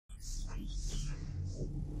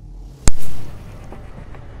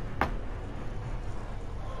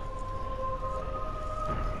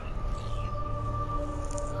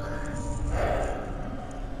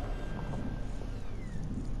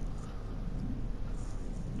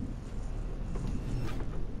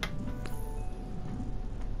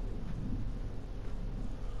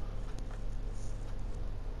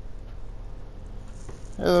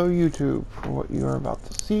Hello YouTube, what you are about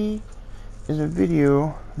to see is a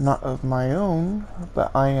video not of my own,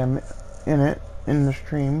 but I am in it, in the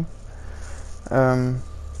stream. The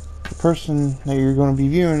person that you're going to be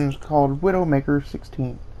viewing is called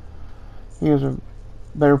Widowmaker16. He is a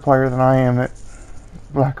better player than I am at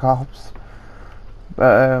Black Ops.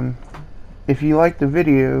 But if you like the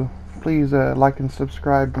video, please like and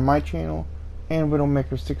subscribe to my channel and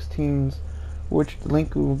Widowmaker16's, which the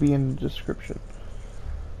link will be in the description.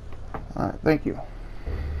 Alright, thank you.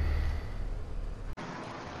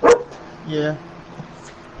 Yeah.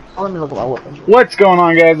 Oh, let me look at my weapons. What's going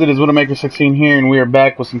on, guys? It is Widowmaker16 here, and we are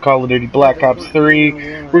back with some Call of Duty Black Ops 3.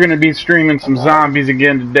 We're going to be streaming some zombies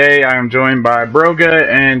again today. I am joined by Broga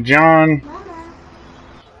and John.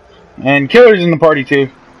 And Killer's in the party, too.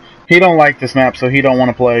 He don't like this map, so he don't want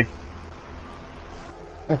to play.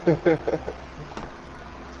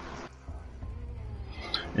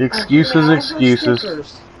 Excuses.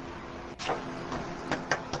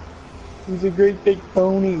 He's a great big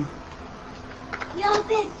pony. You're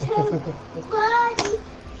big too, buddy.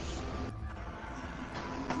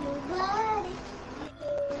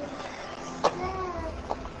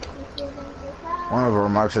 One of our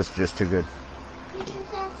remarks is just too good.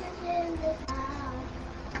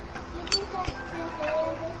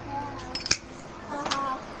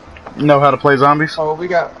 Know how to play zombies? Oh, we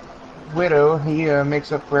got Widow. He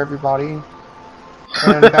makes up for everybody.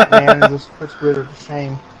 And Batman just puts Widow to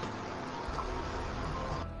shame.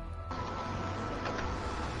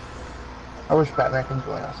 I wish Batman can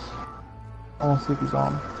join us. I want to see if he's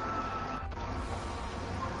on.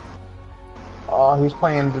 Oh, he's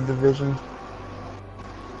playing The Division.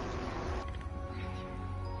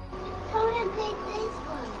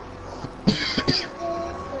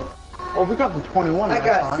 Well, we got the 21. I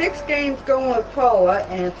got 6 games going with Paula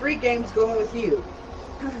and 3 games going with you.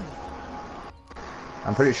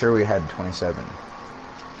 I'm pretty sure we had 27.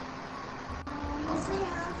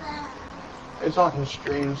 It's on his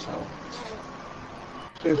stream, so.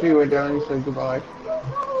 As soon as he went down, he said goodbye.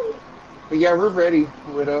 But yeah, we're ready,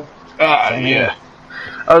 Widow. Yeah.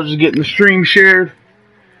 I was just getting the stream shared.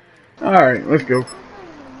 Alright, let's go.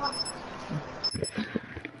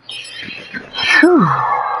 Whew.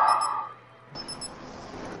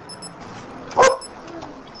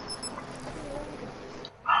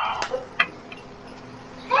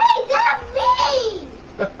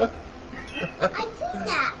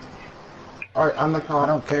 Alright, I'm the cop. I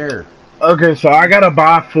don't care. Okay, so I gotta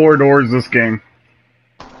buy 4 doors this game.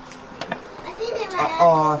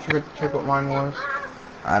 Oh, I forgot to check what mine was.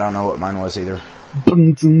 I don't know what mine was either. I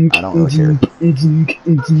don't really care.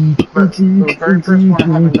 But the very first one I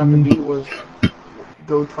haven't done to beat was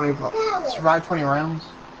go 20, survive 20 rounds.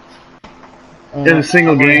 And In a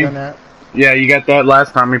single game. That. Yeah, you got that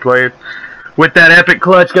last time we played. With that epic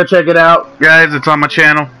clutch, go check it out, guys. It's on my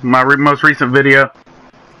channel, my most recent video.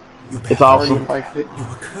 It's awesome.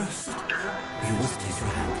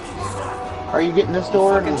 Are you getting this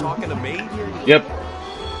door? Talking to me? Yep.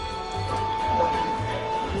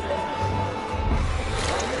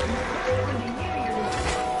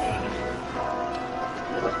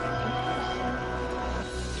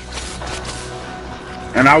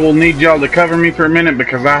 And I will need y'all to cover me for a minute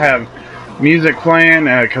because I have music playing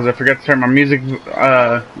because I forgot to turn my music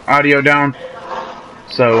audio down.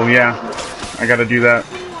 So yeah, I gotta do that.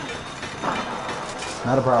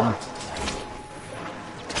 Not a problem.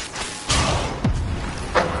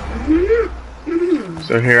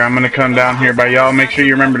 So here, I'm gonna come down here by y'all. Make sure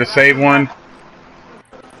you remember to save one.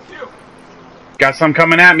 Got some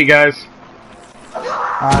coming at me, guys.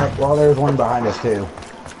 Alright, well, there's one behind us, too.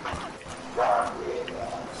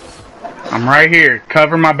 I'm right here.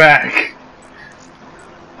 Cover my back.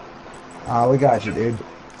 We got you, dude.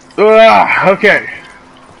 Okay.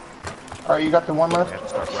 Alright, you got the one left?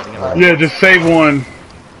 Yeah, just save one.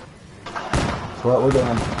 That's what we're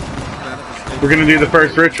doing. We're gonna do the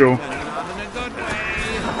first ritual.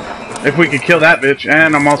 If we could kill that bitch.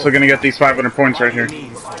 And I'm also gonna get these 500 points right here.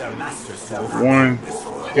 1,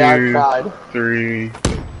 2, 3.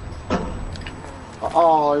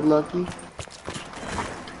 Oh, lucky.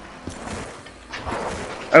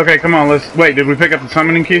 Okay, come on, let's wait, did we pick up the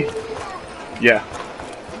summoning key? Yeah.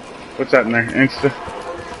 What's that in there? Insta?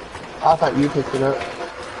 I thought you picked it up.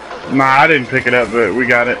 Nah, I didn't pick it up, but we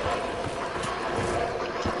got it.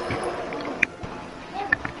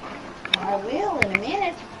 I will in a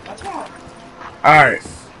minute. Watch out. Alright.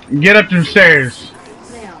 Get up them stairs.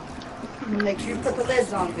 Now, make sure you put the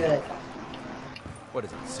lids on good. What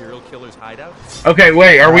is it, serial killer's hideout? Okay,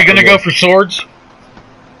 wait, are we gonna go for swords?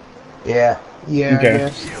 Yeah. Yeah, Okay.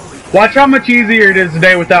 yes. Watch how much easier it is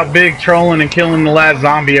today without Big trolling and killing the last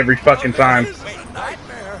zombie every fucking time.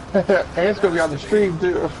 And it's gonna be on the stream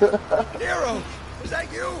too. Hero, is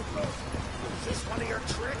that you? Is this one of your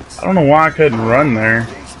tricks? I don't know why I couldn't run there.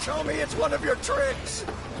 Please tell me it's one of your tricks.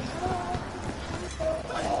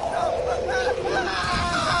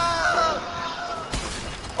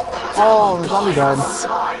 Oh, the zombie died.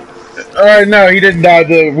 Alright, no, he didn't die.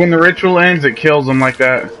 When the ritual ends, it kills him like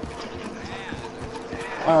that.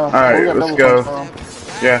 Alright, let's go.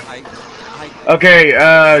 Yeah. Okay,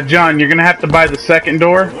 John, you're gonna have to buy the second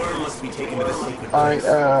door. Alright,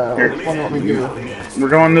 which one do you want me to do? We're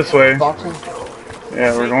going this way. Boxing?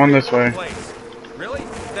 Yeah, we're going this way. Really?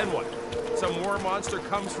 Then what? Some more monster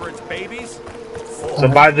comes for its babies? So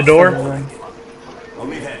buy the door.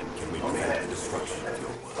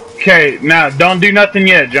 Okay, now don't do nothing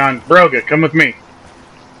yet, John. Broga, come with me.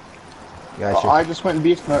 Gotcha. I just went in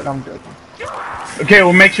beast mode. I'm joking. Okay,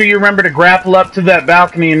 well make sure you remember to grapple up to that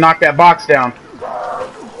balcony and knock that box down.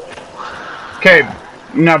 Okay,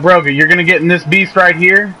 now Broga, you're gonna get in this beast right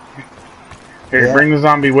here. Here, Yeah. bring the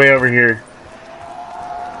zombie way over here.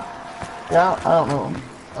 Yeah, I don't know.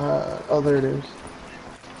 Oh, there it is.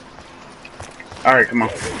 Alright, come on.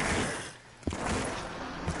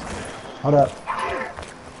 Hold up.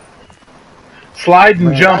 Slide and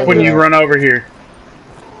Man, jump when you run over here.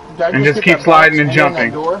 Did I And just hit keep that sliding box and then that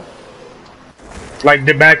jumping. door? Like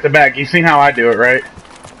back to back. You've seen how I do it, right?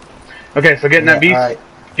 Okay, so get in that beast. Alright.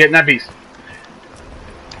 Get in that beast.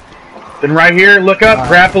 Then right here, look up,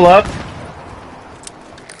 grapple up.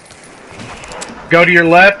 Go to your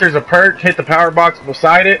left, there's a perch, hit the power box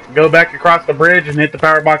beside it. Go back across the bridge and hit the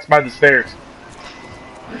power box by the stairs.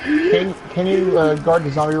 Can you guard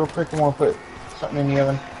the zombie real quick? I want to put something in the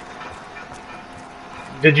oven.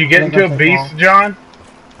 Did you get I think into a that's beast, long. John?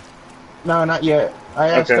 No, not yet. I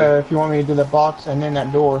asked Okay. if you want me to do the box and then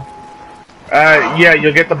that door. Yeah,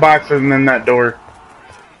 you'll get the box and then that door.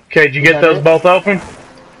 Okay, did you get that those it? both open?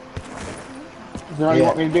 Is that all you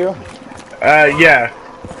want me to do? Yeah.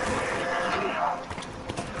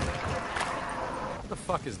 What the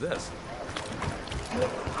fuck is this?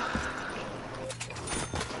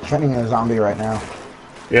 Training a zombie right now.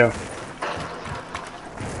 Yeah.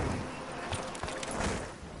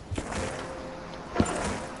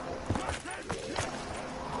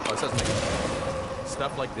 Oh, it says like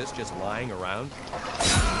stuff like this just lying around.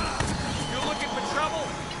 You looking for trouble?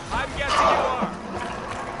 I'm guessing you are.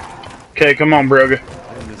 Okay, come on, Broga. I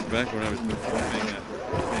had this back when I was performing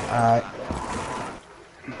Alright.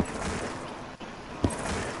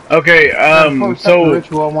 Okay, Before we start the so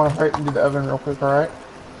ritual, I want to hurry and do the oven real quick. All right.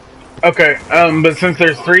 okay, but since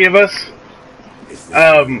there's 3 of us,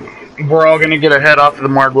 we're all gonna get a head off of the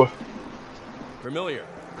Margwa. Familiar.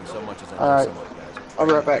 In so much as I know Alright. some of you guys. I'll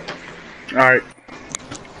be right back. Alright.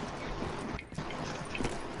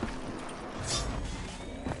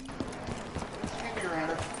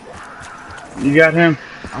 You got him?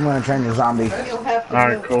 I'm gonna train the zombie. Then you'll have to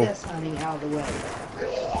Alright, move cool. this honey out of the way.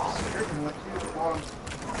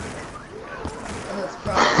 That's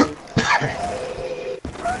probably.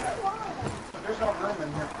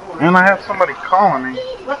 And I have somebody calling me.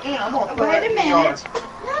 Wait a minute.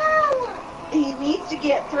 He needs to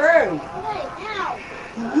get through.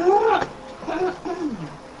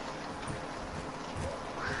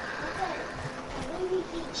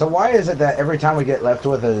 So why is it that every time we get left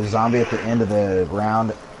with a zombie at the end of the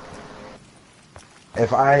round,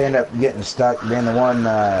 if I end up getting stuck being the one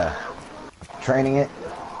training it,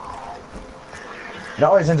 it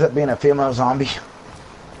always ends up being a female zombie?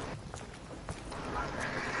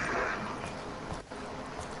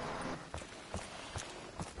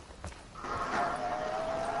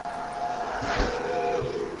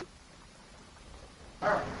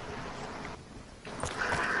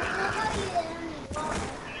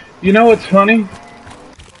 You know what's funny?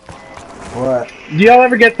 What? Do y'all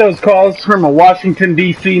ever get those calls from a Washington,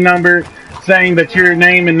 D.C. number saying that your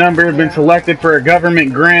name and number have been selected for a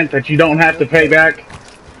government grant that you don't have to pay back?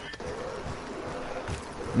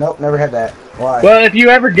 Nope, never had that. Why? Well, if you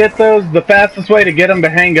ever get those, the fastest way to get them to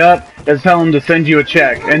hang up is tell them to send you a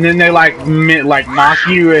check. And then they like mock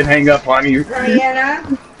you and hang up on you.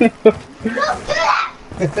 Brianna?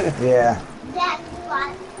 Yeah.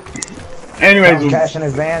 Anyways, Cash in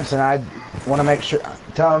advance, and I want to make sure.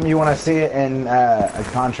 Tell them you want to see it in a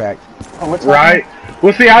contract. Oh, what's right?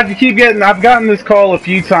 Well, see, I've gotten this call a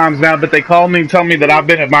few times now, but they call me and tell me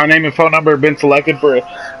that my name and phone number have been selected for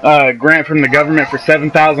a grant from the government for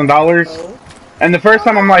 $7,000. And the first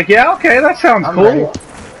time I'm like, yeah, okay, that sounds I'm cool. ready.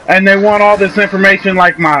 And they want all this information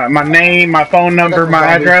like my name, my phone number, my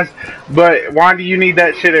address. But why do you need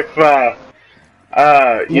that shit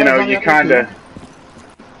You know, you kinda...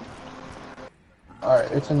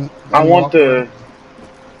 Alright, it's in... I want the...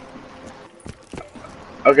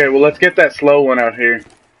 Okay, well, let's get that slow one out here.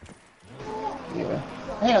 Yeah.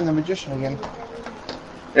 Hey, I'm the magician again.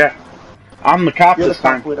 Yeah. I'm the cop You're this the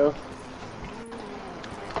cop, time. Widow.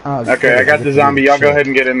 Oh, Okay, I got the zombie. Y'all go ahead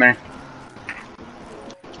and get in there.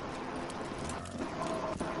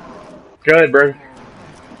 Go ahead, bro.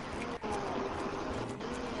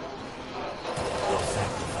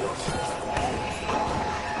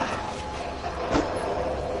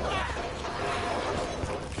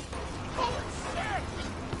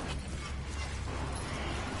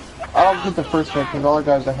 I'll get the first hit because all I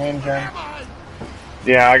got is a hand gem.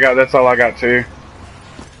 Yeah, that's all I got too.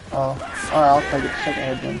 Oh, alright, I'll take it. Second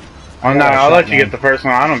head then. Oh no, I'll let you get the first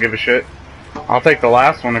one. I don't give a shit. I'll take the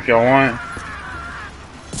last one if y'all want.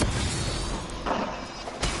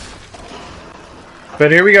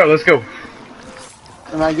 But here we go. Let's go.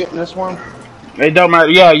 Am I getting this one? It don't matter.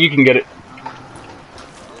 Yeah, you can get it.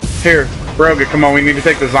 Here, Broga, come on. We need to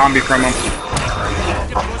take the zombie from him.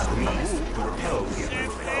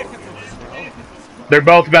 They're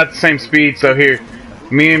both about the same speed, so here.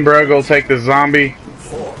 Me and Broga will take the zombie.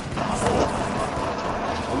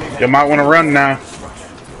 You might want to run now.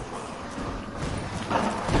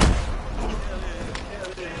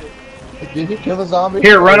 Did he kill the zombie?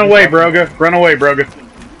 Here, run away, Broga. Run away, Broga.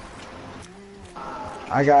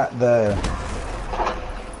 I got the...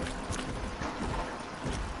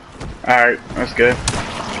 Alright, that's good.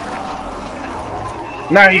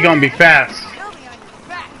 Now he gonna be fast.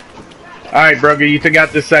 Alright, Broga, you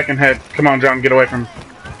got this second head. Come on, John, get away from him.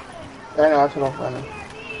 I know, that's what I'm running.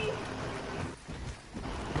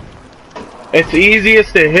 It's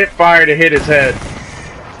easiest to hit fire to hit his head.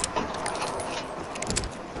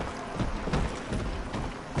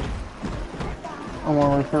 I'm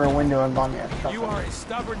gonna repair a window and bomb you. You are a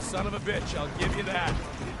stubborn son of a bitch, I'll give you that.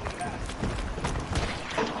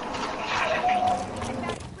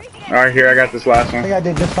 Alright, here, I got this last I one. think I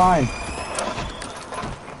did just fine.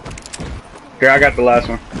 Here, I got the last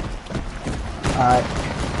one. Alright.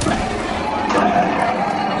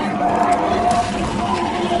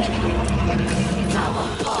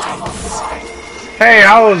 Hey,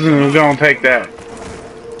 I wasn't gonna take that.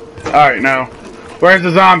 Alright, now. Where's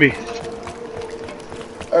the zombie?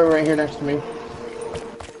 Oh, right here next to me.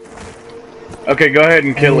 Okay, go ahead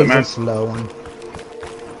and kill it, man. Slow one.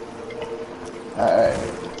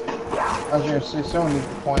 I was gonna say someone needs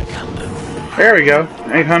the point. There we go.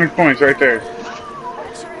 800 points right there.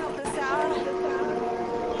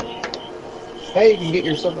 Hey, you can get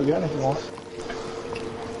yourself a gun if you want.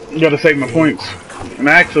 You gotta save my points. And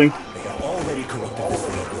actually,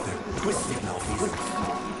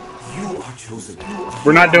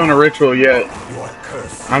 we're not doing a ritual yet.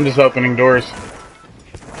 I'm just opening doors.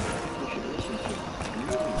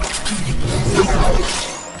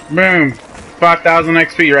 Boom. 5,000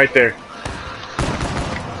 XP right there.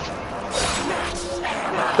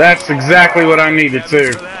 That's exactly what I needed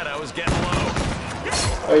too.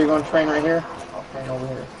 Oh, you're going to train right here? I'll train over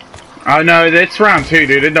here. Oh no, it's round 2,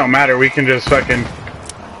 dude. It don't matter. We can just fucking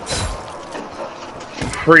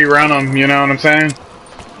free run them, you know what I'm saying?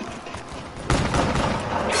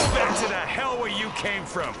 Back to the hell where you came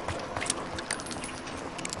from.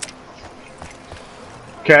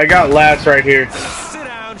 Okay, I got lats right here. Sit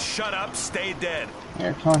down, shut up, stay dead.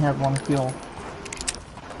 Here, can only have one kill.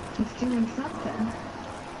 He's doing something.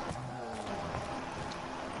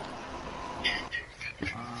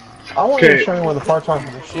 I want you to Okay. show me where the parts are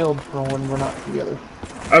for the shield for when we're not together.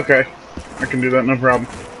 Okay, I can do that, no problem.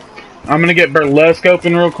 I'm gonna get Burlesque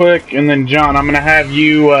open real quick, and then John, I'm gonna have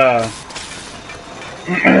you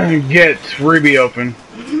get Ruby open.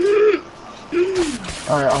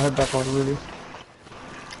 Alright, I'll head back over to Ruby.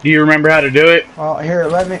 Do you remember how to do it? Well, here,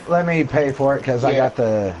 let me pay for it because I Yeah.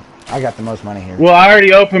 got the most money here. Well, I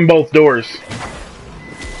already opened both doors.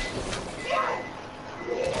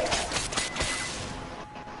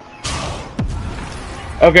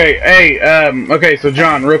 Okay, hey, okay, so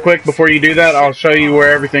John, real quick, before you do that, I'll show you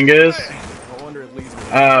where everything is.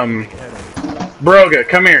 Broga,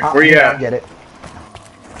 come here. Where you yeah, I'll at? get it.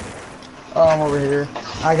 Oh, I'm over here.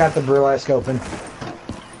 I got the burlesque open.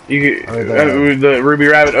 You, Or the- the Ruby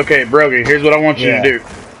Rabbit. Okay, Broga, here's what I want you Yeah. to do.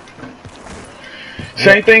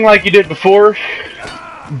 Same thing like you did before.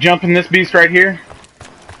 Jump in this beast right here.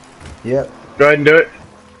 Yep. Go ahead and do it.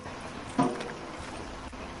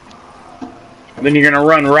 Then you're going to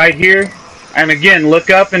run right here. And again, look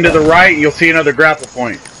up and to the right. You'll see another grapple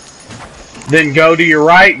point. Then go to your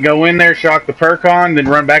right. Go in there. Shock the perk on. Then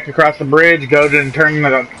run back across the bridge. Go to and turn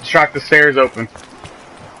the shock the stairs open.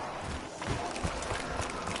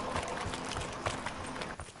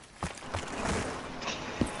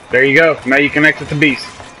 There you go. Now you can exit the beast.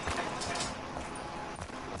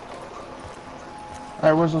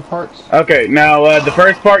 Alright, where's the parts? Okay, now the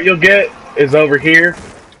first part you'll get is over here.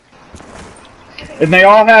 And they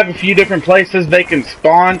all have a few different places they can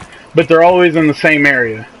spawn, but they're always in the same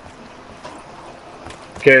area.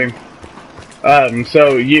 Okay.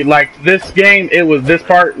 So you like this game, this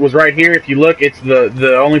part was right here. If you look, it's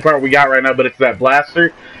the only part we got right now, but it's that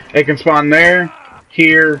blaster. It can spawn there,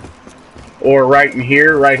 here, or right in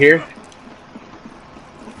here, right here.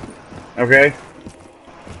 Okay.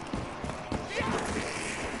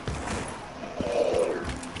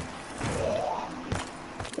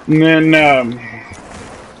 And then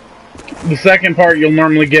the second part you'll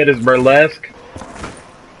normally get is burlesque.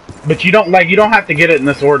 But you don't have to get it in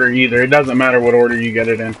this order either. It doesn't matter what order you get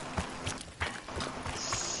it in.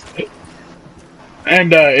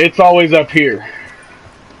 And it's always up here.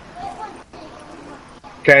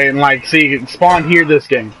 Okay, and like, see, it spawned here this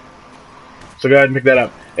game. So go ahead and pick that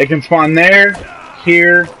up. It can spawn there,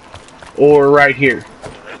 here, or right here.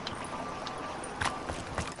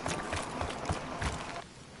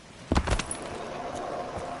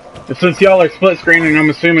 And since y'all are split screening,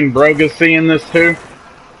 I'm assuming Broga's seeing this too?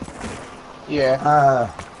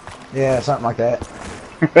 Yeah. Yeah, something like that.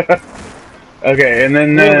 Okay, and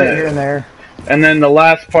then A little bit here and there. And then the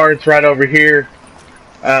last part's right over here,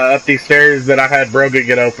 up these stairs that I had Broga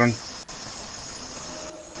get open.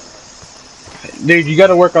 Dude, you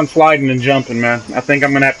gotta work on sliding and jumping, man. I think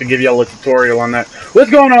I'm gonna have to give y'all a tutorial on that.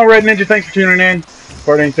 What's going on, Red Ninja? Thanks for tuning in.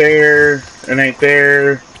 Part ain't there, it ain't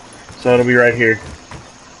there, so it'll be right here.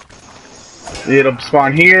 It'll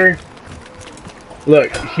spawn here.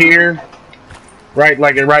 Look, here. Right,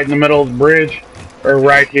 like right in the middle of the bridge, or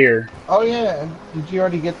right here. Oh yeah, did you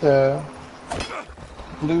already get the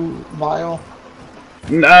blue vial?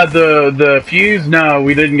 The fuse? No,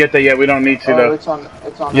 we didn't get that yet. We don't need to though. It's on.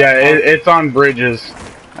 Yeah, it's on bridges.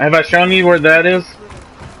 Have I shown you where that is?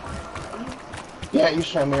 Yeah, you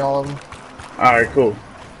showed me all of them. All right, cool.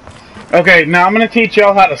 Okay, now I'm gonna teach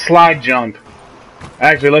y'all how to slide jump.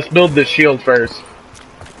 Actually, let's build this shield first.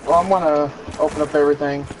 Well, I'm gonna open up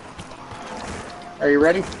everything. Are you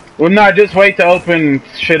ready? Well, no, just wait to open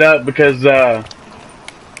shit up because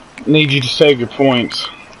need you to save your points.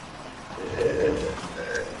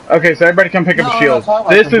 Okay, so everybody come pick up a shield.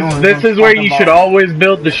 This is where you should always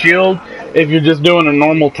build the shield if you're just doing a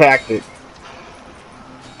normal tactic.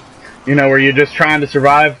 You know, where you're just trying to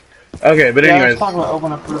survive. Okay, but anyways. Yeah, let's talk about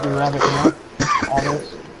open up Ruby Rabbit now. All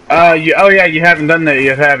this. oh yeah, you haven't done that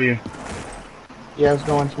yet, have you? Yeah, I was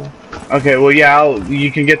going to. Okay, well yeah,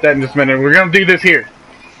 you can get that in just a minute. We're gonna do this here.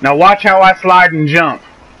 Now watch how I slide and jump.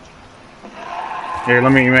 Here,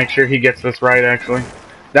 let me make sure he gets this right actually.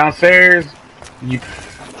 Downstairs, there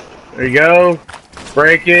you go.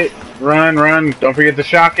 Break it, run, don't forget to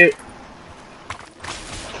shock it.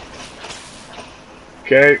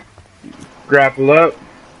 Okay, grapple up.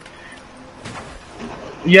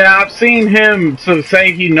 Yeah, I've seen him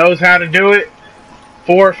say he knows how to do it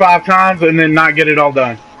 4 or 5 times and then not get it all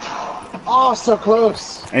done. Oh, so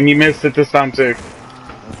close. And you missed it this time too.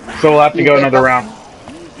 So we'll have to go another round.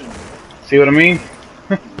 See what I mean?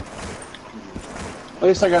 At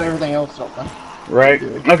least I got everything else open. Right.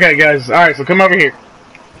 Okay, guys. Alright, so come over here.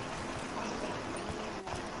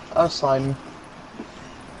 I was sliding.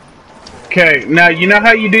 Okay, now you know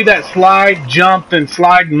how you do that slide, jump, and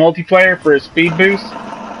slide in multiplayer for a speed boost?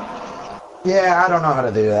 Yeah, I don't know how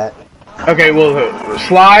to do that. Okay, well,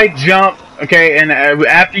 slide, jump, okay, and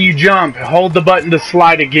after you jump, hold the button to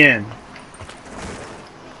slide again.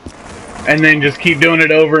 And then just keep doing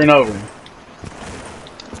it over and over.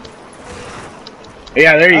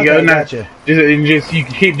 Yeah, there you go. Now, gotcha. Just you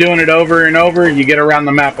keep doing it over and over, you get around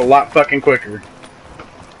the map a lot fucking quicker.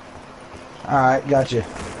 Alright, gotcha.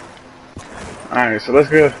 Alright, so let's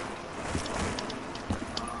go.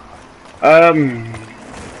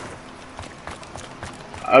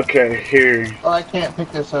 Okay, here. Oh, I can't pick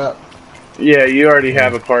this up. Yeah, you already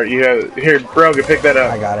have a part. You have here, Broga, pick that up.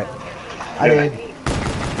 I got it. I did.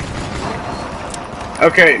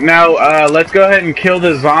 Okay, now let's go ahead and kill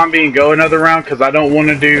this zombie and go another round because I don't want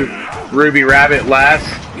to do Ruby Rabbit last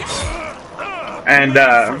and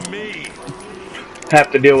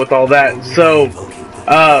have to deal with all that. So,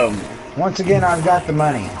 once again, I've got the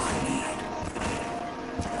money.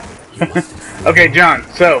 okay, John.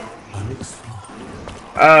 So,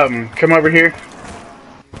 come over here.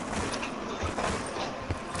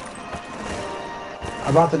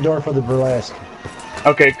 I bought the door for the burlesque.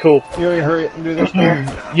 Okay, cool. You already hurry and do this door?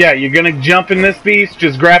 Yeah, you're gonna jump in this beast,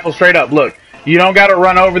 just grapple straight up. Look, you don't gotta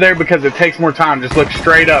run over there because it takes more time. Just look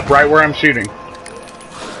straight up, right where I'm shooting.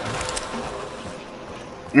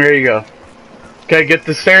 There you go. Okay, get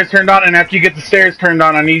the stairs turned on, and after you get the stairs turned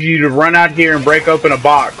on, I need you to run out here and break open a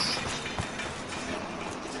box.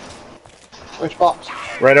 Which box?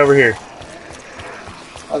 Right over here.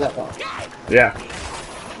 Oh, that box. Yeah.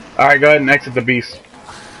 Alright, go ahead and exit the beast.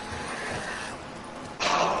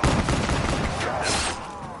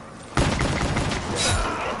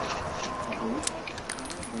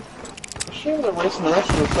 She was erasing the rest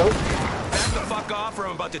of the soap. Back the fuck off or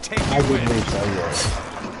I'm about to take you I didn't in. reach that yet.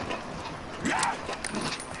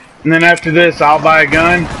 And then after this, I'll buy a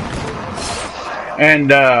gun.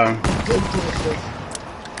 And, I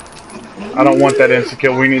don't want that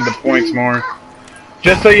insta-kill. We need the points more.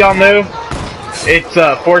 Just so y'all know, it's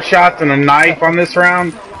 4 shots and a knife on this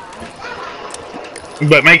round.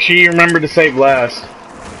 But make sure you remember to save last.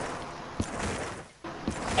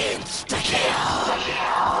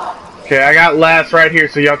 Okay, I got last right here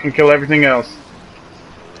so y'all can kill everything else.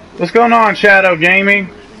 What's going on, Shadow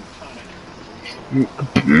Gaming?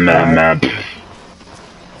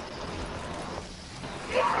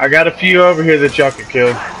 I got a few over here that y'all could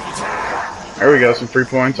kill. There we go, some free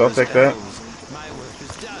points. I'll take that.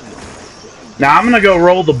 Now I'm gonna go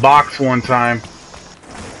roll the box one time.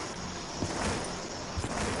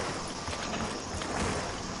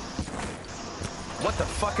 What the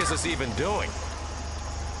fuck is this even doing?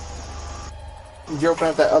 Did you open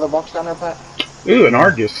up that other box down there, Pat? Ooh, an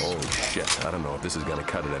Argus. Holy shit, I don't know if this is gonna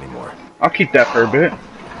cut it anymore. I'll keep that for a bit.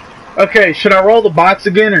 Okay, should I roll the box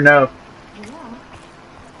again or no?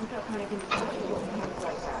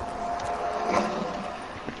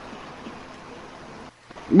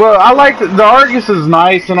 Well, I like the Argus is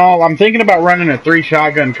nice and all. I'm thinking about running a 3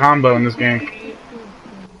 shotgun combo in this game.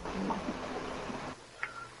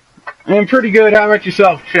 And pretty good. How about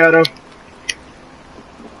yourself, Shadow?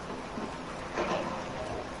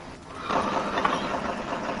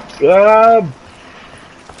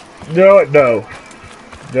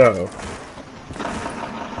 No.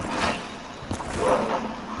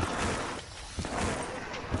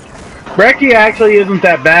 Breccia actually isn't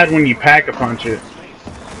that bad when you pack-a-punch it.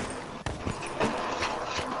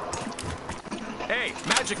 Hey,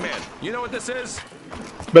 Magic Man, you know what this is?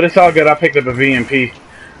 But it's all good. I picked up a VMP.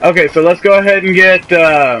 Okay, so let's go ahead and get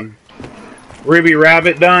Ruby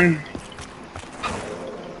Rabbit done.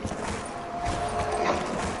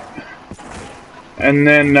 And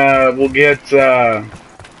then we'll get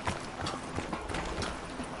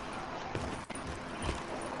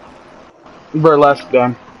Burlesque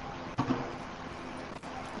done.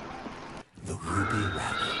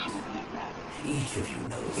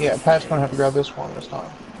 Yeah, Pat's gonna have to grab this one this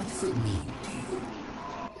time.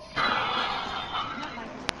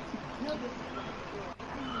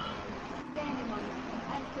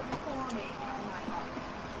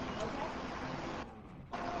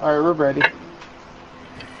 Alright, we're ready.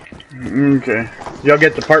 Okay. Y'all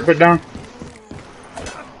get the part put down?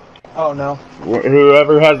 Oh no.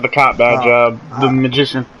 Whoever has the cop badge, the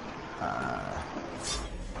magician.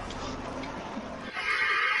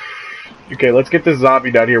 Okay, let's get this zombie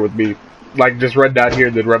down here with me. Like, just run down here,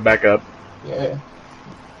 then run back up. Yeah.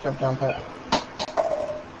 Jump down, Pat.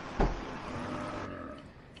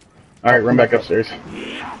 Alright, run back upstairs.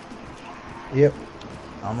 Yep.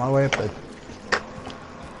 On my way up there.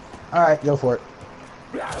 Alright, go for it.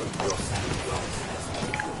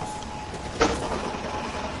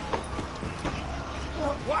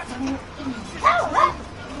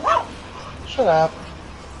 Shut up.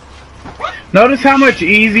 Notice how much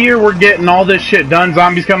easier we're getting all this shit done.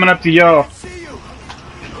 Zombies coming up to y'all.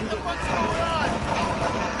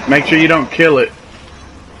 Make sure you don't kill it.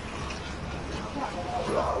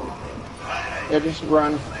 Yeah, just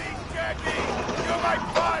run.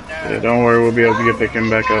 Yeah, don't worry, we'll be able to get picking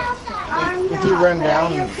back up. If you run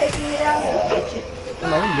down, no, you can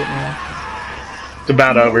get me. It's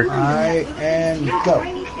about over. Alright, and go.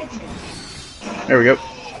 There we go.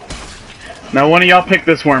 Now one of y'all pick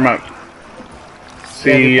this worm up.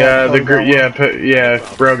 See, yeah,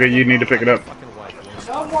 Broga, you need to pick it up.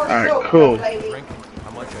 Alright, cool.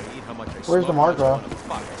 Where's the Marco?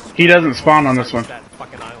 He doesn't spawn on this one.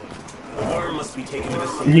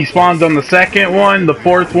 He spawns on the second one, the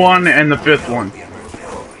fourth one, and the fifth one.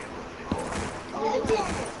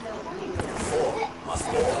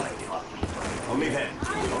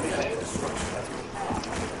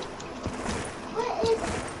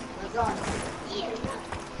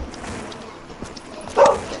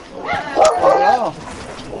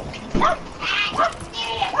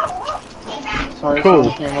 Sorry,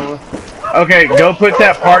 cool. Okay, go put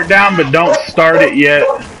that part down, but don't start it yet.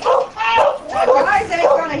 Guys ain't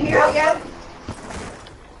gonna hear you.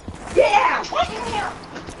 Yeah!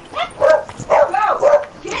 Go!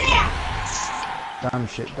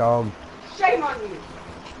 shit dog. Shame on you.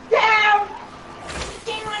 Down!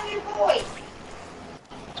 Shame on you, boys.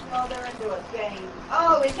 Oh, they're into a game.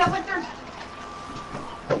 Oh, is that what they're...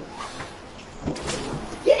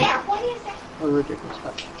 Get out! What is that? Oh, ridiculous.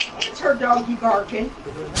 It's her doggy barking.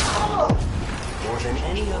 Oh! More than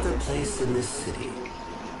any other place in this city,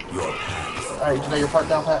 your paths. Alright, did you know your part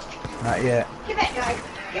down, Pat? Not yet. Get back, guys.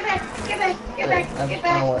 Get back, get back, get back, get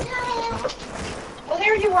No way. back. Well,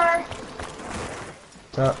 there you are.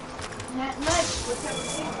 What's up? Not much. What's up?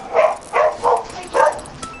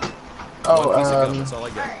 Oh, One piece of gum, that's all I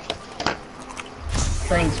get.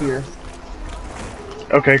 train's here.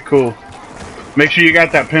 Okay, cool. Make sure you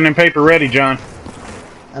got that pen and paper ready, John.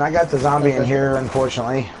 And I got the zombie in here,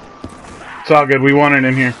 unfortunately. It's all good. We want it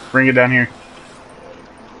in here. Bring it down here.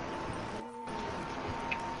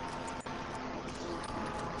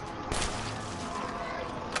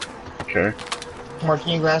 Okay.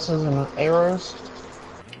 Martini glasses and arrows.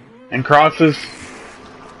 And crosses.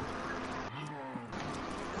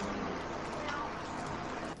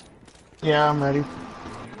 Yeah, I'm ready.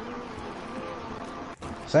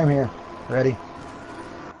 Same here. Ready.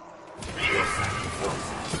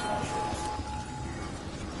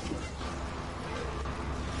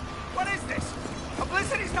 What is this?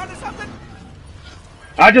 Publicity's done to something?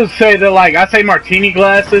 I just say that, like, I say martini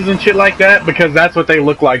glasses and shit like that because that's what they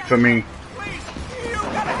look like to me. Please, you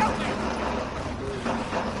gotta help me.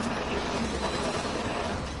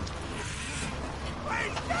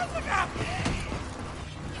 Please, Jessica!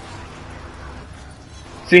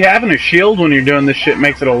 See, having a shield when you're doing this shit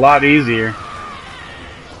makes it a lot easier.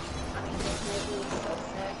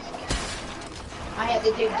 I had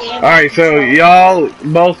to do damage. Alright, so y'all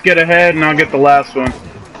both get ahead and I'll get the last one.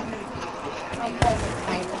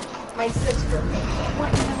 My sister.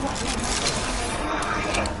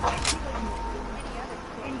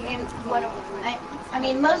 And what? I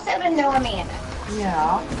mean, most of them know Amanda.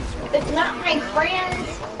 Yeah. But not my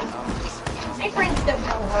friends. My friends don't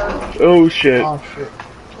know her. Oh shit. Oh shit.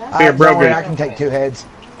 Here, Don't worry, I Broga. can take 2 heads.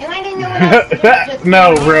 And I didn't know what else to do. Just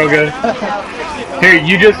No, Broga. Here,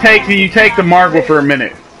 you just take the Margwa for a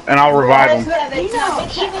minute and I'll revive him. Even if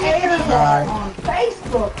it is Alright. on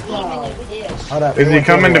Facebook, even if it is. Hold up. Is he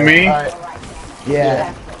coming to me? Alright.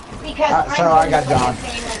 Yeah. Because So I got John.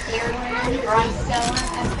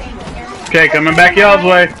 Okay, coming back y'all's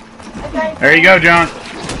way. There you go, John.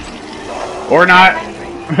 Or not.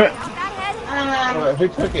 Who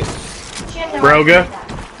took it? Broga.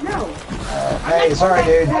 No. Hey, sorry,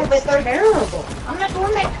 dude. But they're terrible. I'm not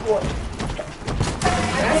going back to work.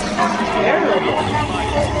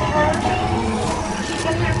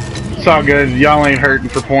 It's all good. Y'all ain't hurting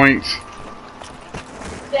for points.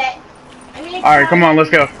 But, I mean, Alright, come on, let's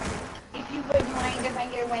go. If you wouldn't mind if I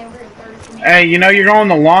get away with 30 minutes. Hey, you know you're going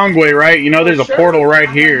the long way, right? You know there's a portal right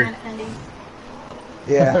here.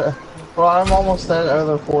 Yeah. Well, I'm almost at the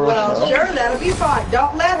other portal. Well, so. sure, that'll be fine.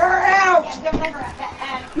 Don't let her out.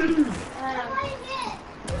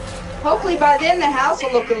 Hopefully by then the house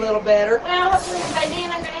will look a little better. Well, hopefully by then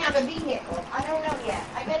I'm going to have a vehicle. I don't know yet.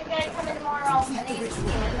 I better get it coming tomorrow. I think it's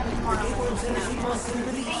coming tomorrow. But,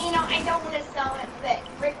 you know, I don't want to sell it, but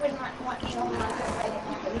Rick would not want me to hold on to it if I didn't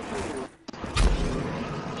want it.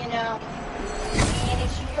 You know? And if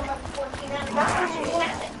she come up to $1,400, she can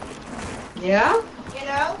have it. Yeah? You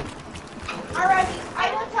know? Alrighty, I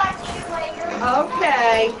will talk to you later.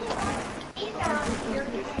 Okay.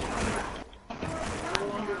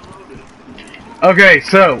 Okay,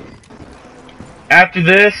 so after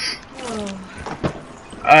this,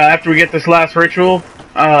 after we get this last ritual,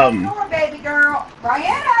 More, baby girl.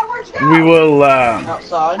 Brianna, where'd you go? we will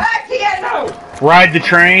Outside. I can't know. ride the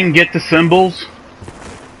train, get the symbols.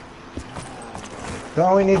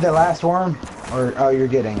 Don't we need the last worm? Or, oh, you're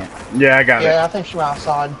getting it. Yeah, I got Yeah, I think she went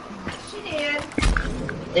outside. She did.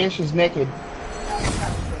 And she's naked. it.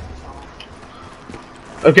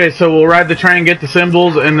 Okay, so we'll ride the train, get the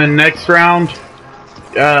symbols, and then next round,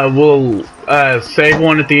 we'll save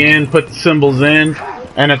one at the end, put the symbols in,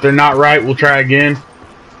 and if they're not right, we'll try again.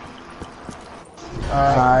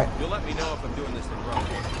 Alright. You'll let me know if I'm doing this thing wrong.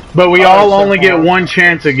 But we Alright, all so only get far. one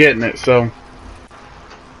chance of getting it, so.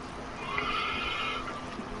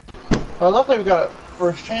 Well, luckily we got a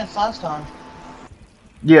first chance last time.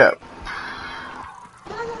 Yeah.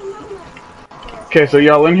 Okay, so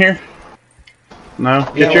y'all in here? No?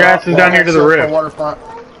 Get your asses down here to the Circle rift. Waterfront.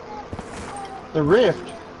 The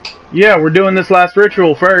rift? Yeah, we're doing this last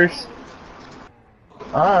ritual first.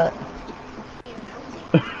 Alright.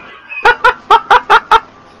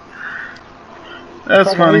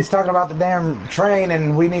 That's funny. He's talking about the damn train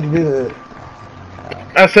and we need to do the...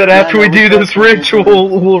 I said after we do this ritual,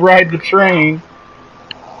 we'll ride the train.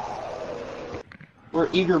 We're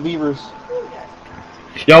eager beavers.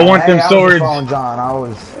 Y'all want Hey, them I was swords? just following John. I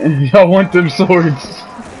was. Y'all want them swords?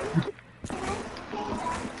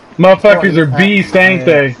 Motherfuckers are beasts, ain't Yeah.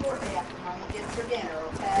 they?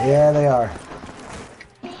 Yeah, they are.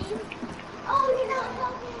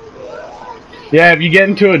 Yeah, if you get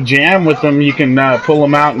into a jam with them, you can pull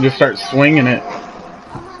them out and just start swinging it.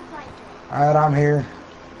 Alright, I'm here.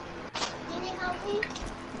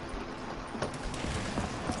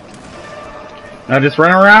 Now just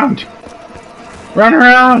run around. Run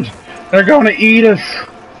around. They're going to eat us.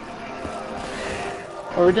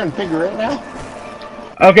 Are we doing figure eight now?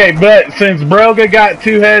 Okay, but since Broga got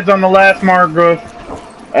 2 heads on the last Margrove,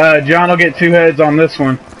 John will get 2 heads on this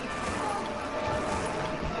one.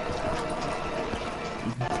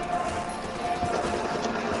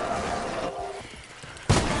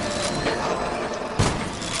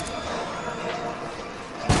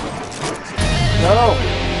 No.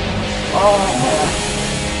 Oh.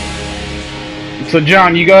 So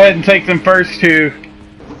John, you go ahead and take them first 2.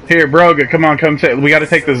 Here, Broga, come on, come take. We got to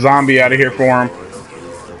take the zombie out of here for him.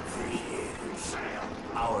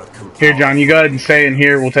 Here, John, you go ahead and stay in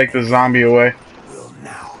here. We'll take the zombie away.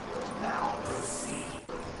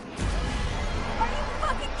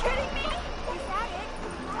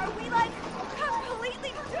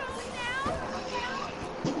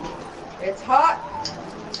 It's hot.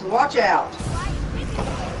 Watch out.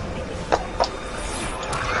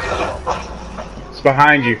 It's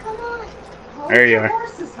behind you. There you are.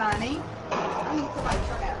 Horses, honey.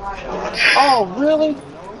 Oh, really?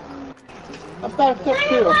 I've got a tip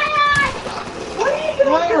too. What are you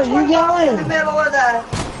doing? Why are you yelling? In the middle of the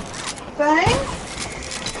thing?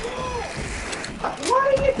 What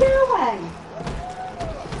are you doing?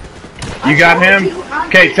 You got him?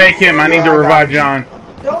 Okay, take him. I need to revive John.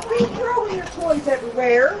 Don't be throwing your toys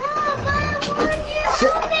everywhere.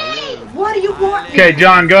 What do you want? Okay,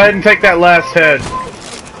 John, go ahead and take that last head.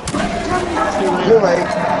 Too late.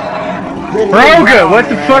 Broga, what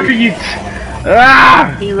the fuck are you...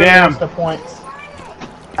 Ah! He really Damn. wants the points.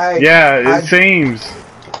 Hey, Yeah, it seems.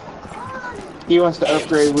 He wants to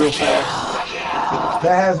upgrade real fast.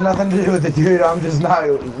 That has nothing to do with it, dude. I'm just not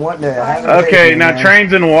wanting to have it. Okay, now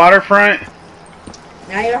trains in Waterfront.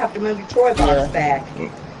 Now you don't have to move your toy box back.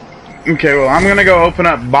 Okay, well, I'm gonna go open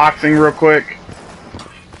up boxing real quick.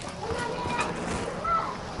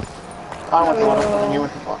 I want the waterfront and you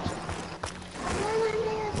want the box.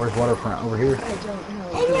 Where's Waterfront? Over here?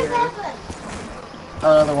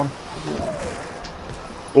 Another one.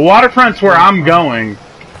 Well, Waterfront's where I'm going.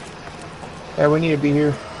 Yeah, we need to be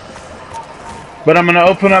here. But I'm gonna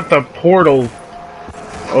open up the portal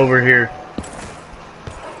over here.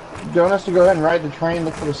 Do you want us to go ahead and ride the train,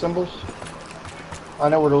 look for the symbols? I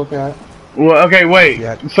know where to look at. Well, okay, wait.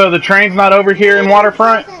 Yeah. So the train's not over here in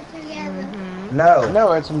Waterfront? No.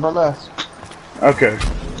 No, it's in Burlesque. Okay.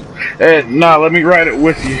 No, let me ride it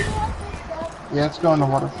with you. Yeah, it's going to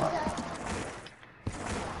Waterfront.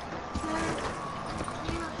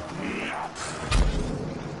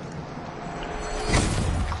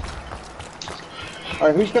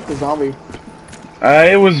 Alright, who's got the zombie?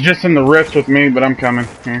 It was just in the rift with me, but I'm coming.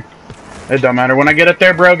 Here. It don't matter. When I get up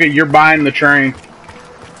there, Broga, you're buying the train.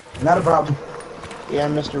 Not a problem. Yeah,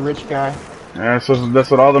 Mr. Rich Guy. So that's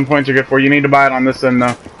what all them points are good for. You need to buy it on this end,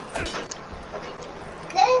 though.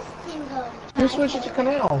 Who switches to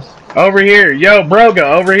canals? Over here. Yo, Broga,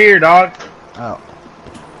 over here, dog. Oh.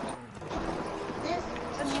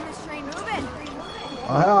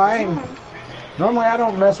 Well, I ain't... Normally I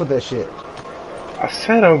don't mess with this shit. I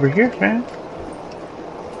said over here, man.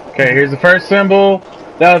 Okay, here's the first symbol.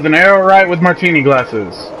 That was an arrow right with martini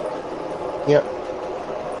glasses. Yep.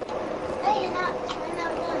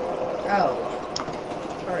 Oh.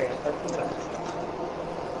 Sorry, I thought you were.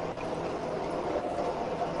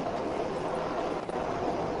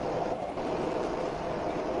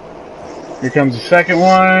 Here comes the second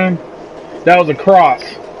one. That was a cross.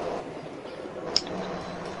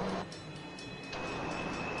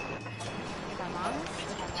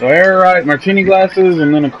 So arrow right, martini glasses,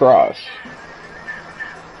 and then a cross.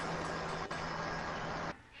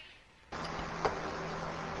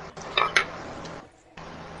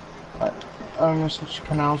 I'm gonna switch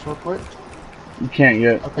canals real quick. You can't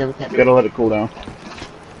yet. Okay, we can't. You gotta let it cool down.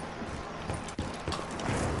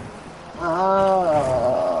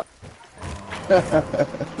 Ah. Well,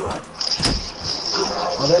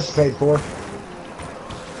 that's paid for.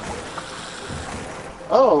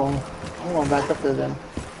 Oh, I'm going back up there then.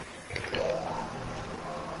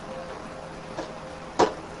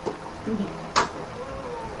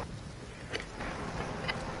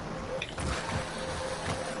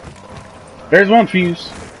 There's one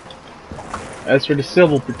fuse. As for the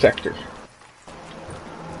civil protector.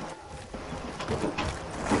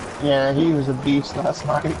 Yeah, he was a beast last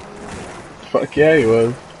night. Fuck yeah, he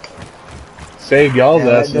was. Saved y'all's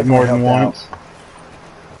asses more than once.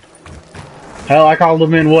 Hell, I called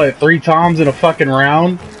him in, what, 3 times in a fucking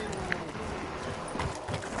round?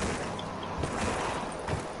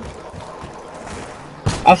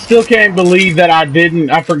 I still can't believe that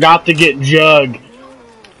I forgot to get Jug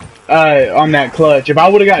on that clutch. If I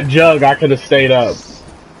would have got Jug, I could have stayed up.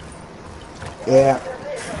 Yeah.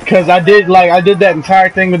 Cause I did that entire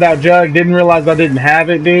thing without Jug, didn't realize I didn't have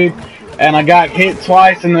it, dude. And I got hit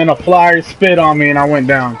twice and then a flyer spit on me and I went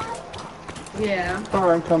down. Yeah.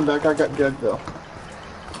 Alright, I'm coming back. I got Jug though.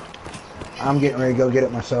 I'm getting ready to go get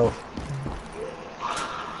it myself.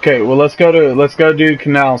 Okay, well let's go do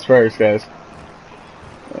canals first, guys.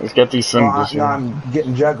 Let's get these symbols. Well, I'm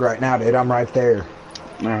getting Jug right now, dude. I'm right there.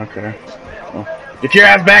 Oh, okay. Well, get your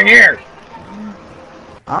ass back here!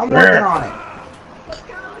 I'm working on it.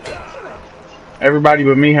 Everybody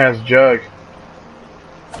but me has Jug.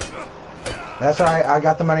 That's right. I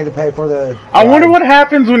got the money to pay for the... I wonder what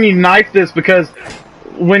happens when you knife this, because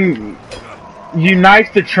when you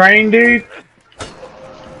knife the train, dude,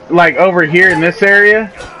 like over here in this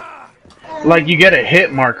area, like you get a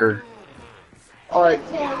hit marker. Alright,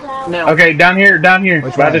 now. Okay, down here. Buy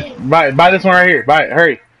this one right here. Buy it,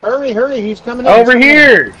 hurry. Hurry, he's coming in. Over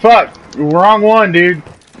here! Fuck, wrong one, dude.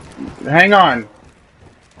 Hang on.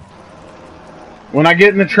 When I get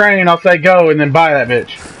in the train, I'll say go and then buy that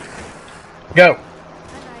bitch. Go.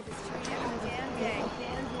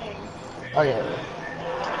 Oh yeah.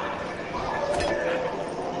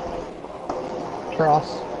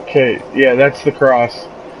 Cross. Okay, yeah, that's the cross.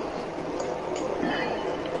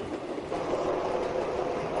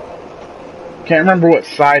 Can't remember what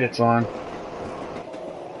side it's on. I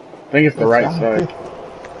think it's the right side.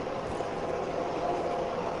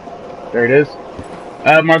 There it is.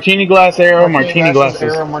 Martini glass arrow, martini glasses.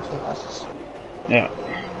 Arrow, martini glasses. Yeah.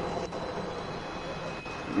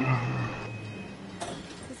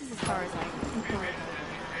 This is as far as I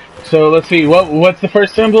can. So let's see. What's the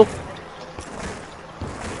first symbol?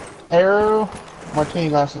 Arrow, martini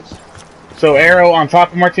glasses. So arrow on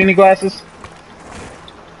top of martini glasses.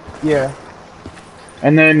 Yeah.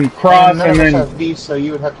 And then cross, and then. Have beast, so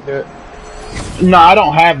you would have to do it. No, I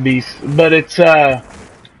don't have beast, but it's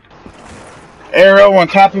arrow on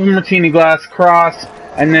top of a martini glass, cross,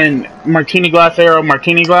 and then martini glass, arrow,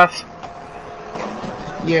 martini glass.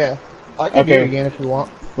 Yeah, I can do it again if you want.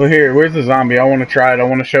 Well, here, where's the zombie? I want to try it. I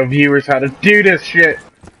want to show viewers how to do this shit.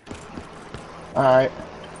 Alright.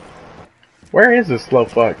 Where is this slow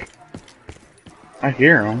fuck? I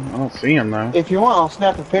hear him. I don't see him though. If you want, I'll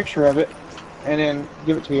snap a picture of it and then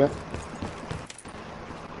give it to you.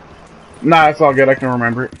 Nah, it's all good. I can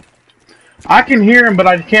remember it. I can hear him, but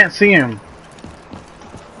I can't see him.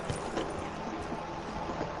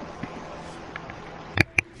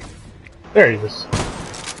 There he is.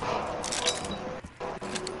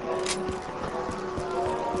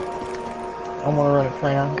 I'm gonna run a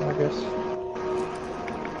train out, I guess.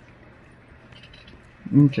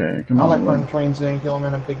 Okay, come on. I like running trains and kill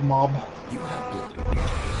them in a big mob.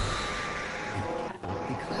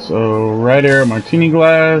 So, right arrow, martini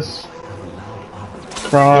glass.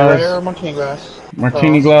 Cross. Yeah, right arrow, martini glass.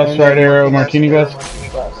 Martini glass, right arrow, martini glass.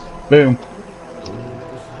 Boom.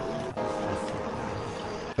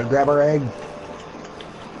 So grab our egg.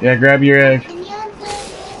 Yeah, grab your egg.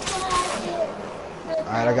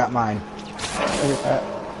 Alright, I got mine. You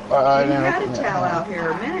had a towel out here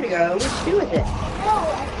a minute ago. What'd you do with it?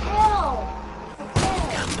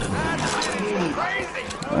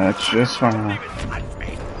 That's just fine.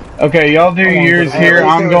 Okay, y'all do yours here.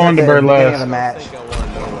 I'm going to Burlesque.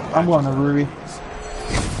 I'm going to Ruby.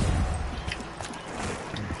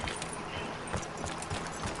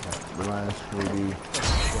 Ruby.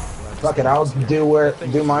 Fuck it, I'll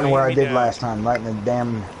do mine where I did last time, right in the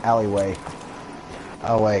damn alleyway.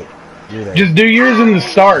 Oh wait, you're there. Just do yours in the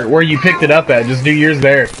start where you picked it up at. Just do yours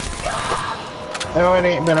there. Oh, it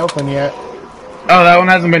ain't been open yet. Oh, that one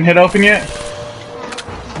hasn't been hit open yet?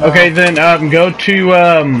 No. Okay, then go to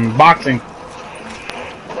boxing. Is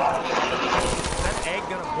that egg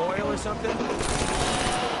gonna boil or something?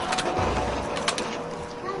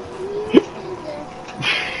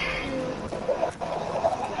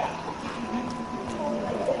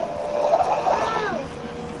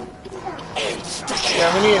 Yeah,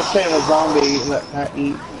 we need to save a zombie and let Pat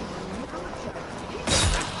eat.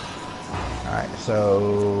 Alright,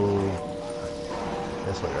 so...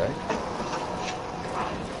 this way, right?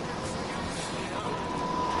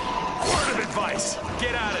 Word of advice,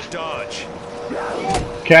 get out of Dodge.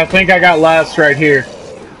 Okay, I think I got last right here.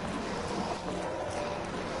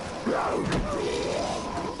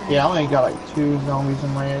 Yeah, I only got like 2 zombies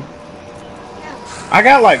in my head. I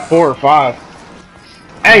got like 4 or 5.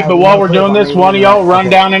 I Hey, have but while one we're clip doing on this, me. one of y'all run Okay.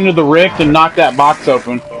 down into the rift and knock that box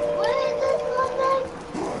open.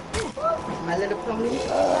 My Little Pony?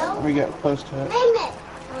 Let me get close to it. I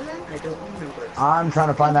don't remember. I'm trying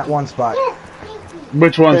to find that one spot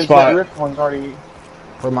Which one Because that spot? rift one's already...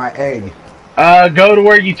 for my egg. Go to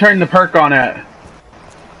where you turn the perk on at.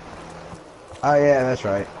 Oh yeah, that's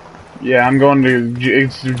right. Yeah, I'm going to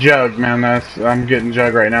it's Jug, man. I'm getting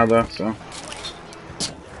Jug right now though. So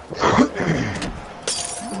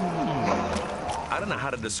I don't know how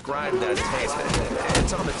to describe that taste.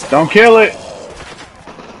 It's on the tip. don't kill it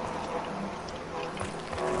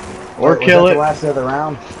or Wait, kill was that it. the last of the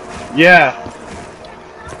round? Yeah.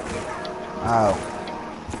 Oh.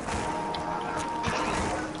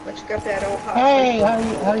 But you got that old hot. Hey,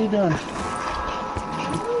 how you doing?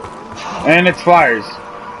 And it's flyers.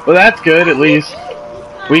 Well, that's good. At least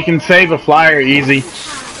we can save a flyer easy.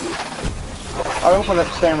 I opened up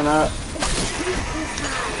stamina.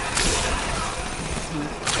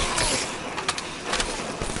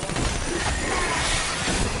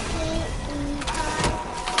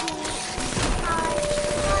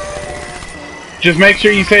 Just make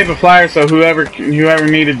sure you save a flyer so whoever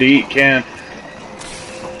needed to eat can.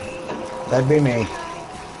 That'd be me.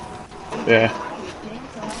 Yeah.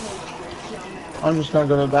 I'm just gonna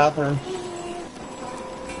go to the bathroom.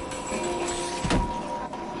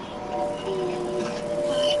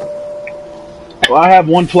 Well, I have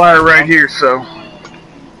one flyer right here, so. You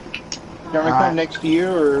want me to come next to you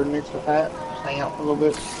or next to Pat? Just hang out for a little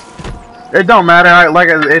bit. It don't matter.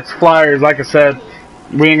 It's flyers. Like I said,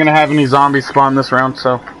 we ain't gonna have any zombies spawn this round,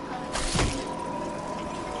 so.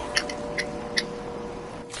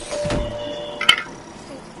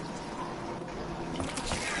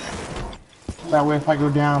 That way if I go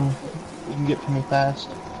down, you can get to me fast.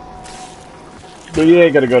 But you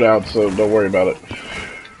ain't gotta go down, so don't worry about it.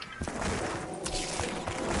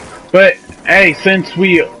 But, hey, since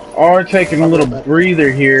we are taking a little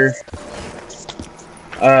breather here,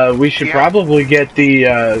 we should probably get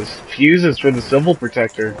the fuses for the Civil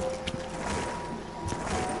Protector.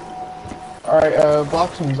 Alright,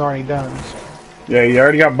 boxing's already done. So. Yeah, you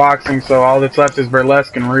already got boxing, so all that's left is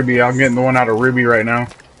Burlesque and Ruby. I'm getting the one out of Ruby right now.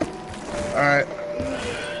 Alright.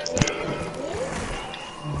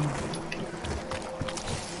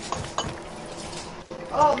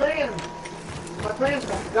 Oh man, my plan's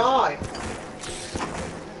gonna die.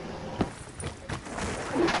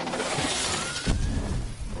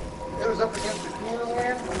 It was up against the corner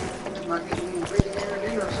there. It might be a little breathing air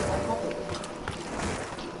in or something like that.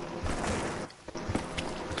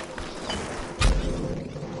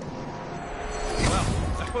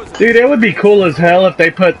 Dude, it would be cool as hell if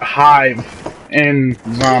they put Hive in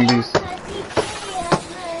zombies.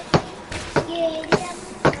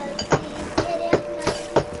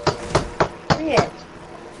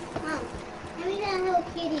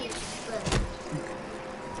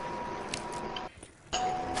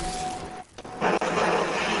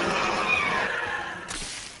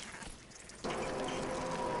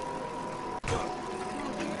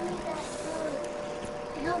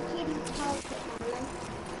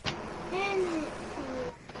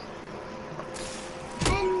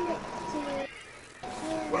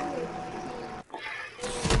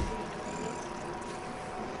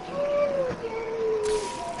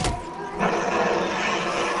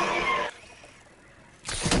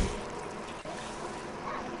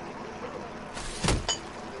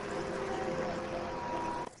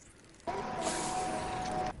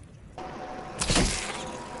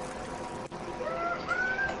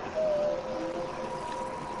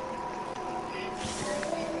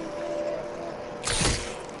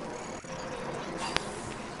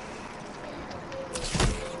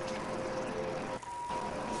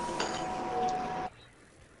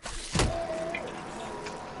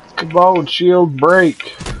 Bolt shield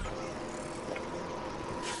break.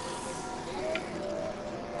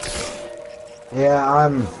 Yeah,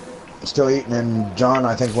 I'm still eating, and John,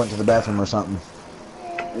 I think, went to the bathroom or something.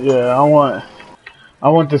 Yeah, I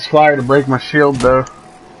want this flyer to break my shield though.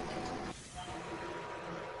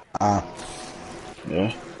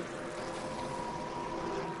 Yeah.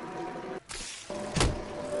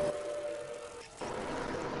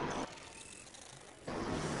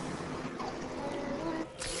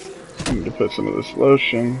 I need to put some of this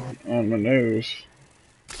lotion on my nose.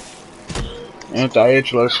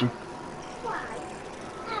 Anti-itch lotion.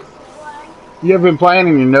 You ever been playing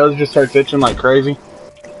and your nose just starts itching like crazy?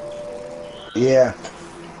 Yeah.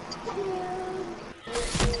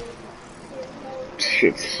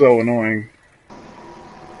 shit's so annoying.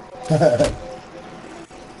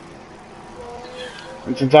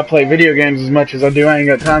 And since I play video games as much as I do, I ain't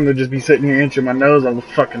got time to just be sitting here itching my nose all the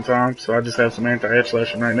fucking time, so I just have some anti-itch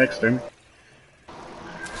lotion right next to me.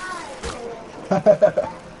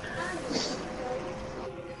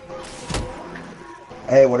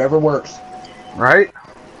 Hey, whatever works. Right?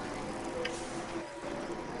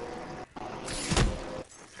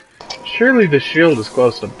 Surely the shield is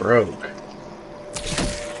close to broke.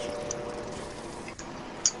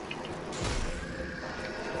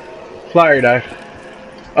 Flyer died.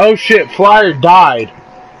 Oh shit, Flyer died.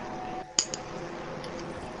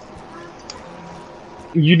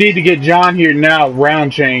 You need to get John here now,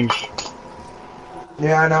 round change.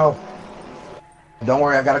 Yeah, I know. Don't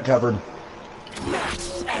worry, I got it covered.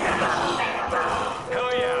 Hell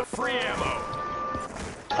yeah, free ammo.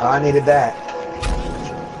 I needed that.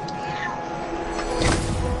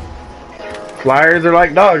 Flyers are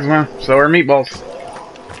like dogs, man. So are meatballs.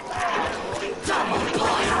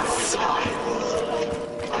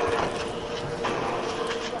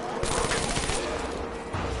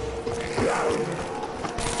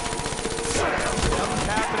 Nothing's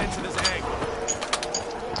happening to this angle.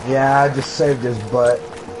 Yeah, I just saved his butt.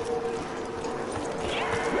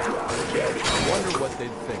 I wonder what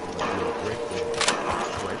they'd think about doing a great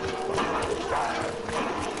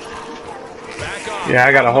Back off. Yeah,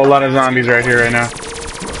 I got a whole lot of zombies right here right now.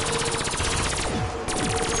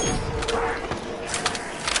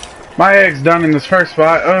 My egg's done in this first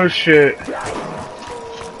spot. Oh shit.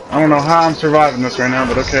 I don't know how I'm surviving this right now,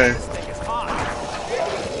 but okay.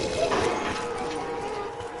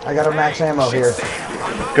 I got a max ammo here.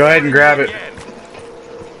 Go ahead and grab it.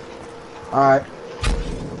 Alright.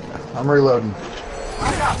 I'm reloading.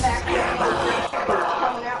 I got back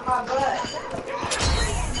coming out my butt.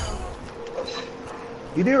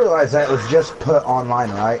 You do realize that was just put online,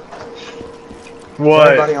 right? What?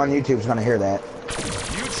 Everybody on YouTube is going to hear that.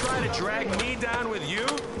 You try to drag me down with you?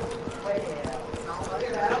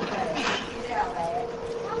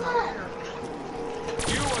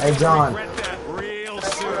 Hey, John. Regret that real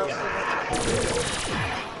soon.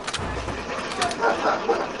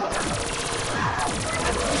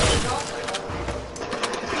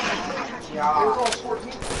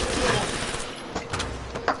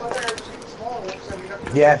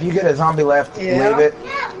 Yeah, if you get a zombie left, Yeah. leave it.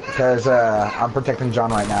 Because I'm protecting John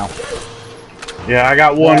right now. Yeah, I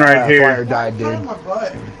got one right Flyer here. died, dude.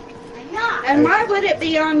 And why would it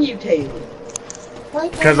be on YouTube?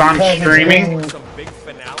 Because I'm streaming. Some big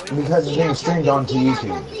finale? Because it's being streamed onto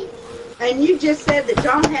YouTube. And you just said that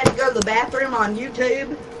John had to go to the bathroom on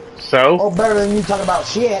YouTube? So? Oh, better than you talk about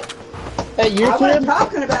shit. Hey, I wasn't YouTube?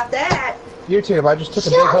 talking about that. YouTube, I just took a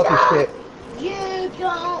big healthy shit. You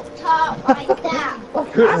don't talk like that.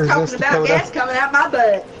 I was talking about gas coming out my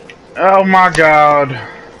butt. Oh my god.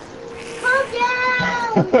 Calm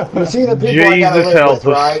down. You see the people I gotta Jesus live help with,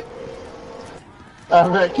 us. right? I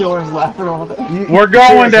bet Killer's laughing all day. We're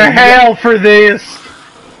going to hell for this.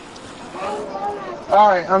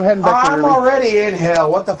 Alright, I'm heading back to I'm already in hell.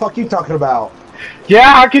 What the fuck you talking about?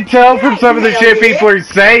 Yeah, I can tell from some of the shit people are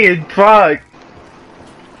saying. Fuck.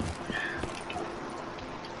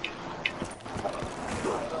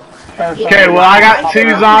 Okay, well I got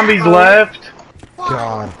 2 zombies left.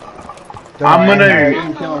 God.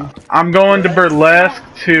 I'm going to Burlesque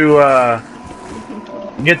to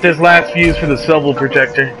get this last fuse for the Civil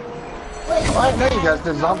Protector. I know you guys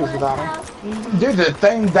did zombies without him. Dude, the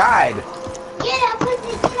thing died. Get up,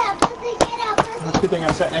 pussy, get up, pussy, get up, pussy. That's a good thing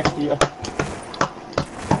I sat next to you.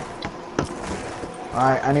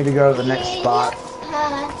 Alright, I need to go to the next spot.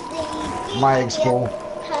 My egg's full.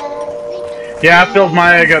 Yeah, I filled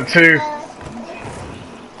my egg up too.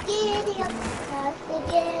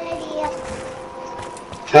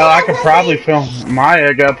 Hell, I could probably fill my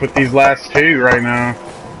egg up with these last 2 right now.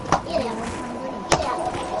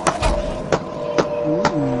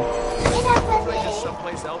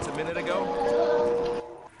 Someplace else a minute ago?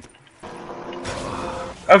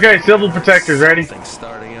 Okay, Civil Protector's ready. Things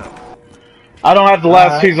starting up. I don't have the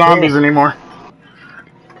last 2 zombies anymore.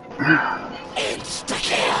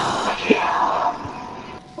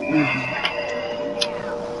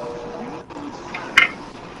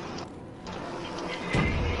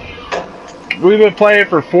 We've been playing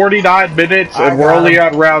for 49 minutes and we're only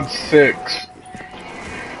at round 6.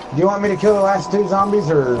 Do you want me to kill the last 2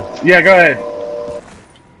 zombies or? Yeah, go ahead.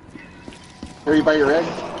 Are you by your egg?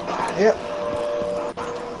 Yep.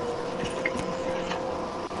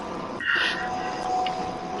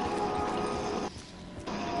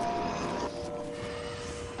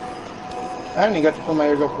 I only got to pull my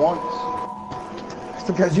egg up once.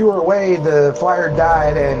 because you were away, the flyer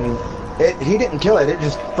died, and he didn't kill it. It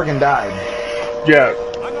just freaking died. Yeah.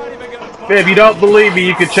 If you don't believe me,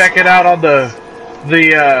 you can check it out on the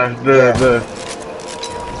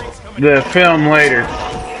film later.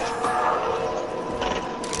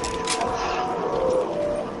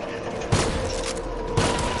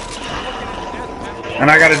 And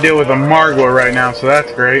I got to deal with a Margwa right now, so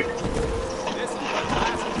that's great.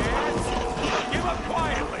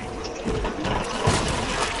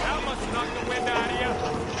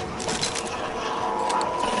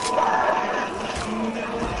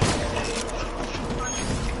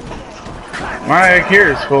 My egg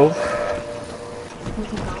here is full.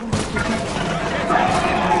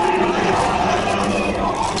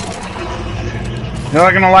 You're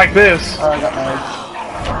not gonna like this. I got my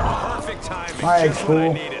eggs. My egg's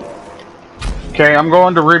full. Okay, I'm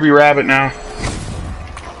going to Ruby Rabbit now.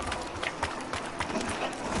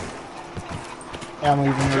 Yeah, I'm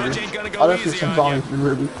leaving Ruby. I'll just do some zombies in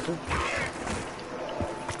Ruby.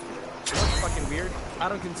 Fucking weird. I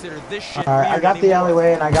don't consider this shit Alright, I got the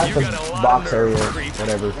alleyway and I got the box area,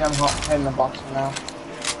 whatever. Yeah, I'm heading the box now.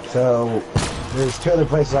 So, there's 2 other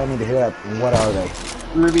places I need to hit up. What are they?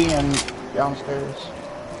 Ruby and downstairs.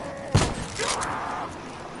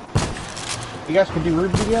 You guys could do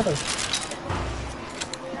Ruby together.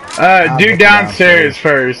 Do downstairs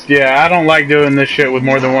first. Yeah, I don't like doing this shit with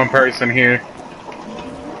more than one person here.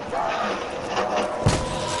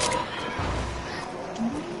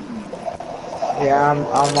 Yeah, I'm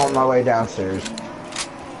on my way downstairs.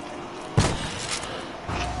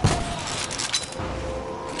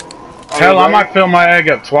 Hell, I might fill my egg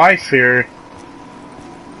up twice here.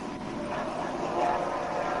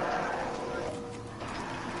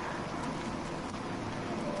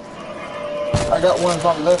 I got one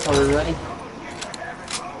on left. Are we ready?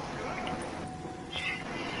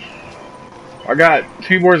 I got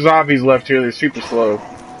 2 more zombies left here. They're super slow.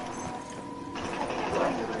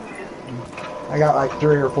 I got like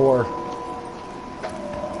 3 or 4.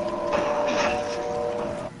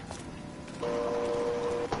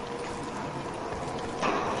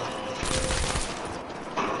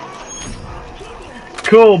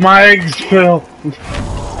 Cool, my eggs fill.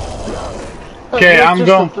 Okay, I'm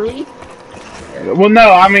going. Well,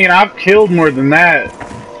 no, I mean, I've killed more than that.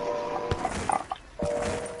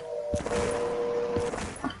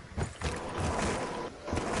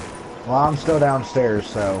 Well, I'm still downstairs,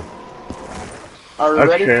 so. Are we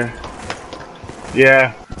ready?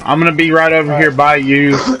 Yeah, I'm gonna be right over here by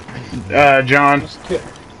you, John.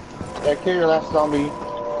 Yeah, kill your last zombie.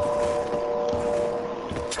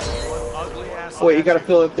 Wait, you gotta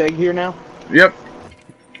fill up the egg here now? Yep.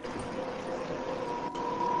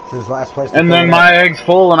 This is his last place. And then my egg's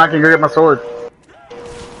full, and I can go get my sword.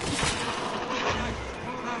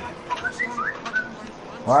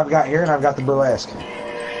 Well, I've got here, and I've got the burlesque.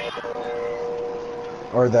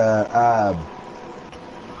 Or the,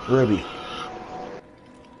 Ruby.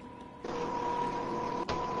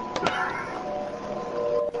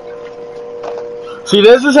 See,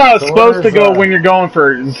 this is how it's supposed to go when you're going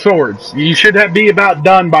for swords. You should be about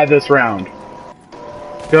done by this round.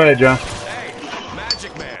 Go ahead, John. Hey,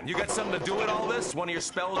 Magic Man, you got something to do with all this? One of your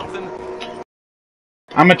spells, something?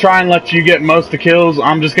 I'm gonna try and let you get most of the kills.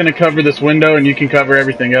 I'm just gonna cover this window, and you can cover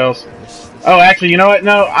everything else. Oh, actually, you know what?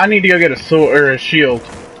 No, I need to go get a sword or a shield.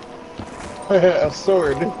 A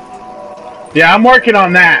sword. Yeah, I'm working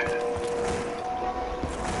on that.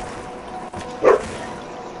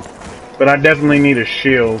 But I definitely need a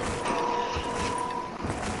shield.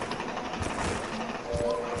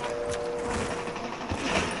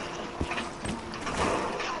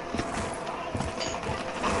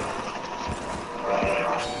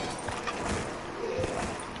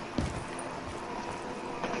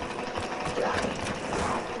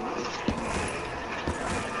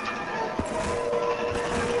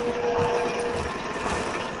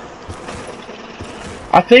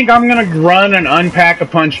 I think I'm gonna run and unpack a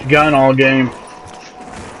punched gun all game.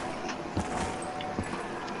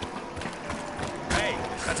 Hey,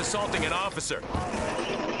 that's assaulting an officer.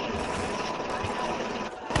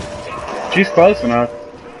 She's close enough.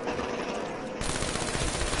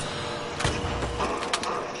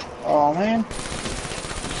 Oh man.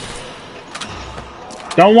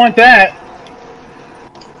 Don't want that.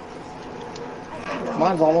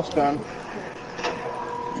 Mine's almost done.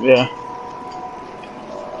 Yeah.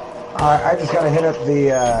 Alright, I just gotta hit up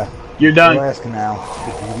the, You're done. burlesque now.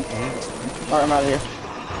 Alright, I'm out of here.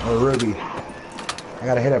 Or Ruby. I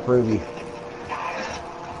gotta hit up Ruby.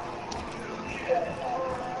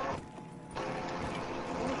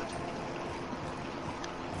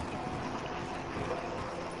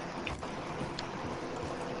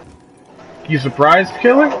 You surprised,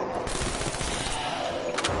 killer?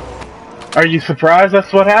 Are you surprised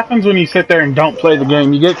that's what happens when you sit there and don't play the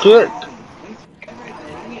game? You get kicked.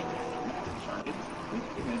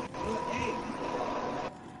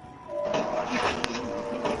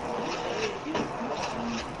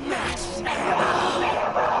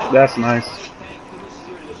 That's nice.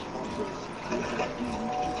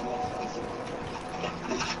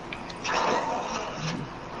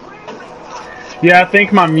 Yeah, I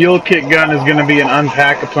think my mule kick gun is going to be an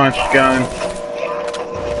unpack-a-punch gun.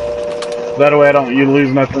 That way I don't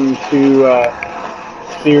lose nothing too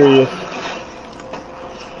serious.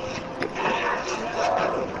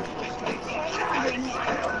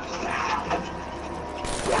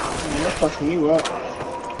 They're fucking you up.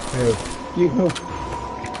 Who? You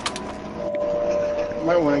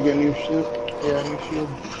might want to get a new shield. Yeah, new shield.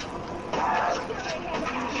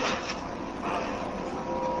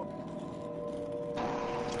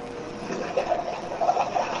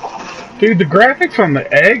 Dude, the graphics on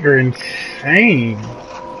the egg are insane.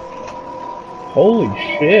 Holy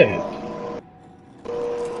shit.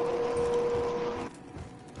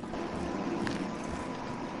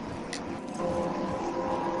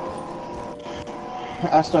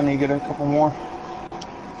 I still need to get a couple more.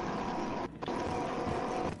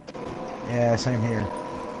 Yeah, same here.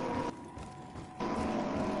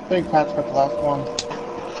 I think Pat's got the last one.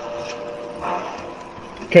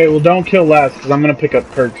 Okay, well don't kill last, because I'm going to pick up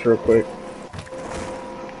perks real quick.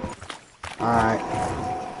 Alright.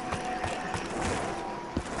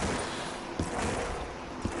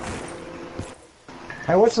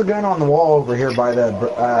 Hey, what's the gun on the wall over here by the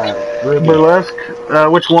Ruby? Burlesque?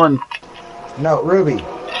 Which one? No, Ruby.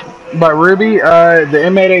 By Ruby? The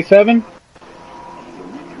M8A7?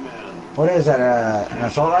 What is that, an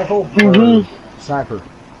assault rifle? Mm-hmm. Or sniper?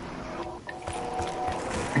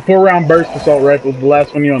 4-round burst assault rifle, the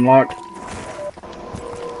last one you unlocked.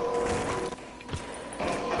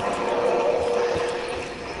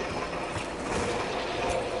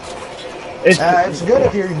 It's good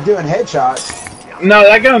if you're doing headshots. No,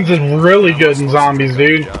 that gun's just really good in zombies,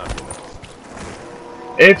 dude.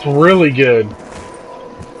 It's really good.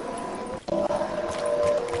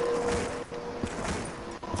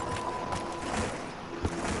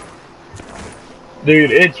 Dude,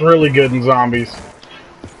 it's really good in zombies.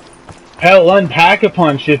 Hell,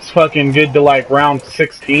 Unpack-a-Punch, it's fucking good to like round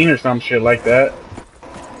 16 or some shit like that.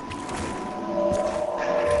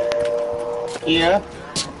 Yeah.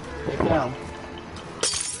 Get down.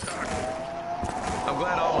 I'm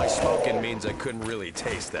glad all my smoking means I couldn't really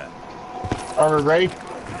taste that. Are we ready?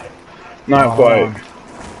 Not quite.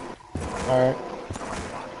 Alright.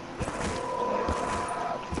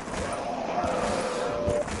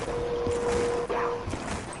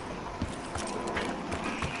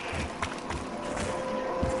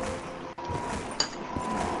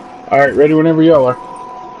 Alright, ready whenever y'all are.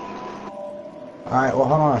 Alright, well,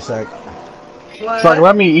 hold on a sec. It's like,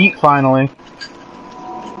 let me eat finally.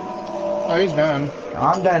 Oh, he's done.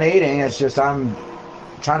 I'm done eating, it's just I'm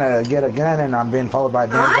trying to get a gun and I'm being followed by a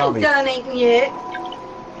damn I ain't zombie. done eating yet.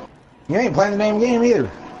 You ain't playing the damn game either.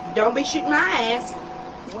 Don't be shooting my ass.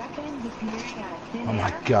 Oh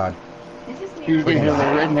my god. You're gonna hear the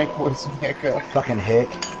redneck voice echo. Fucking hick.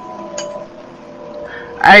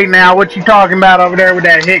 Hey now, what you talking about over there with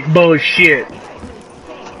that hick bullshit?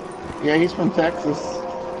 Yeah, he's from Texas.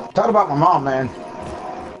 Talk about my mom, man.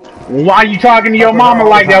 Why you talking to your mama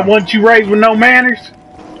like that? Wasn't you raised with no manners?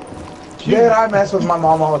 Dude, I mess with my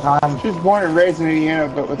mom all the time. She was born and raised in Indiana,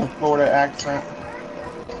 but with a Florida accent.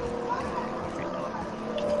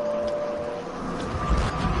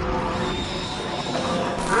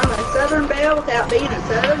 I'm a Southern Belle without being a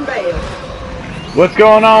Southern Belle. What's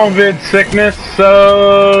going on, Vid Sickness?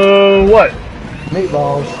 So, what?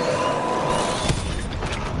 Meatballs.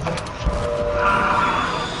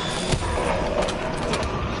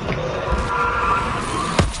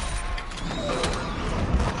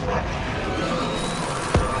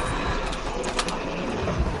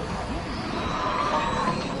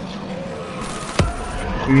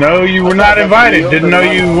 No, you were not invited. Didn't know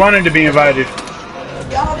you wanted to be invited.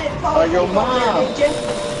 Y'all didn't fall asleep your on mom. there, did you?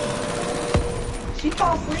 She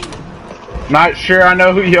fall asleep. Not sure I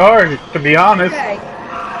know who you are, to be honest. Okay.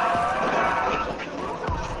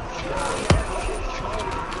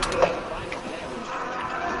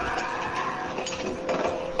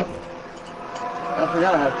 I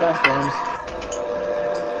forgot I had fast arms.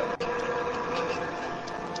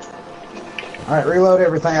 Alright, reload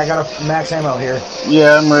everything. I got a max ammo here.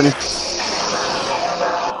 Yeah, I'm ready.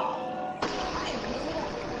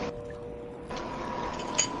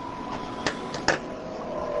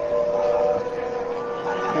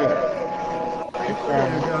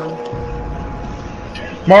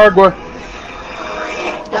 Margwa.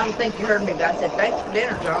 Don't think you heard me, but I said thanks for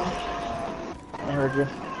dinner, John. I heard you.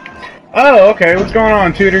 Oh, okay. What's going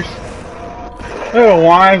on, Tutors? Oh,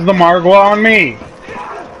 why is the Margwa on me?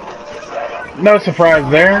 No surprise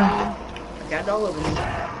there. Got all over me.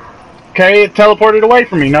 Okay, it teleported away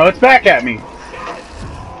from me. No, it's back at me.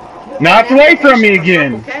 Now it's away from me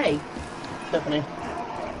again. Okay. Stephanie.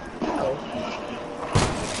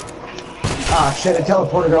 Ah, shit, it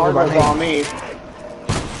teleported over by me. On me.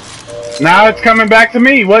 Now it's coming back to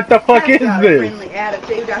me. What the fuck is got a this? friendly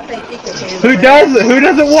attitude. I think he could handle Who it. does it? Who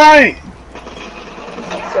doesn't want it?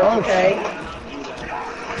 So, okay.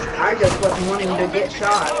 I just wasn't wanting him to get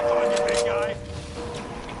shot.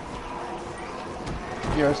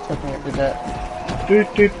 Yeah, it's Stephanie that did that. Do,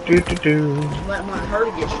 do, do, do, do. Wouldn't want her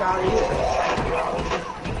to get shot either.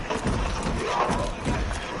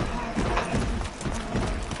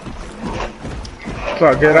 It's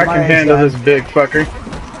all good. I can handle this big fucker.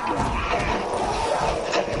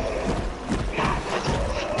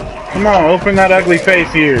 Come on, open that ugly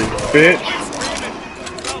face here, bitch.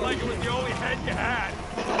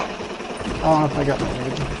 I don't know if I got my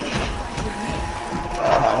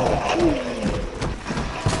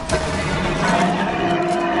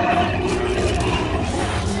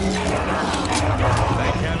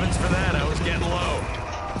Thank heavens for that. I was getting low.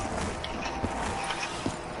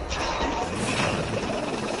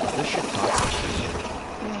 This shit costs.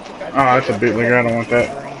 Oh, that's a bootlegger. I don't want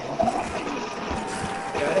that.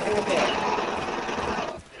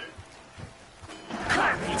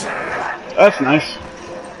 That's nice.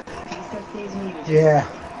 Yeah.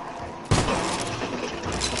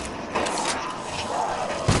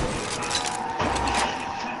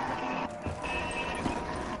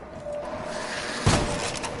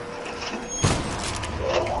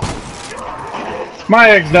 My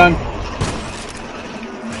egg's done.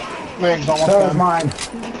 My egg's almost So done. is mine.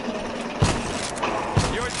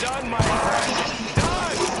 You're done, my friend.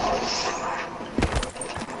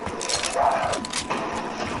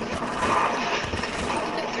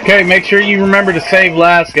 Okay, make sure you remember to save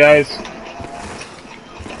last, guys.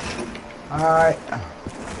 Alright.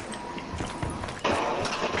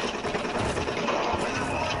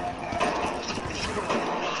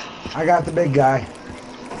 I got the big guy.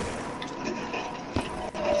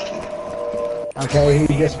 Okay,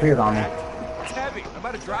 he disappeared on me. It's heavy. I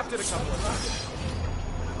might have dropped it a couple of times.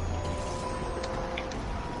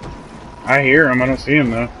 I hear him. I don't see him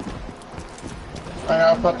though. I know,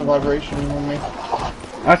 I felt the vibration on me.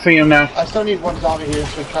 I see him now. I still need one zombie here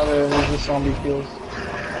to try to resist zombie kills.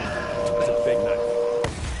 That's a big knife.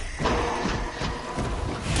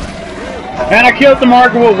 And I killed the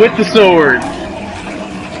Margwa with the sword.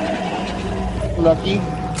 Lucky.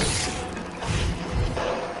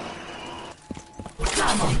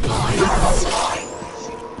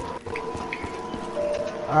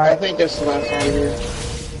 I think that's the last one here.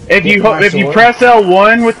 If you press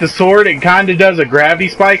L1 with the sword, it kind of does a gravity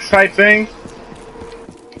spikes type thing.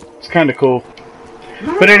 It's kind of cool.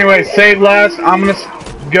 But anyway, save last. I'm gonna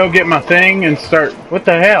go get my thing and start. What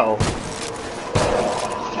the hell?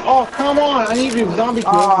 Oh, come on! I need to do zombie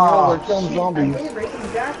kills. Oh, we're killing zombies.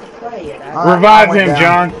 Revive him,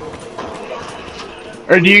 John.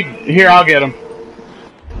 Or do you? Here, I'll get him.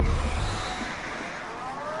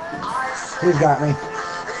 He's got me.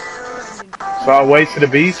 So I wasted a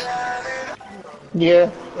beast?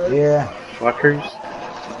 Yeah. Yeah. Fuckers.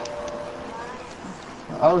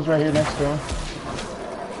 I was right here next to him.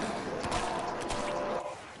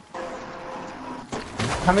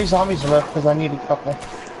 How many zombies are left? Because I need a couple.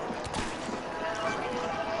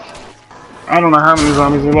 I don't know how many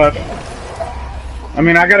zombies are left. I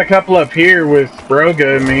mean, I got a couple up here with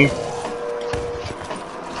Broga and me.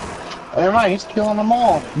 Never mind, he's killing them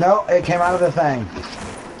all. No, it came out of the thing.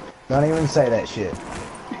 Don't even say that shit.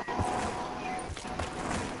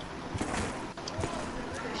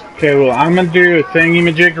 Okay, well, I'm gonna do a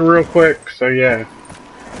thingy-majigger real quick, so yeah.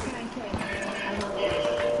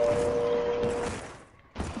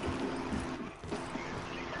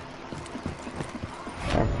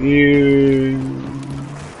 You...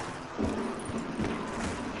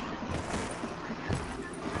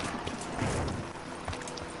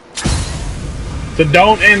 So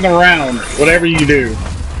don't end the round, whatever you do.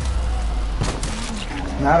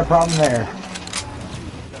 Not a problem there.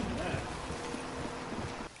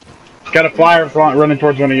 Got a flyer running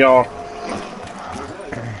towards one of y'all. I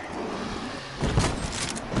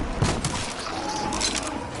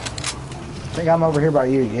think I'm over here by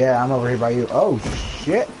you. Yeah, I'm over here by you. Oh,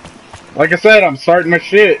 shit. Like I said, I'm starting my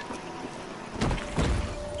shit.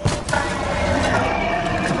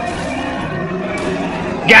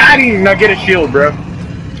 Got him! Now get a shield, bro.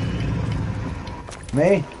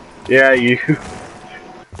 Me? Yeah, you.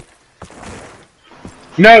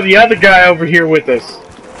 No, the other guy over here with us.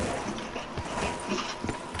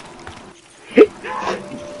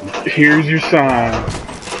 Here's your sign.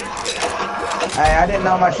 Hey, I didn't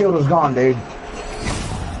know my shield was gone, dude.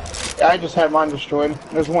 I just had mine destroyed.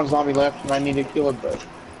 There's one zombie left, and I need to kill it, but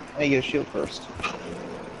I need to get a shield first.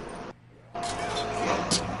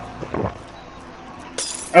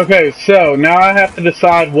 Okay, so now I have to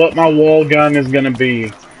decide what my wall gun is gonna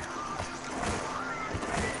be.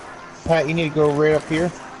 Pat, you need to go right up here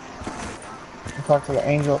and talk to the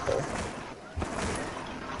angel up there.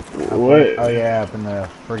 What? Oh yeah, up in the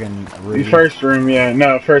friggin' The first room, yeah.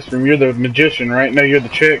 No, first room. You're the magician, right? No, you're the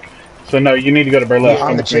chick. So no, you need to go to Burlesque. Yeah,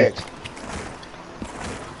 I'm the chick.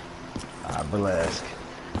 Burlesque.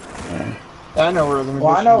 I know where the magician.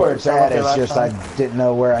 Well, I know where it's at. was. It's just I didn't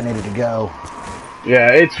know where I needed to go.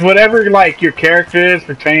 Yeah, it's whatever like your character is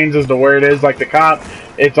pertains as to where it is. Like the cop,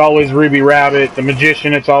 it's always Ruby Rabbit. The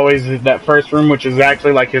magician, it's always that first room, which is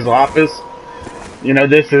actually like his office. You know,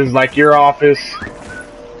 this is like your office.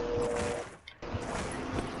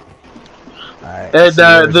 Right,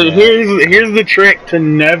 And here's the trick to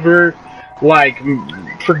never like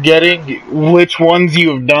forgetting which ones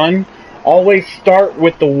you have done. Always start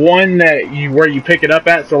with the one that where you pick it up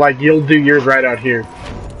at. So like you'll do yours right out here.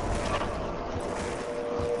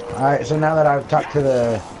 Alright, so now that I've talked to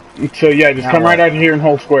the... So yeah, just come right out here and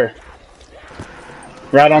hold square.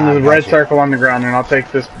 Right on the red circle on the ground, and I'll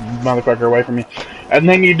take this motherfucker away from you. And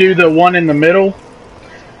then you do the one in the middle.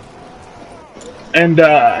 And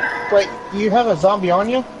Wait, you have a zombie on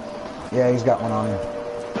you? Yeah, he's got one on him.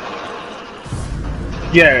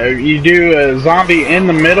 Yeah, you do a zombie in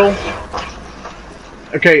the middle.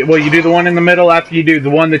 Okay, well you do the one in the middle after you do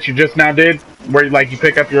the one that you just now did, where like you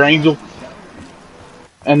pick up your angel.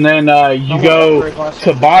 And then you go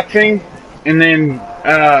to boxing, and then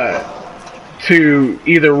to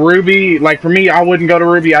either Ruby. Like for me, I wouldn't go to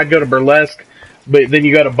Ruby, I'd go to Burlesque. But then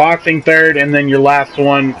you go to boxing third, and then your last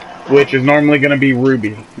one, which is normally going to be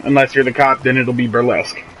Ruby. Unless you're the cop, then it'll be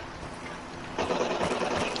Burlesque.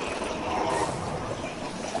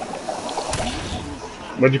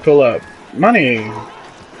 What'd you pull up? Money!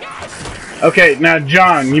 Okay, now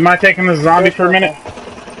John, you mind taking this zombie for a minute?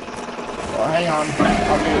 Well, hang on.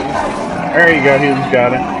 I'll do it. There you go, he's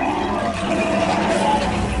got it.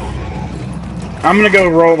 I'm gonna go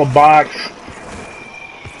roll the box.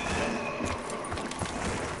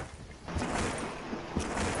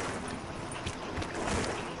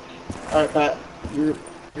 Alright, Pat, you're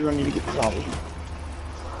gonna need to get the zombie.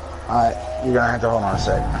 Alright, you're gonna have to hold on a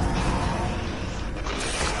sec.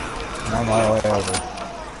 I'm on my way over.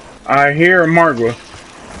 I hear a Margwa.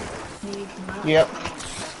 Yep.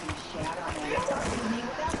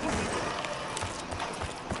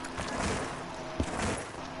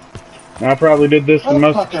 I probably did this the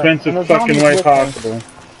most expensive fucking way possible.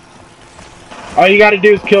 All you gotta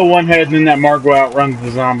do is kill one head, and then that Margwa outruns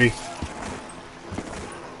the zombie.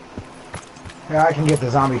 Yeah, I can get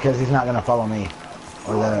the zombie because he's not gonna follow me.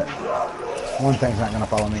 Or the one thing's not gonna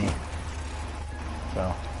follow me.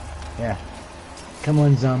 So, yeah. Come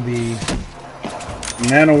on, zombie.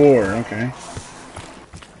 Man of War, okay.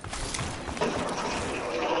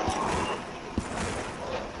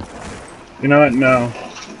 You know what? No.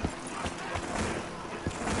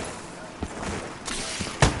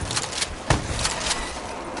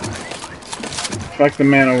 Fuck the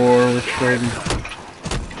Man of War, we're trading.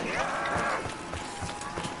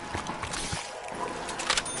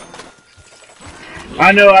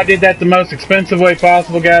 I know I did that the most expensive way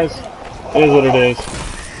possible, guys. It is what it is.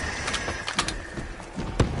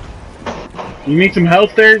 You need some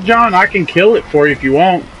health there, John? I can kill it for you if you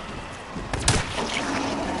want.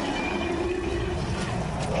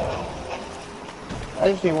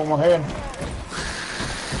 I just need one more head.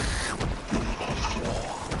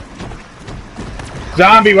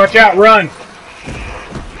 Zombie, watch out, run!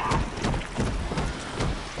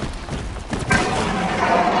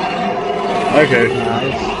 Okay.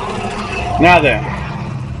 Nice. Now then.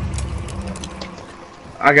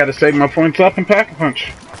 I gotta save my points up and pack a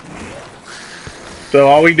punch. So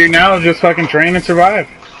all we do now is just fucking train and survive.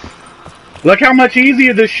 Look how much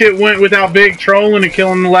easier this shit went without Big trolling and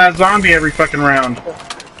killing the last zombie every fucking round.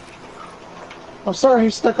 I'm sorry he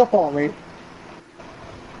stuck up on me.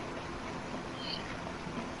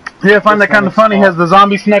 Yeah, I find that kind of funny. Has the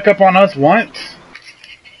zombie snuck up on us once?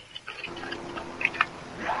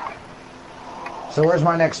 So where's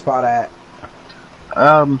my next spot at?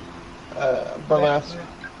 Burlesque.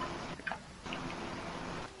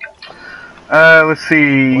 Let's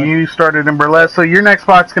see. What? You started in burlesque, so your next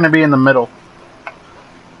spot's gonna be in the middle.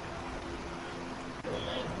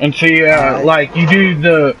 And see, Alright. like you do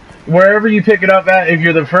the wherever you pick it up at. If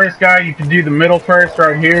you're the first guy, you can do the middle first,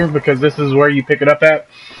 right here, because this is where you pick it up at.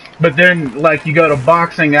 But then, like, you go to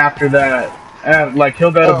boxing after that. Like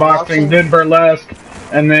he'll go to boxing, then burlesque,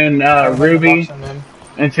 and then Ruby.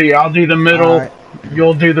 And see, I'll do the middle. Alright.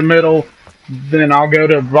 You'll do the middle. Then I'll go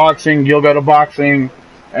to boxing. You'll go to boxing,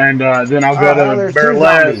 and then I'll go to there's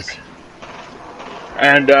burlesque.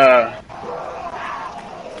 And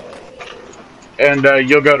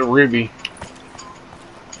you'll go to Ruby.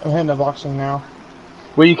 I'm heading to boxing now.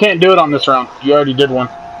 Well, you can't do it on this round. You already did one.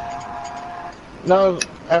 No,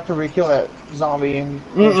 after we kill that zombie and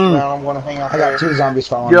this round, I'm going to hang out I there. got 2 zombies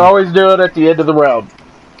following You me. always do it at the end of the round.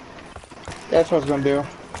 That's what I was going to do.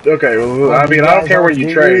 Okay, well, I mean, I don't care where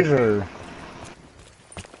you trade. Or...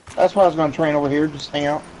 That's why I was going to train over here, just hang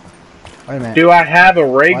out. Wait a minute. Do I have a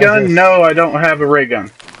ray Why is gun? this- No, I don't have a ray gun.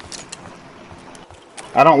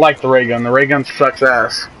 I don't like the ray gun. The ray gun sucks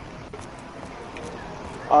ass.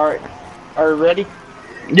 Alright. Are you ready?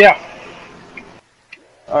 Yeah.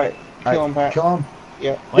 Alright. Kill him, Pat. Kill him?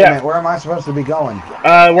 Yeah. Wait a minute, where am I supposed to be going?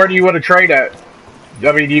 Where do you want to trade at?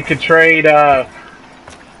 I mean, you could trade, I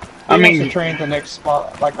He mean... wants to train at the next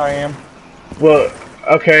spot like I am. Well,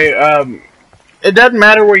 okay, it doesn't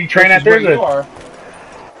matter where you train Which at. is where There's you are.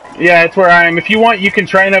 Yeah, it's where I am. If you want, you can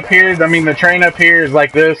train up here. I mean, the train up here is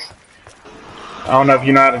like this. I don't know if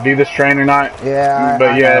you know how to do this train or not. Yeah,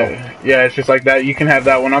 but I yeah, know. yeah, it's just like that. You can have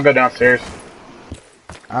that one. I'll go downstairs.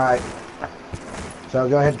 Alright. So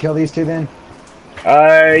go ahead and kill these 2 then?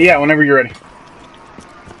 Yeah, whenever you're ready.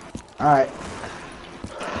 Alright.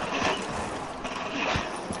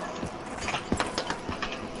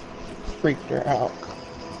 Freaked her out.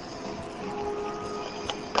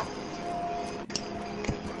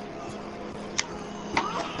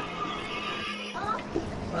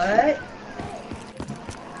 What?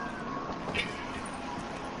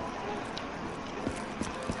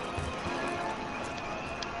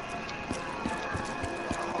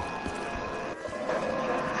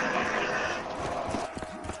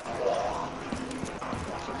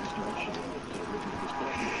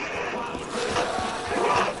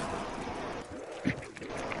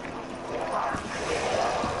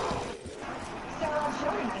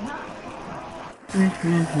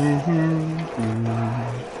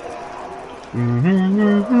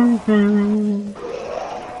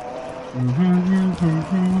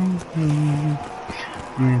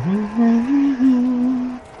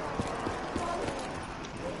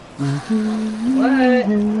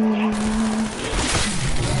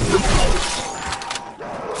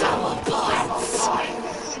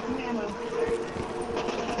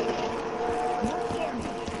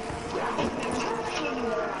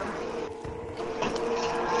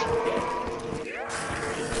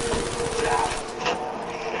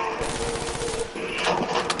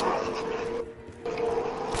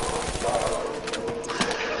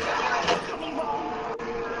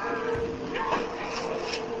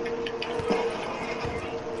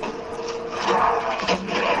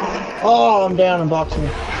 Oh, I'm down in boxing.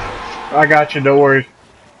 I got you. Don't worry.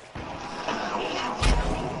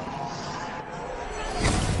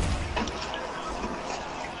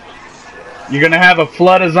 You're gonna have a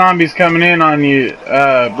flood of zombies coming in on you,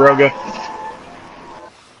 Broga.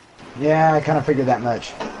 Yeah, I kind of figured that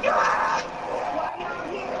much.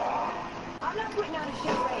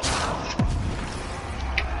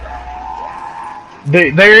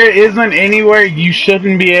 There isn't anywhere you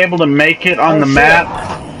shouldn't be able to make it on the map.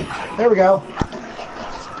 There we go.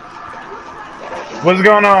 What's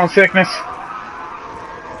going on, Sickness?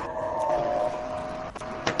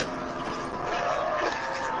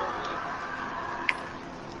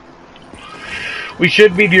 We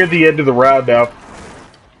should be near the end of the round now.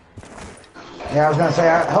 Yeah, I was gonna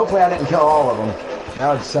say, hopefully I didn't kill all of them.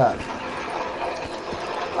 That would suck.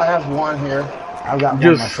 I have 1 here. I've got one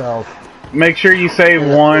Just myself. make sure you save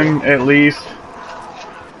 1 at least.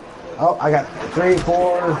 Oh, I got 3,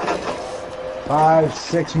 4, 5,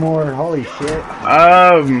 6 more. Holy shit.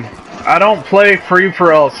 I don't play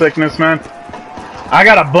free-for-all, Sickness, man. I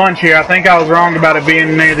got a bunch here. I think I was wrong about it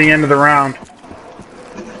being near the end of the round.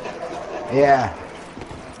 Yeah.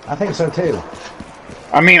 I think so too.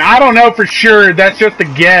 I mean, I don't know for sure. That's just a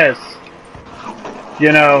guess.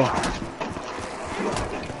 You know.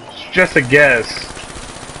 It's just a guess.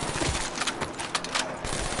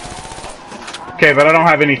 Okay, but I don't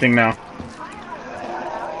have anything now.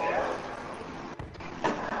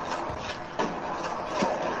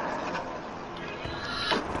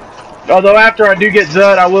 Although after I do get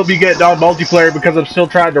done, I will be getting on multiplayer because I'm still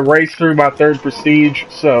trying to race through my 3rd prestige,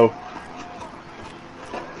 so...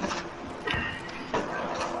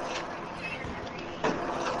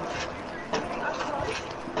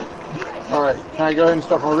 Alright, can I go ahead and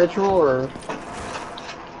start my ritual, or?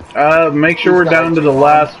 Make sure we're down to the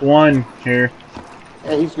last one here.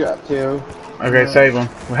 Yeah, he's got 2. Okay, save them.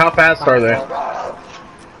 How fast are they?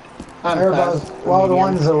 They're both, well, the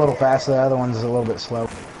one's a little fast, the other one's a little bit slow.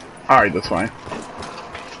 Alright, that's fine.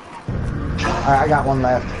 Alright, I got one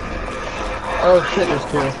left. Oh shit, there's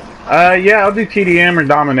 2. Yeah, I'll do TDM or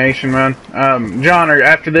Domination, man. John,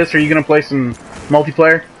 after this, are you gonna play some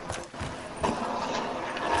multiplayer?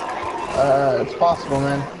 It's possible,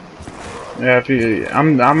 man. Yeah, if you,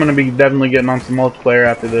 I'm gonna be definitely getting on some multiplayer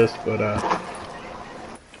after this, but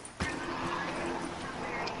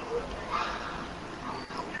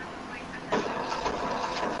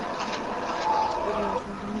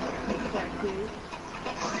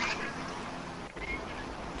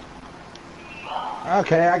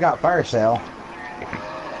Okay, I got fire sale.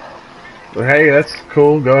 But hey, that's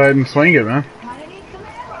cool. Go ahead and swing it, man.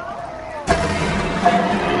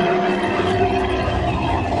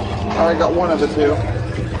 I got one of the 2.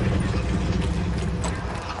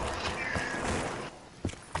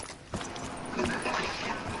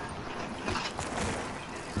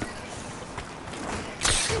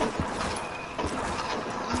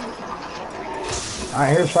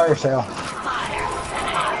 Alright, here's fire sale.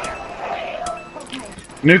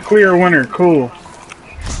 Nuclear winner, cool.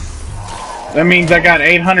 That means I got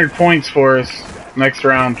 800 points for us next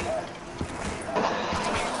round.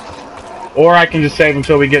 Or I can just save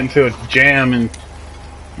until we get into a jam and...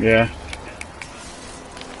 yeah.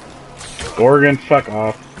 Gorgon, fuck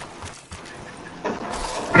off.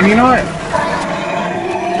 And you know what?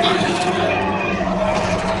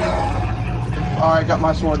 Alright, got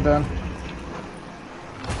my sword done.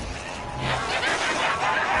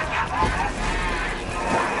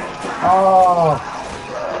 Oh,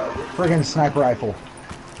 friggin' sniper rifle.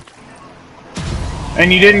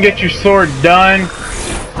 And you didn't get your sword done,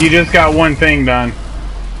 you just got one thing done.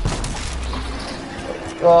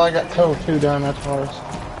 Well, I got total 2 done, that's worse.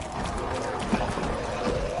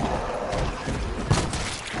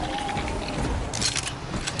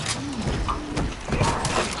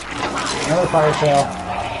 Another fire sale.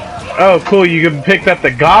 Oh, cool, you picked up the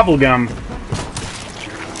Gobblegum.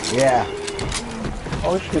 Yeah. I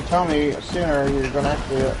wish you could tell me sooner you're gonna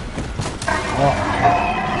actually do it.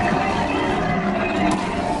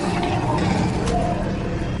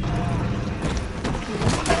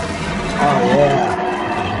 Oh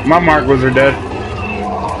yeah. My Mark-was are dead.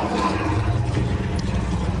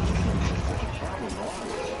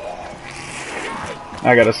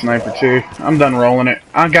 I got a sniper too. I'm done rolling it.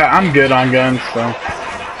 I'm good on guns, so.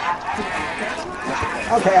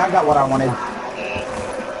 Okay, I got what I wanted.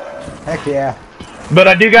 Heck yeah. But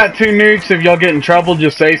I do got 2 nukes. If y'all get in trouble,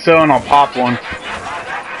 just say so and I'll pop one.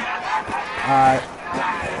 Alright.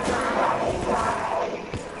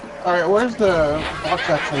 Alright, where's the box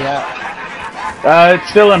actually at? It's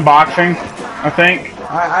still in boxing, I think.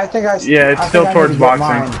 I think I... Yeah, it's still towards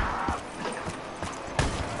boxing.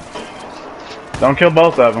 Don't kill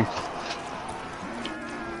both of them.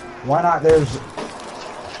 Why not? There's...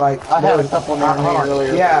 like... I had a couple near me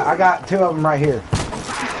earlier. Yeah, I got 2 of them right here.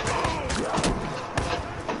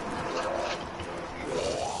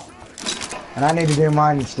 And I need to do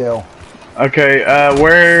mine still. Okay,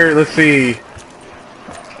 where... let's see.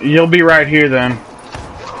 You'll be right here then.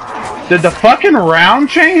 Did the fucking round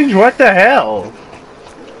change? What the hell?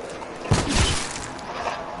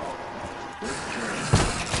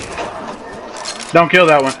 Don't kill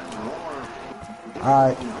that one.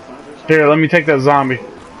 Alright. Here, let me take that zombie.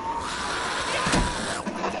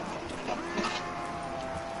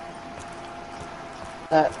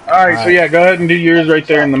 Alright, so yeah, go ahead and do yours right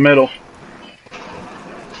there in the middle.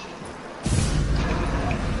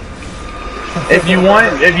 If you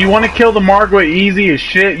want to kill the Margwa easy as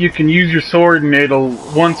shit, you can use your sword and it'll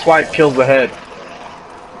one swipe kills the head.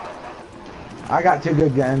 I got 2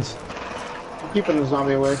 good guns. I'm keeping the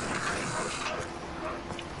zombie away.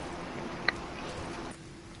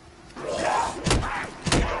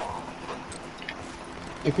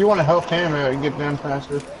 If you want to help him, you can get down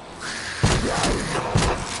faster.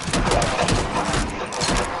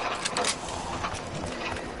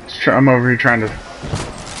 I'm over here trying to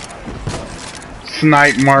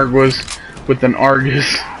snipe Margwas with an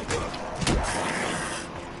Argus.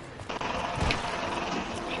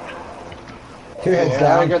 Two heads Yeah,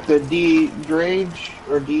 down. I got the Dredge,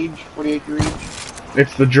 or Deej, 48 Dredge.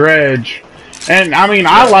 It's the Dredge. And, I mean,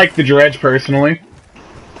 I like the Dredge, personally.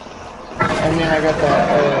 I mean, I got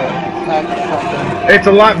that pack shotgun. It's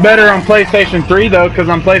a lot better on PlayStation 3 though, because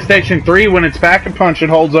on PlayStation 3, when it's Pack-a-Punch, it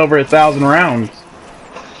holds over 1,000 rounds.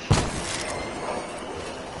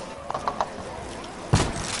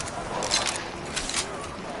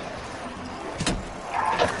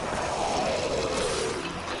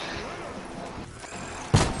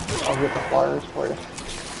 I'll get the flyers for you.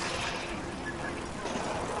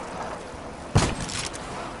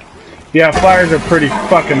 Yeah, flyers are pretty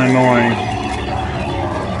fucking annoying.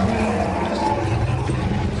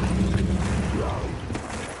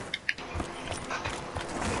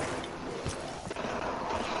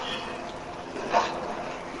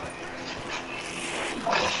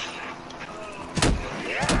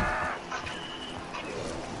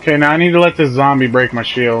 Okay, now I need to let this zombie break my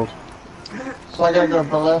shield. So I gotta go to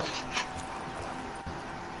the left.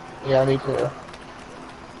 Yeah, me too.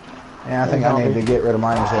 Yeah, I think I need to get rid of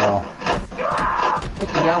mine as well. Put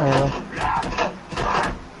you down here.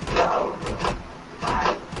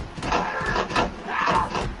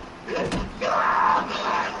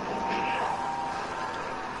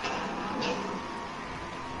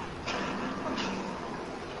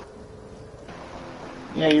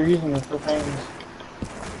 Yeah, you're using the profanes.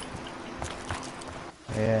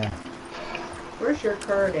 Yeah. Where's your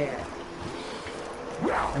card at?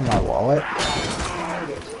 In my wallet.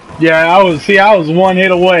 Yeah, I was one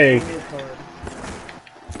hit away.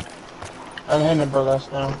 I'm heading to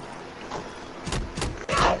Burlesque now.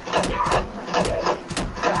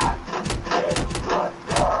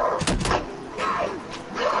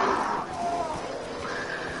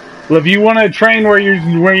 Well, if you want to train where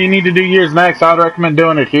you need to do yours next, I'd recommend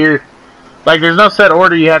doing it here. Like, there's no set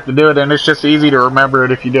order you have to do it in. It's just easy to remember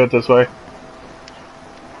it if you do it this way.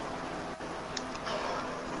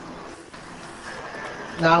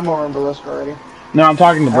 Nah, I'm over in Burlesque already. No, I'm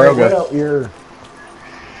talking to Broga. Hey,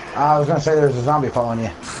 I was gonna say there's a zombie following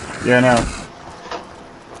you. Yeah, I know.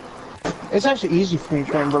 It's actually easy for me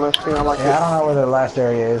to train Burlesque too. I like it. I don't know where the last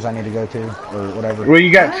area is I need to go to, or whatever. Well,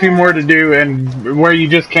 you got 2 more to do, and where you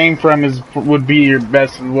just came from would be your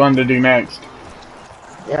best one to do next.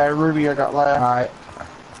 Yeah, Ruby, I got last. Alright.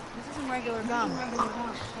 This isn't regular gum. It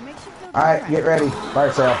makes you feel Alright, get ready.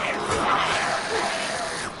 Fire sale.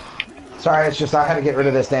 Sorry, it's just I had to get rid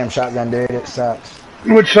of this damn shotgun, dude. It sucks.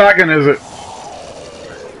 Which shotgun is it?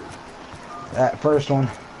 That first one.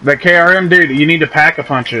 The KRM, dude. You need to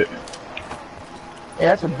Pack-a-Punch it. Yeah,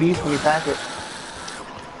 that's a beast when you pack it.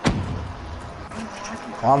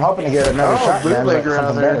 Well, I'm hoping to get another shotgun, but bootlegger out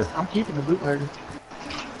something there. better. I'm keeping the bootlegger.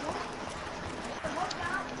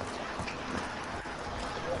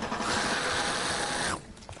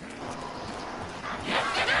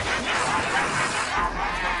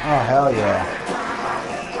 Oh, hell yeah.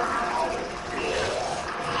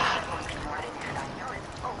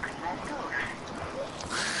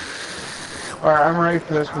 Alright, I'm ready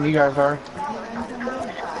for this when you guys are.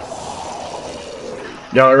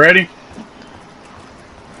 Y'all ready?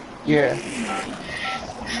 Yeah.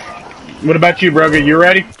 What about you, Broga? You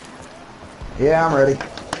ready? Yeah, I'm ready.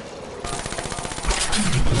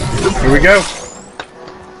 Here we go.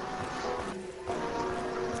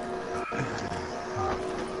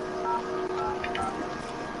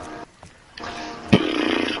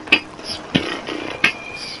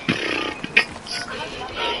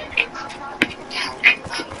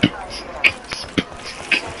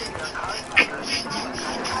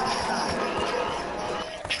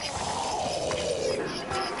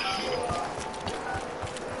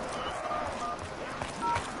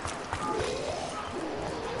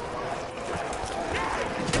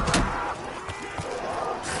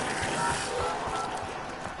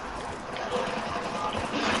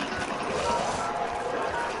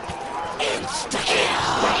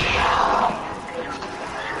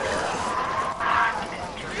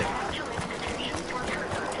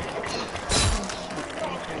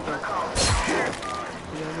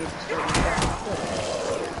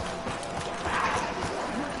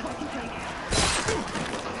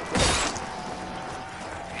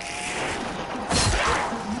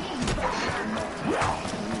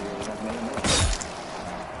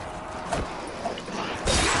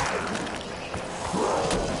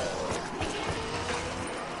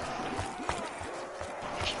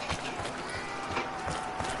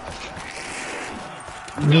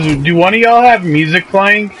 Do one of y'all have music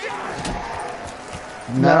playing?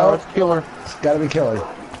 No, it's Killer. It's gotta be Killer.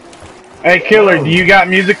 Hey, Killer, do you got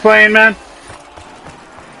music playing, man?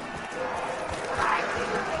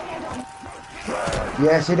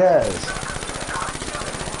 Yes, he does.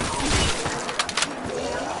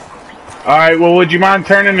 Alright, well, would you mind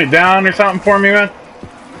turning it down or something for me, man?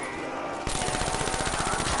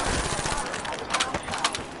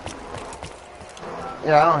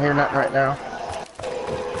 Yeah, I don't hear nothing right now.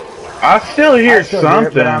 I still hear I still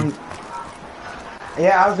something. Hear it, but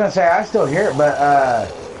yeah, I was gonna say I still hear it, but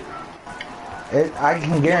I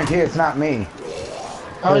can guarantee it's not me.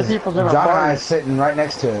 How many people's in a John and I party? is sitting right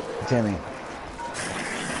next to Timmy.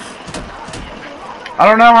 I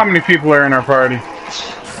don't know how many people are in our party.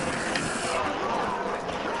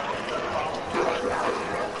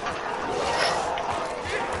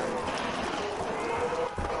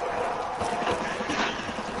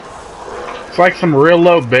 It's like some real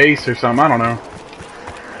low bass or something. I don't know.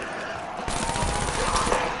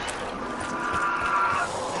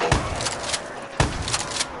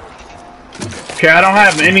 Okay, I don't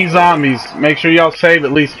have any zombies. Make sure y'all save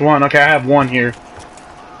at least one. Okay, I have one here.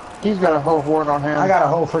 He's got a whole horde on him. I got a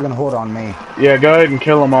whole friggin' horde on me. Yeah, go ahead and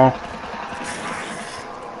kill them all.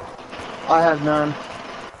 I have none.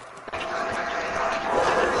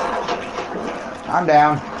 I'm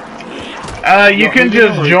down. You can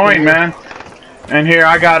just join, man. And here,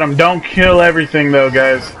 I got them. Don't kill everything, though,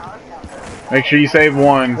 guys. Make sure you save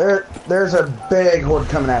one. There's a big horde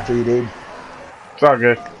coming after you, dude. It's all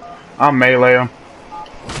good. I'll melee them.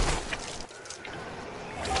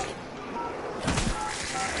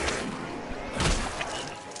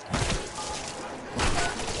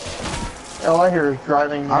 All I hear is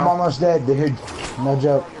driving now. I'm almost dead, dude. No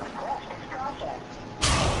joke.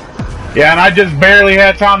 Yeah, and I just barely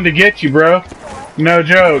had time to get you, bro. No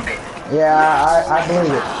joke. Yeah, I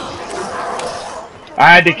believe it. I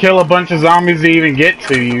had to kill a bunch of zombies to even get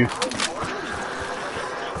to you.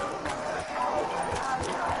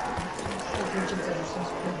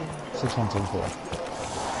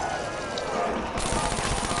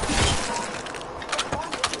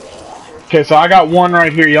 Okay, so I got one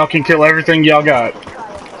right here. Y'all can kill everything y'all got.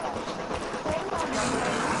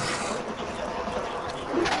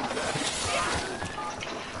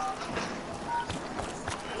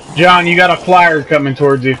 John, you got a flyer coming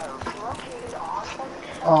towards you.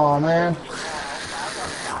 Oh man.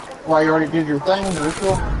 Why, you already did your thing,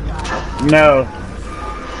 ritual? No.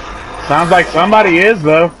 Sounds like somebody is,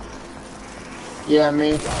 though. Yeah,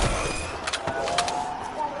 me.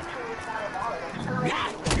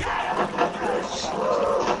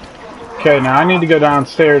 Okay, now I need to go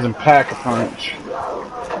downstairs and pack a punch.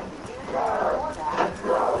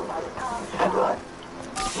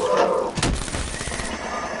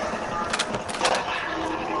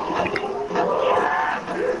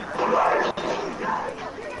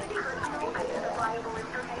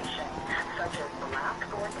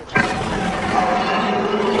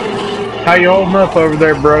 How you holding up over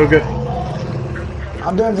there, Broga?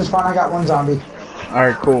 I'm doing just fine. I got one zombie.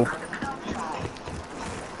 Alright, cool.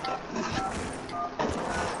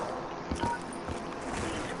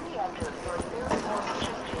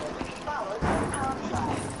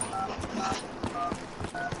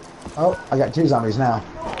 Oh, I got 2 zombies now.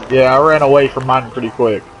 Yeah, I ran away from mine pretty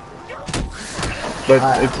quick.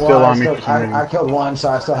 But it's still on me for some reason. I killed one, so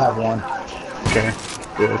I still have one. Okay,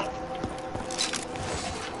 good.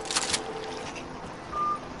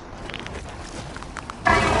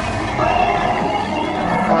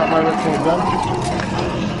 Alright, my ritual's done.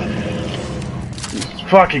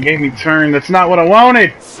 Fucking gave me turn. That's not what I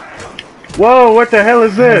wanted. Whoa, what the hell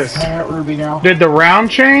is this? Hang out Ruby now. Did the round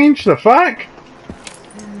change? The fuck?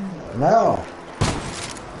 No.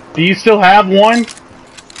 Do you still have one?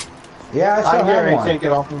 Yeah, I still have one. Take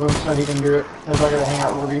it off of him so he can do it. Because I gotta hang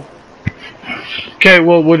out Ruby. Okay,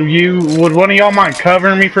 well, would one of y'all mind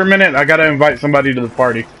covering me for a minute? I gotta invite somebody to the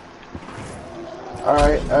party.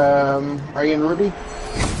 Alright, are you in Ruby?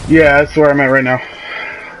 Yeah, that's where I'm at right now.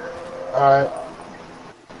 Alright.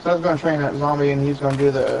 So I was gonna train that zombie and he's gonna do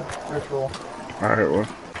the ritual. Alright, well.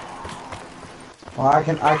 Well, I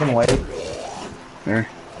can wait. There.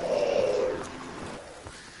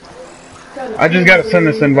 I just gotta send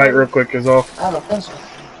this invite real quick is all. I have a pencil.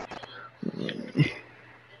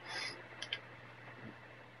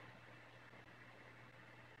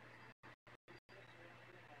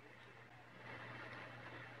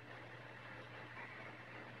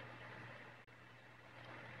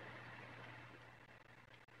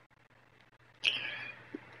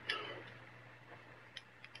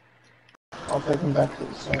 I'll take him back to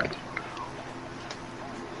the center.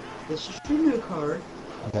 This is your new card.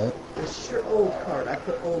 Okay. This is your old card. I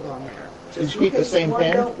put old on there. Did you keep the same one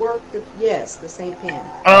pen? Don't work. Yes, the same pen.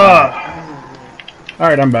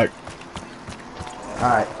 Alright, I'm back.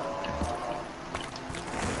 Alright.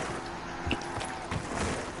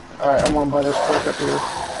 Alright, I'm gonna buy this pork up here.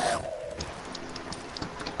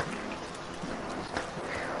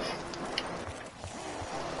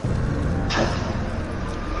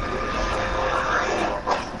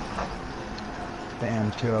 Damn.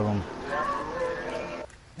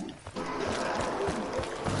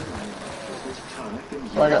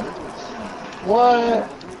 So I got... What?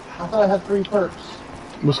 I thought I had 3 perks.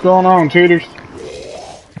 What's going on, tutors?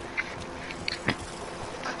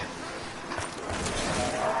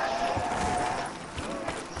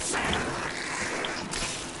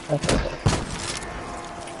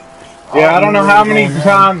 Yeah, I don't know how many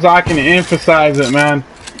times I can emphasize it, man.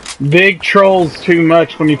 Big troll's too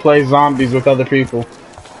much when you play zombies with other people.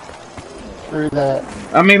 Through that.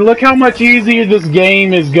 I mean, look how much easier this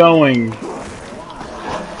game is going.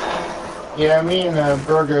 Yeah, me and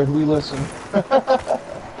Burger, we listen.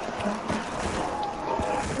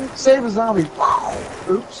 Save a zombie.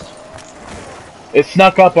 Oops. It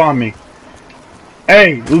snuck up on me.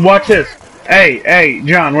 Hey, watch this. Hey,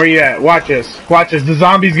 John, where you at? Watch this. Watch this. The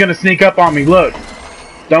zombie's gonna sneak up on me. Look.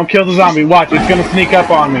 Don't kill the zombie. Watch. It's gonna sneak up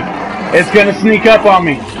on me. It's gonna sneak up on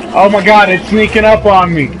me. Oh my god, it's sneaking up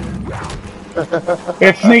on me.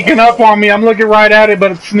 It's sneaking up on me. I'm looking right at it,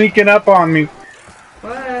 but it's sneaking up on me.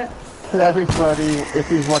 What? That'd be funny if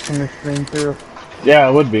he's watching this stream too. Yeah,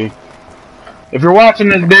 it would be. If you're watching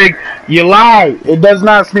this, Big, you lie. It does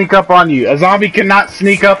not sneak up on you. A zombie cannot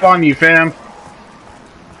sneak up on you, fam.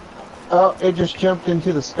 Oh, it just jumped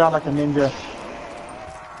into the sky like a ninja.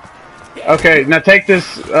 Okay, now take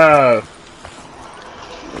this,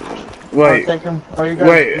 wait. Take him. Are you guys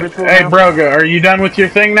Wait, ritual hey, now? Broga, are you done with your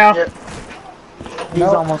thing now? Yep. He's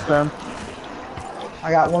almost done.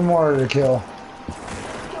 I got one more to kill.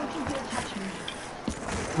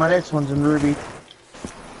 My next one's in Ruby.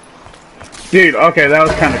 Dude, okay, that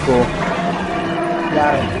was kind of cool.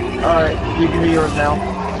 Got it. Alright, you can do yours now.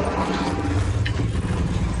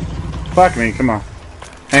 Fuck me, come on.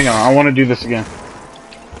 Hang on, I want to do this again.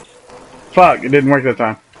 Fuck, it didn't work that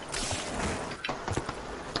time.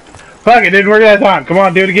 Fuck, it didn't work that time. Come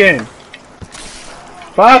on, do it again.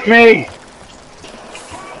 Fuck me!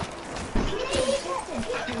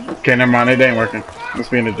 Okay, never mind, it ain't working. It's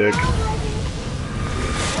being a dick.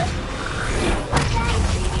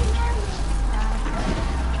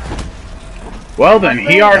 Well then,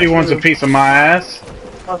 he already wants a piece of my ass.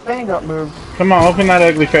 My fan got moved. Come on, open that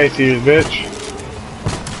ugly face of yours, bitch.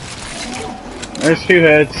 There's 2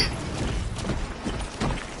 heads.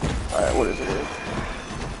 Alright, what is it?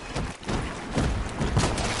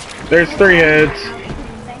 There's 3 heads.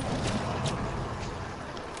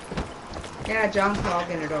 Yeah, John's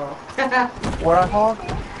hogging it all. What I hog?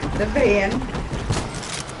 The van.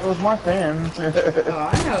 It was my fan. Oh,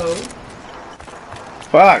 I know.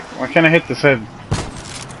 Fuck, why can't I hit this head?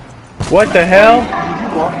 What the hell?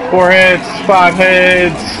 4 heads, 5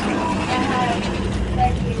 heads.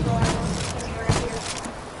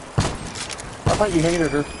 I thought you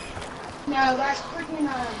hated her. No, that's freaking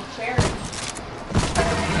Cherry.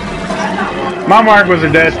 My mark was a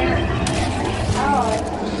dead.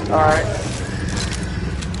 Alright,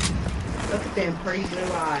 Look at them pretty blue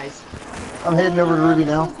eyes. I'm heading over to Ruby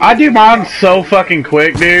now. I do mine so fucking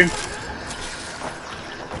quick, dude.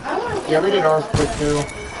 Yeah, we did ours quick too.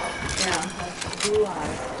 Yeah, blue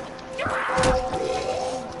eyes.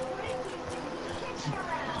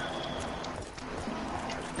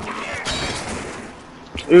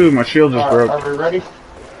 Ooh, my shield just broke. Are we ready?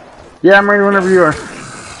 Yeah, I'm ready whenever you are.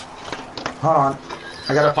 Hold on.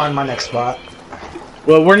 I gotta find my next spot.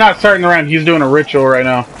 Well, we're not starting the round. He's doing a ritual right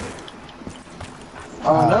now.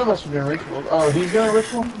 Oh, none of us are doing ritual. Oh, he's doing a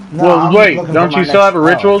ritual? No, well, I'm wait, looking don't for my you still have a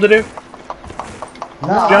next ritual to do? No,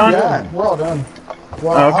 John? I'm done. We're all done.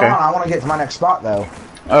 Well, Oh, hold okay. on. I want to get to my next spot, though.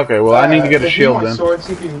 Okay, well, I need to get a if shield he then. wants swords,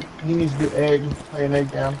 he needs to do egg. Lay an egg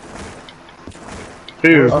down.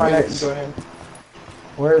 Dude, My Okay, next- go ahead.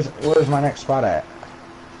 Where's my next spot at?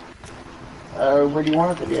 Where do you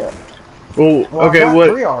want it to be at? well, Well, okay, I've got what?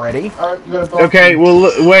 3 already. Alright, you gotta Okay,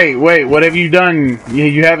 well, wait, what have you done?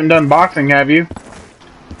 You haven't done boxing, have you?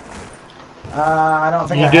 I don't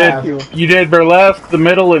think You I did. have. You did burlesque, the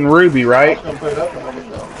middle, and Ruby, right? I'm gonna put it up a minute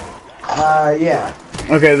though. Yeah.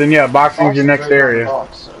 Okay, then yeah, boxing's your next area.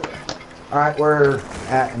 Alright, we're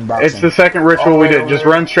at in boxing. It's the second ritual we did. Just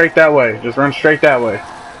run straight that way. Just run straight that way.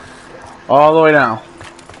 All the way down.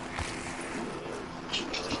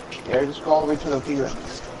 Yeah, just go all the way to the pier.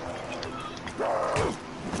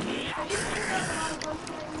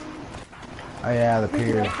 Oh yeah, the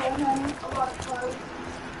pier.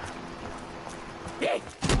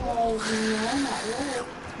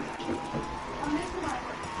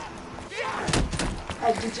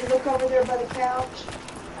 Did you look over there by the couch?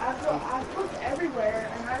 I've looked everywhere,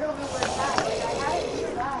 and I don't know where it's at. Like, I had it in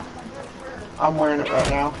your lap. I'm pretty sure. I'm wearing it right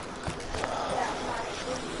now.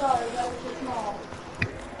 Sorry, that was too small.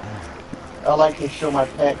 I like to show my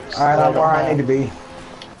pecs. Alright, I'm where I need to be.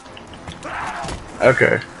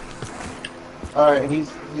 Okay. Alright,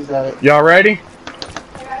 he's at it. Y'all ready?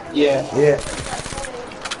 Yeah. Yeah.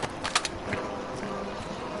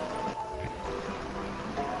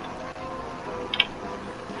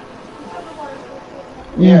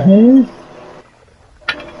 Yeah. Mm-hmm.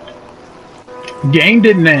 Game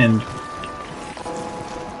didn't end.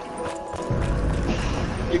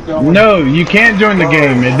 Keep going. No, you can't join the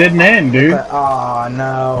game. It didn't end, dude. Oh,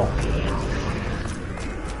 no.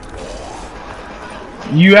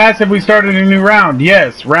 You asked if we started a new round.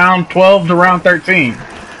 Yes, round 12 to round 13.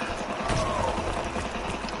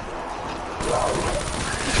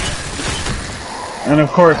 And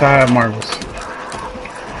of course I have marbles.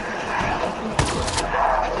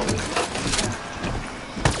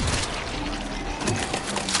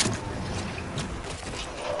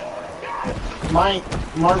 My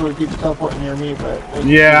Marvel keeps teleporting near me, but...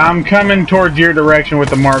 Yeah, I'm coming towards your direction with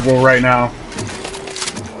the marble right now.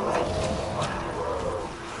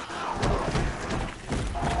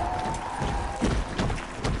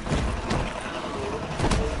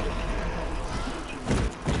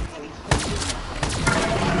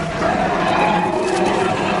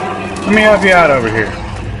 Let me help you out over here.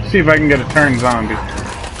 See if I can get a turn zombie.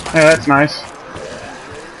 Yeah, that's nice.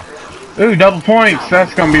 Ooh, double points.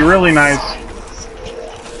 That's gonna be really nice.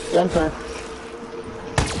 Gunfire.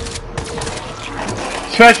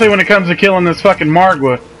 Especially when it comes to killing this fucking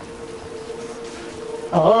Margwa.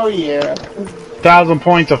 Oh, yeah. 1,000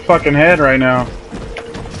 points a fucking head right now.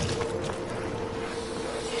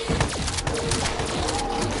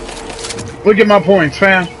 Look at my points,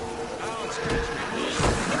 fam.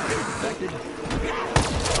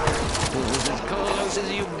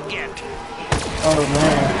 Oh,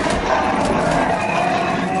 man.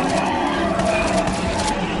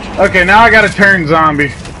 Okay, now I gotta turn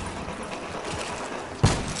zombie.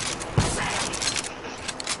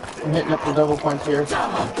 I'm hitting up the double points here.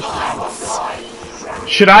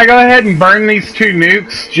 Should I go ahead and burn these 2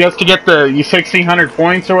 nukes just to get the 1,600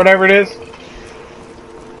 points or whatever it is?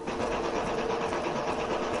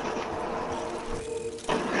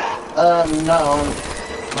 No.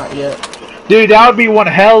 Not yet. Dude, that would be one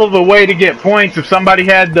hell of a way to get points if somebody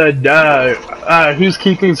had the, Who's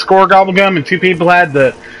Keeping Score Gobblegum and 2 people had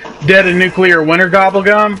the Dead and Nuclear Winter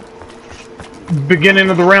Gobblegum.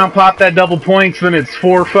 Beginning of the round, pop that double points, then it's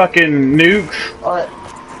 4 fucking nukes. Alright.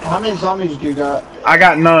 How many zombies do you got? I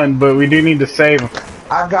got none, but we do need to save them.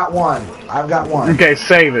 I've got one. I've got one. Okay,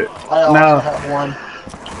 save it. I also No. have one.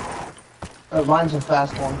 Mine's a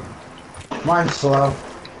fast one. Mine's slow.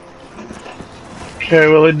 Okay,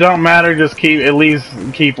 well it don't matter, just at least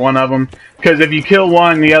keep one of them. Because if you kill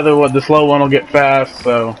one, the slow one will get fast,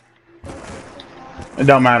 so... It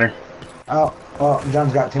don't matter. Oh, well,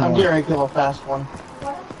 John's got 2 more. I'm getting ready to kill a fast one.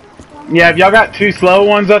 Yeah, if y'all got 2 slow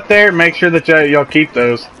ones up there, make sure that y'all keep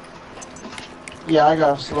those. Yeah, I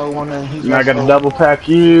got a slow one and he's And I got slow to double pack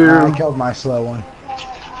you. I killed my slow one.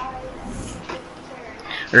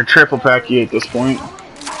 Or triple pack you at this point.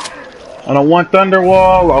 I don't want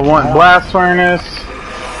Thunderwall, I want Blast Furnace.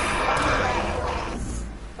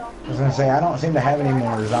 I was gonna say, I don't seem to have any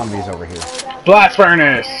more zombies over here. Blast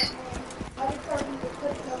Furnace!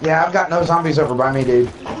 Yeah, I've got no zombies over by me, dude. 2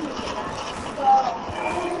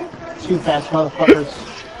 fast motherfuckers.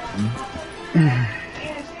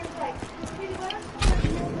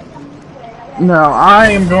 Now, I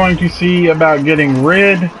am going to see about getting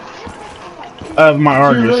rid of my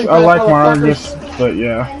Argus. Really I like my motherfuckers. Argus, but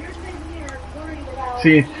yeah.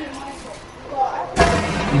 See,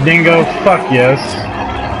 Dingo, fuck yes.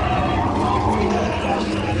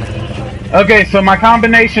 Okay, so my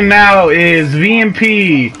combination now is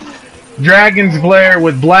VMP, Dragon's Glare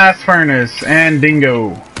with Blast Furnace, and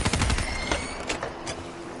Dingo.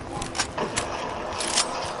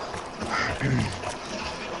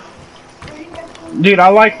 Dude, I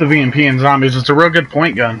like the VMP in Zombies. It's a real good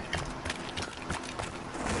point gun.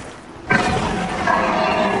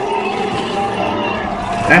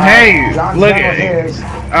 And hey, look at it.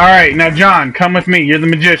 Alright, now John, come with me. You're the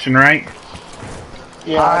magician, right?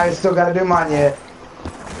 Yeah. I still gotta do mine yet.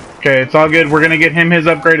 Okay, it's all good. We're gonna get him his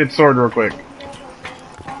upgraded sword real quick.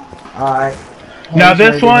 Alright. Now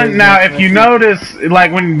this one, now if you notice,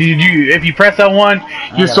 like if you press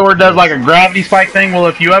L1, your sword does like a gravity spike thing. Well,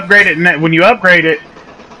 if you upgrade it, when you upgrade it,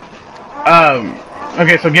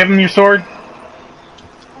 okay, so give him your sword.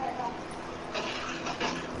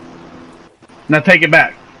 Now take it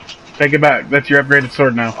back. Take it back. That's your upgraded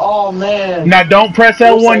sword now. Oh man. Now don't press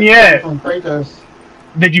L1 yet. From Kratos.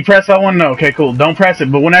 Did you press L1? No. Okay, cool. Don't press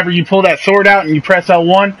it. But whenever you pull that sword out and you press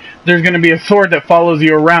L1, there's going to be a sword that follows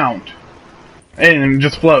you around. And it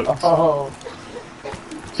just floats. Oh.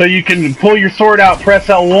 So you can pull your sword out, press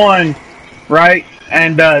L1, right?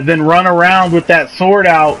 and then run around with that sword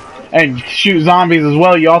out and shoot zombies as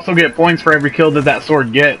well. You also get points for every kill that that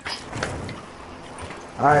sword gets.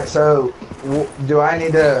 Alright, so do I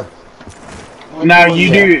need to... Now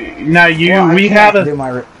you do. Now you. Well, we have a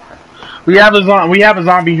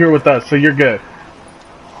zombie here with us, so you're good.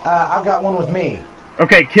 I've got one with me.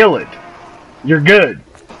 Okay, kill it. You're good.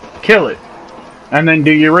 Kill it, and then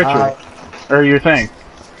do your ritual or your thing.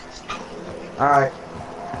 All right.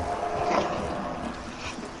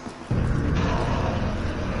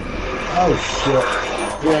 Oh shit.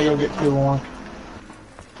 Yeah, you'll get 2 more.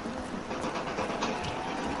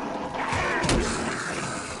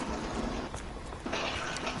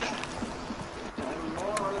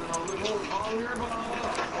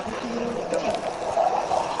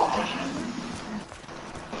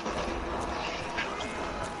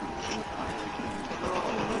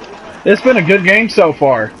 It's been a good game so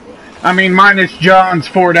far. I mean, minus John's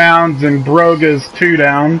 4 downs and Broga's 2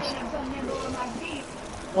 downs.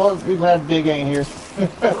 Well, we've had Big ain't here.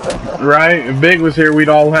 Right? If Big was here, we'd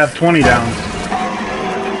all have 20 downs.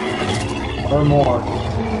 Or more.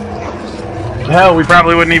 Hell, we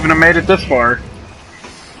probably wouldn't even have made it this far.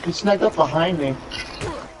 He snuck up behind me.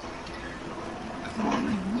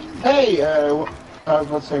 Hey, I was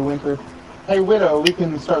about to say Winter. Hey, Widow, we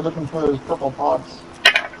can start looking for those purple pods.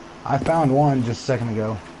 I found one just a second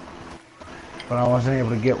ago, but I wasn't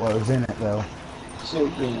able to get what was in it though.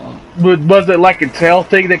 Was it like a tail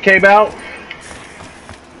thing that came out?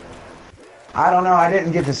 I don't know. I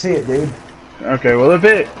didn't get to see it, dude. Okay, well if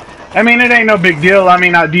it, I mean it ain't no big deal. I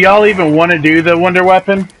mean, do y'all even want to do the wonder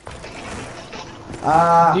weapon?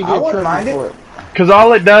 I wouldn't mind it. Cause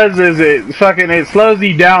all it does is it slows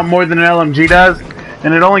you down more than an LMG does,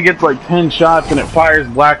 and it only gets like 10 shots and it fires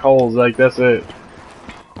black holes. Like that's it.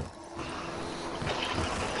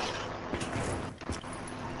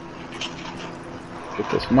 Get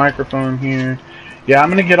this microphone here. Yeah, I'm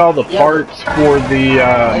gonna get all the parts for the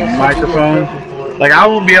microphone. Like I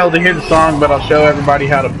won't be able to hear the song, but I'll show everybody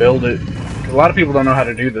how to build it. 'Cause a lot of people don't know how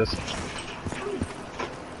to do this.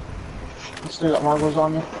 You still got marbles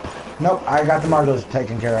on you? Nope, I got the marbles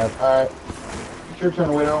taken care of. Alright. It's your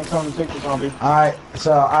turn, Widow. I'm coming to take the zombie. Alright,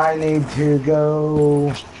 so I need to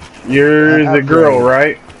go... You're the girl,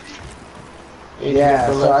 right? Yeah,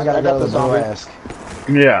 so I gotta go to the burlesque.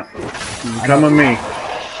 Yeah. Come with me.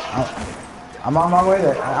 I'm on my way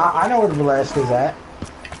there. I know where the burlesque is at.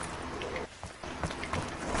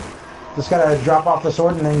 Just gotta drop off the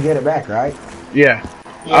sword and then get it back, right? Yeah.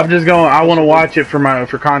 I'm just going. I want to watch it for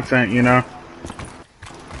content, you know.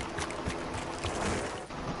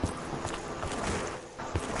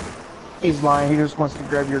 He's lying. He just wants to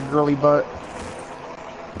grab your girly butt.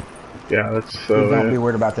 Yeah, that's so. Don't be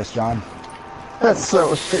worried about this, John. That's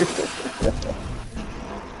so.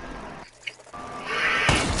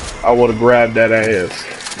 I would have grabbed that ass.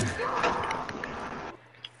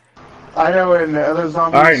 I know in the other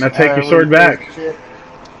zombies... Alright, now take your sword back.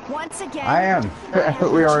 Once again, I am.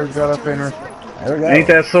 We already got up in her. There we go. Ain't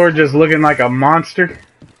that sword just looking like a monster?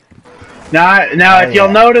 Now if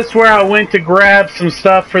you'll notice where I went to grab some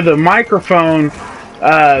stuff for the microphone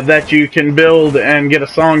that you can build and get a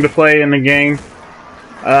song to play in the game.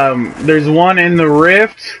 There's one in the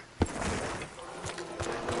rift.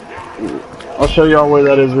 I'll show y'all where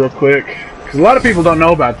that is real quick. Because a lot of people don't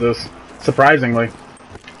know about this, surprisingly.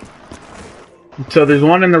 So there's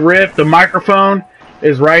one in the rift. The microphone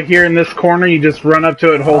is right here in this corner. You just run up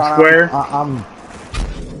to it, hold square. Are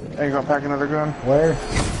you gonna pack another gun? Where?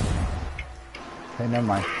 Hey, never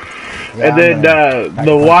mind. Yeah, and then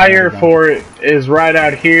the wire for it is right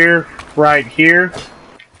out here, right here.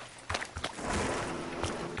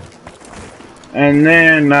 And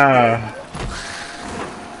then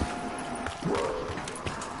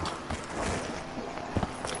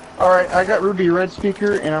alright, I got Ruby Red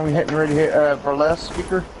speaker, and I'm getting ready to hit Burlesque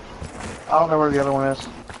speaker. I don't know where the other one is.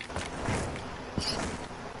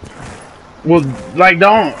 well, like,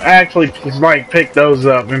 don't actually just, like, pick those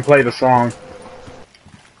up and play the song.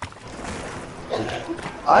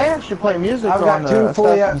 I actually play music I've on got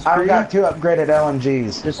I've got two upgraded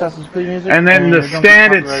LMGs. Assassin's Creed music. And then the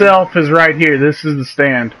stand itself is right here. This is the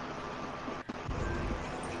stand.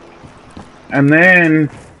 And then,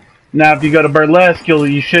 now if you go to Burlesque,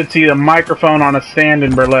 you should see a microphone on a stand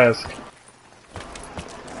in Burlesque.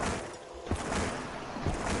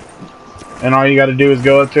 And all you gotta do is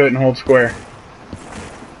go up to it and hold square.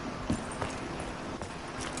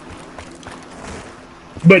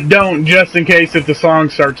 But don't, just in case if the song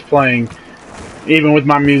starts playing. Even with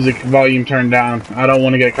my music volume turned down. I don't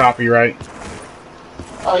want to get copyright.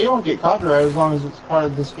 Oh, you won't get copyright as long as it's part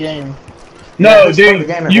of this game. No, this part of the dude,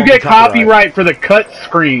 game, it you won't be get copyright for the cut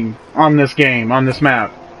screen on this game, on this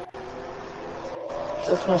map.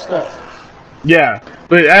 That's messed up. Yeah,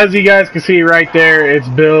 but as you guys can see right there, it's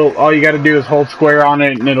built. All you got to do is hold square on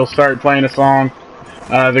it, and it'll start playing a song.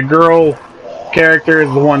 The girl character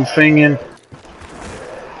is the one singing.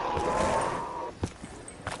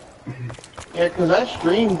 Yeah, because I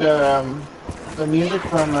streamed the music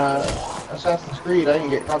from Assassin's Creed. I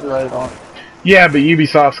didn't get copyrighted on it. Yeah, but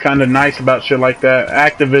Ubisoft's kind of nice about shit like that.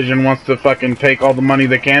 Activision wants to fucking take all the money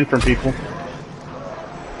they can from people.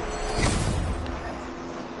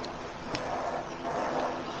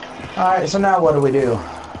 Alright, so now what do we do?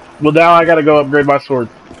 Well, now I gotta go upgrade my sword.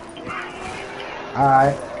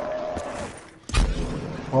 Alright.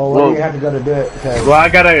 Well, where do you have to go to do it? Well, I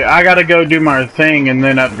gotta go do my thing and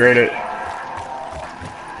then upgrade it.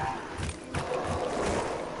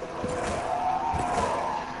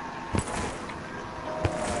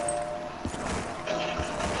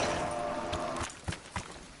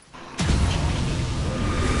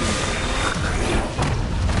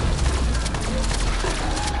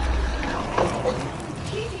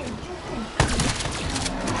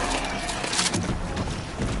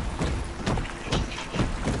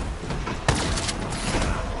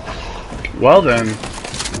 Well then,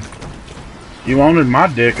 you wanted my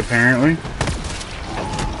dick apparently.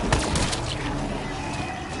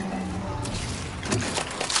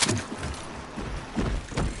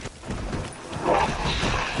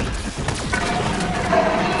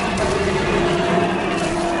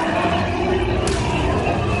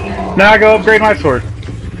 Now I go upgrade my sword.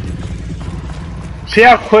 See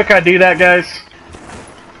how quick I do that, guys?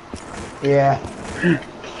 Yeah.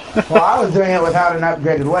 Well, I was doing it without an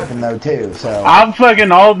upgraded weapon, though, too, so... I'm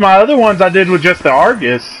fucking all of my other ones I did with just the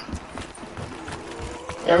Argus.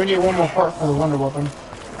 Yeah, we need one more part for the Wonder Weapon.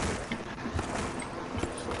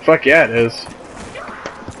 Fuck yeah, it is.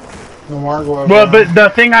 The Margo. Well, but the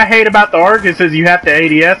thing I hate about the Argus is you have to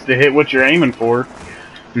ADS to hit what you're aiming for.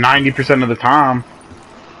 90% of the time.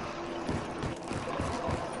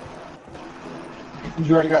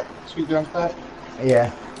 You already got sweet guns back?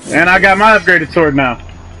 Yeah. And I got my upgraded sword now.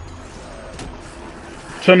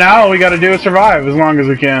 So now all we gotta do is survive as long as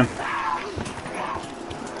we can.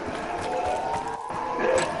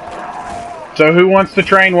 So who wants to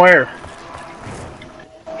train where?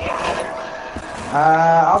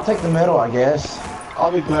 I'll take the middle, I guess.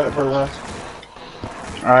 I'll be glad for last.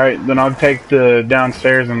 Alright, then I'll take the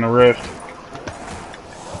downstairs in the rift.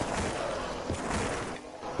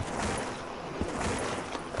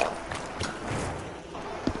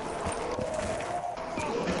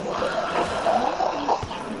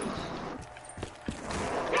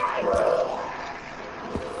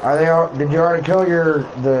 Are they all, did you already kill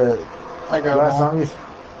the I got last zombies?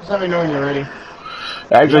 Just let me know when you're ready.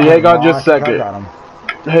 Actually, hang on just a second.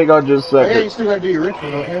 Hang on just a Oh, yeah, you second. still gotta do your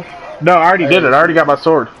ritual, don't you? No, I already did it. I already got my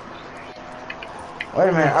sword. Wait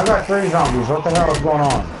a minute, I got 3 zombies. What the hell is going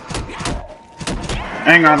on?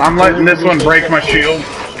 Hang on, I'm letting this one break my shield.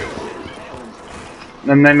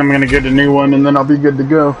 And then I'm gonna get a new one, and then I'll be good to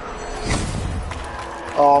go.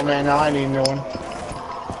 Oh man, now I need a new one.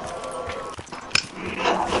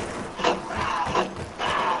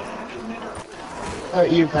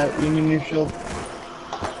 You, Pat, you need a new shield.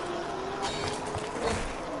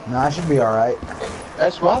 No, I should be alright.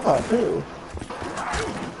 That's what I thought too.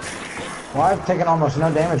 Well, I've taken almost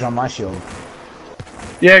no damage on my shield.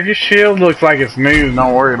 Yeah, if your shield looks like it's new,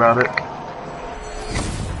 don't worry about it.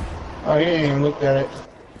 Oh, you didn't even look at it.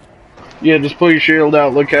 Yeah, just pull your shield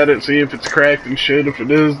out, look at it, see if it's cracked and shit. If it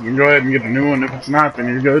is, then go ahead and get a new one. If it's not, then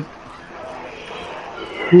you're good.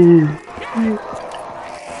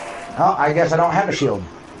 Oh, I guess I don't have a shield.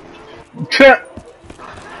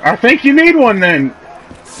 I think you need one then.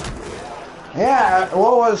 Yeah,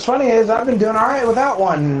 well, what's funny is I've been doing alright without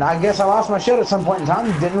one. I guess I lost my shield at some point in time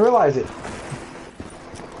and didn't realize it.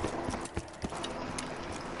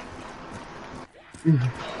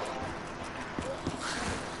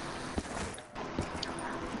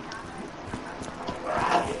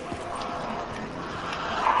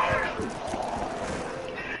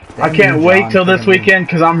 I can't wait till this weekend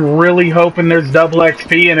because I'm really hoping there's double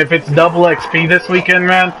XP, and if it's double XP this weekend,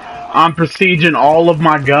 man, I'm prestiging all of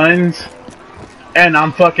my guns, and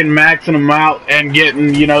I'm fucking maxing them out and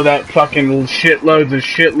getting, you know, that fucking shitloads and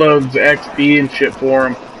shitloads of XP and shit for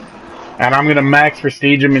them. And I'm gonna max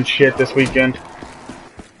prestige them and shit this weekend.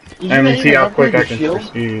 And then see how quick I can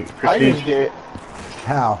prestige. I just did it.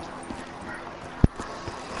 How?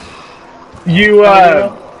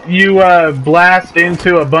 You blast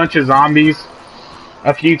into a bunch of zombies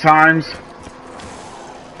a few times.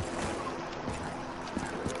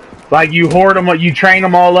 Like you hoard them, you train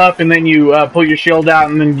them all up, and then you pull your shield out,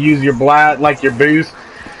 and then use your like your boost,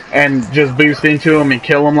 and just boost into them and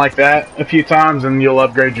kill them like that a few times, and you'll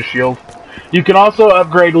upgrade your shield. You can also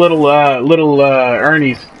upgrade little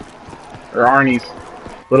Ernies or Arnies,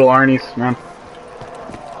 little Arnies, man.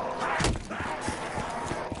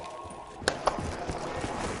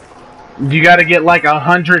 You got to get like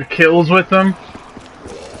 100 kills with them,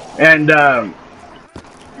 and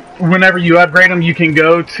whenever you upgrade them, you can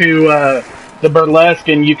go to the burlesque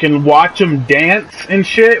and you can watch them dance and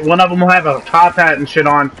shit. One of them will have a top hat and shit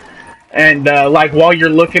on, and like while you're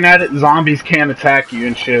looking at it, zombies can't attack you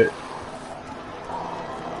and shit.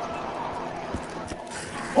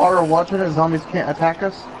 While we're watching it, zombies can't attack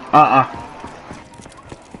us? I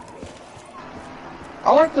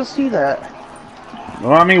like to see that.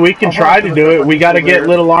 Well, I mean, we can try to do it. We got to get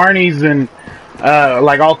little Arnies and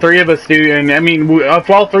like all three of us do. And I mean, of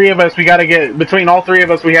all three of us, we got to get between all three of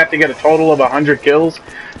us, we have to get a total of 100 kills.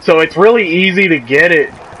 So it's really easy to get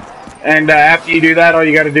it. And after you do that, all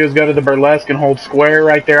you got to do is go to the burlesque and hold square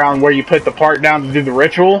right there on where you put the part down to do the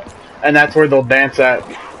ritual, and that's where they'll dance at.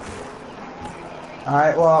 All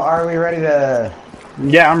right. Well, are we ready to?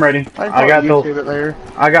 Yeah, I'm ready. I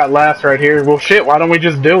got last right here. Well, shit. Why don't we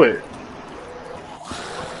just do it?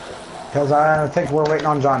 Because I think we're waiting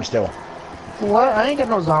on John still. What? I ain't got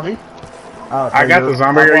no zombie. Oh, so I got the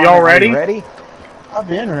zombie. Are y'all ready? Ready? I've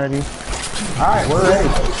been ready. Alright, we're ready.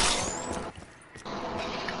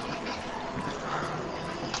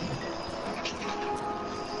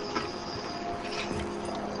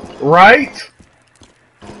 Right?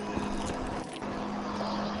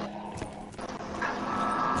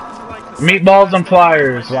 Meatballs and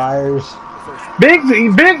flyers.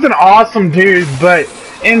 Big's an awesome dude, but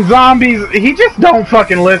in zombies, he just don't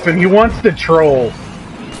fucking listen. He wants to troll.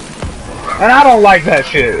 And I don't like that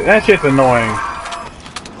shit. That shit's annoying.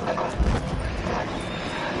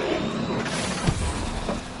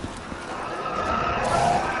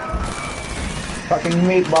 Fucking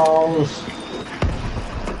meatballs.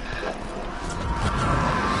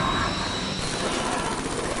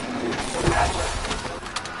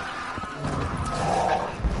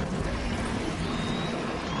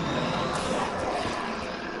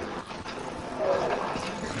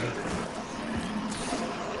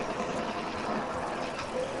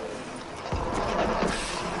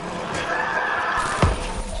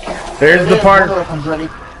 There's the part.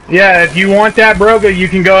 Yeah, if you want that, Broga, you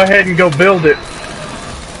can go ahead and go build it.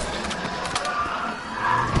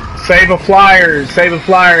 Save a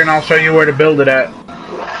flyer, and I'll show you where to build it at.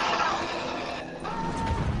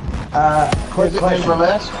 Quick question.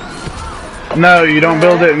 No, you don't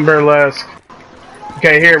build it in burlesque.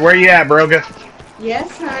 Okay, here, where you at, Broga?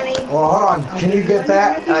 Yes, honey. Well, hold on. Can you get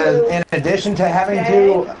that in addition to having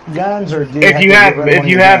 2 guns, or do you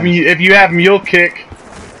if you have mule kick?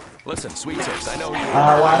 Listen, sweet tips, I know you.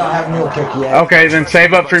 Well, I don't have mule kick yet. Okay, then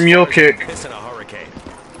save up for mule kick.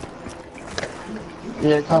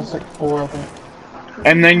 Yeah, it costs like 4, I think.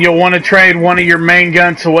 And then you'll want to trade one of your main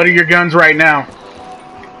guns. So what are your guns right now?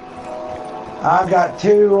 I've got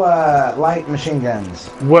 2 light machine guns.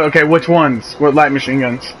 What? Okay, which ones? What light machine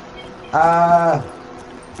guns? Are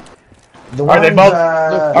they both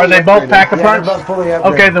pack a punch?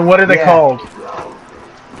 Okay, then what are they called?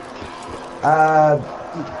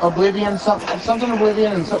 Oblivion, something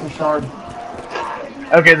Oblivion and something Shard.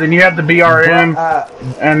 Okay, then you have the BRM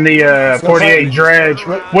and the 48 Dredge.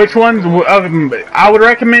 Which ones? I would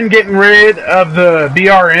recommend getting rid of the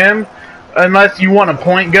BRM, unless you want a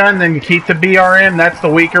point gun. Then you keep the BRM. That's the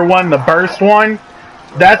weaker one. The burst one,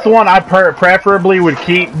 that's the one I preferably would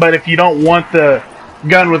keep. But if you don't want the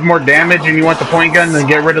gun with more damage and you want the point gun, then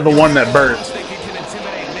get rid of the one that bursts.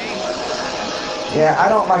 Yeah, I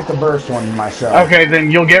don't like the burst one myself. Okay,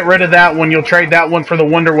 then you'll get rid of that one. You'll trade that one for the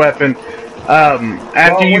wonder weapon.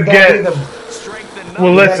 After you get...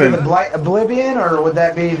 Well, listen. Would that be the Blight Oblivion, or would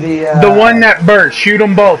that be the... The one that bursts. Shoot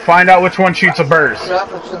them both. Find out which one shoots a burst.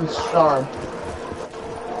 Jefferson's Shard.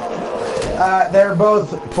 They're both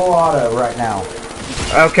full auto right now.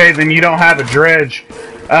 Okay, then you don't have a dredge.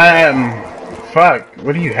 Fuck.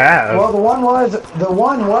 What do you have? Well, the one was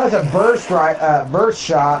a burst burst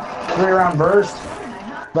shot, 3-round burst,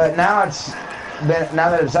 but now now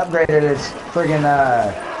that it's upgraded, it's friggin'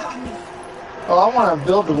 Well, I want to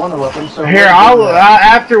build the wonder weapon. So here,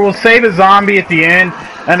 after we'll save a zombie at the end,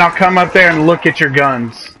 and I'll come up there and look at your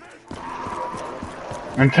guns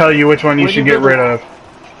and tell you which one you should get rid of.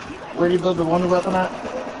 Where do you build the wonder weapon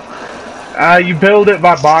at? You build it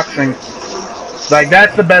by boxing. Like,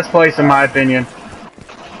 that's the best place in my opinion.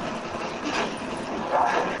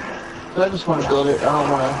 I just want to build it. I don't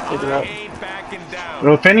want to pick it up.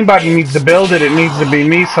 Well, if anybody needs to build it, it needs to be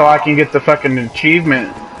me so I can get the fucking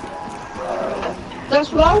achievement.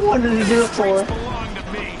 That's what I wanted to do it for.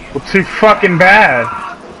 Well, too fucking bad.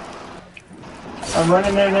 I'm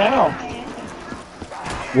running there now.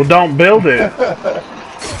 Well, don't build it.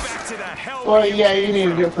 Well, yeah, you need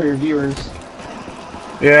to do it for your viewers.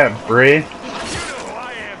 Yeah, Bree.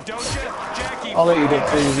 I'll let you do it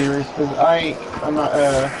for your viewers, because I'm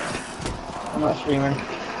not streaming.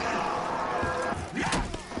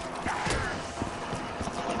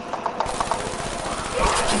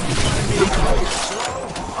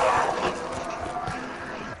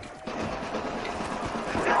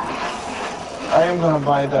 I am gonna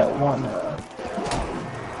buy that one,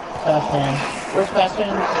 Fast Hand. Where's Fast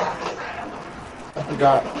Hands? I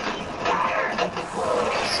forgot.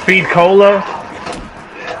 Speed Cola?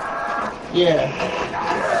 Yeah.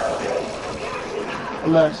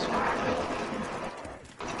 Less.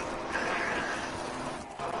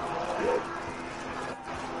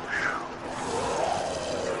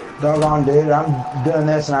 Doggone, dude, I'm doing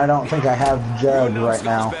this and I don't think I have Jug right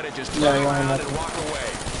now. No, you don't have nothing.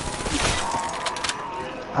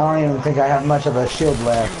 I don't even think I have much of a shield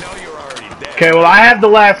left. Okay, well I have the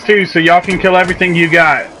last two, so y'all can kill everything you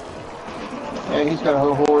got. Yeah, he's got a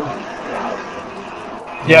whole horde.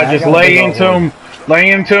 Yeah, just lay into him.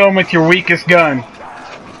 Lay into him with your weakest gun. It's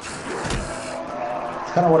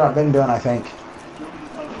kind of what I've been doing, I think.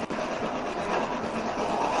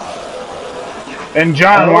 And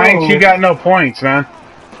John, why ain't you got no points, man?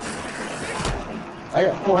 I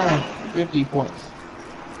got 450 points.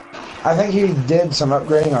 I think he did some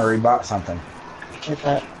upgrading or he bought something. What's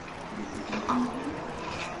that?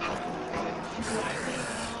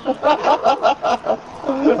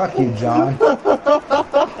 Fuck you, John.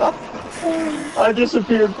 I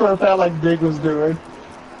disappeared for a pal like Dig was doing.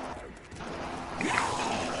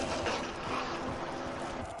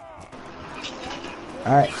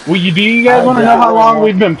 Alright. Well, do you guys want to know how long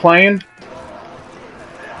we've been playing?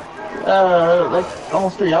 Like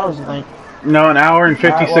almost 3 hours, I think. No, an hour and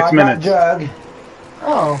 56 minutes. Jug.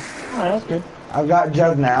 Oh, alright, that's good. I've got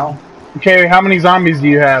Jug now. Okay, how many zombies do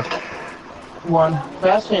you have? One.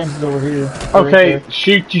 Fast Hands is over here. Okay, Right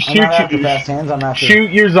shoot Fast Hands, I'm after shoot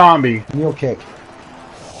your zombie. Mule Kick.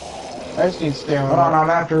 I just need to stay on. Hold on, I'm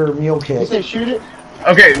after Mule Kick. You say shoot it?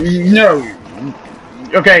 Okay, no.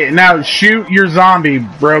 Okay, now shoot your zombie,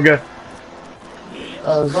 Broga.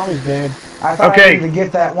 The zombie's dead. I thought I needed to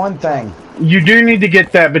get that one thing. You do need to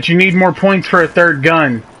get that, but you need more points for a third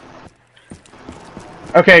gun.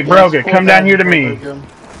 Okay, Broga, come down here to me.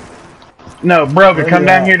 No, Broga, come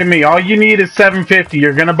down here to me. All you need is 750.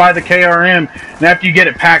 You're gonna buy the KRM, and after you get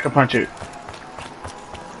it, pack-a-punch it.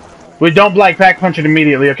 We don't like pack-punch it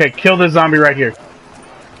immediately. Okay, kill this zombie right here.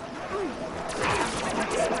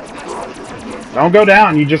 Don't go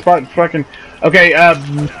down. You just bought fucking. Okay,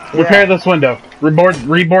 repair this window.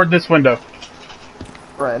 Reboard this window.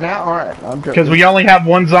 Right now, alright. Because we only have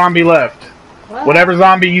one zombie left. Whatever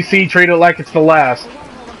zombie you see, treat it like it's the last.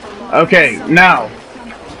 Okay, now,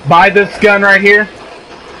 buy this gun right here.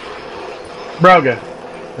 Broga.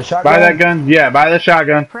 The shotgun? Buy that gun? Yeah, buy the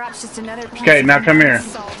shotgun. Okay, now come here.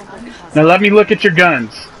 Now let me look at your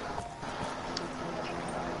guns.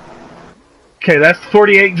 Okay, that's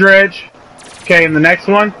 48 dredge. Okay, and the next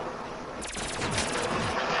one?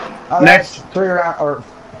 Next 3 round or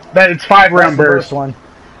it's 5 round burst. One.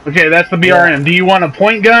 Okay, that's the BRM. Yeah. Do you want a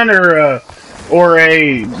point gun or a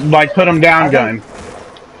like put them down gun?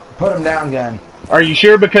 Put them down gun. Are you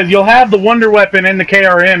sure? Because you'll have the wonder weapon and the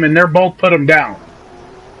KRM, and they're both put them down.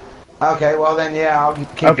 Okay, well then yeah, I'll keep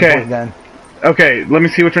the point gun. Okay, let me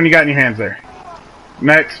see which one you got in your hands there.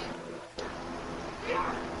 Next.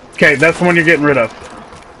 Okay, that's the one you're getting rid of.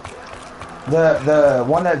 The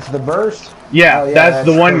one that's the burst? Yeah, that's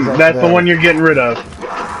the one. That's the one you're getting rid of.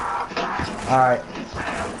 All right.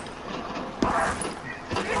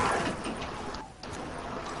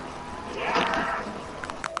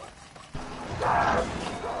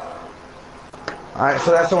 All right,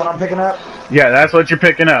 so that's the one I'm picking up? Yeah, that's what you're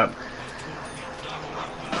picking up.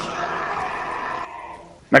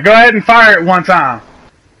 Now go ahead and fire it one time.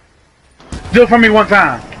 Do it for me one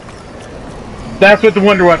time. That's what the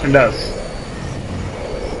wonder weapon does.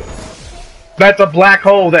 That's a black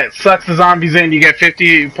hole that sucks the zombies in. You get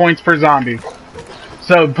 50 points per zombie.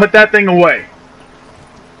 So put that thing away.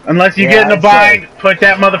 Unless you get in a bind, put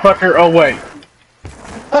that motherfucker away.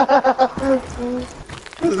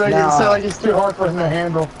 It sounds like it's too hard for him to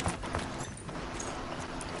handle.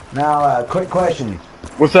 Now, quick question.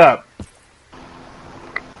 What's up?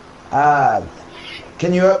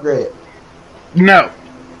 Can you upgrade it? No.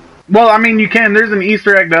 Well, I mean, you can. There's an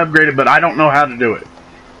Easter egg to upgrade it, but I don't know how to do it.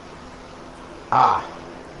 Ah.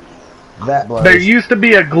 That blows. There used to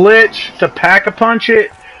be a glitch to pack-a-punch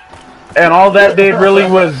it, and all that did really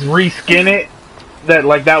was reskin it.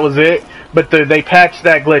 That was it. But they patched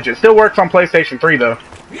that glitch. It still works on PlayStation 3 though.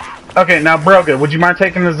 Okay, now Broga, would you mind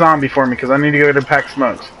taking the zombie for me? Because I need to go to pack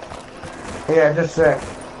smokes. Yeah, just a sec.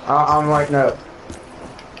 I'm lighting up.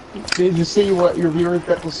 Did you see what your viewers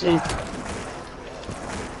got to see?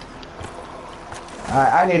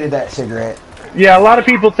 I needed that cigarette. Yeah, a lot of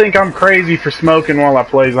people think I'm crazy for smoking while I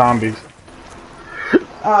play zombies.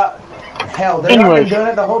 Hell, they've been doing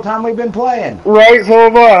it the whole time we've been playing. Right, so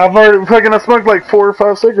have I. I smoked like 4 or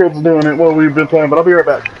 5 cigarettes doing it while we've been playing, but I'll be right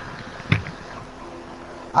back.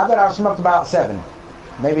 I bet I've smoked about 7.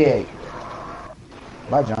 Maybe 8.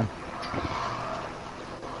 Bye, John.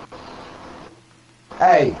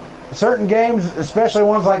 Hey, certain games, especially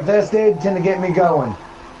ones like this, dude, tend to get me going.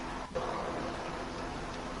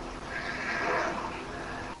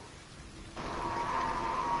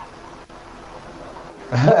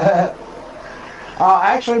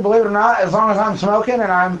 Actually, believe it or not, as long as I'm smoking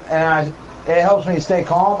and it helps me stay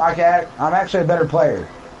calm, I'm actually a better player.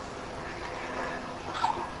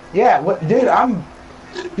 Yeah, dude,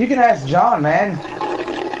 you can ask John, man.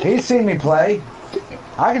 He's seen me play.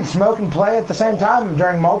 I can smoke and play at the same time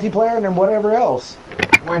during multiplayer and then whatever else.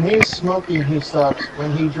 When he's smoking, he sucks.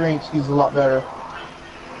 When he drinks, he's a lot better.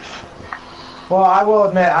 Well, I will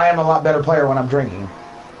admit I am a lot better player when I'm drinking.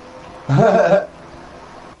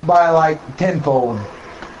 By like tenfold.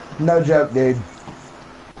 No joke, dude.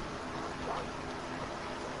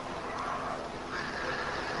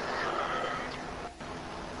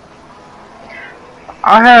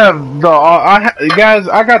 Guys,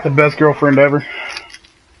 I got the best girlfriend ever.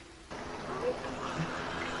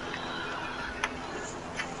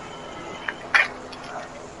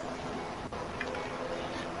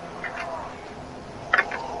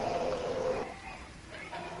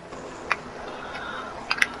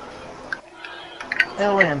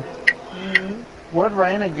 Ellen, what did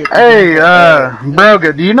Raina get? Hey,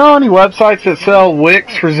 Broga, do you know any websites that sell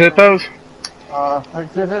wicks for Zippos? I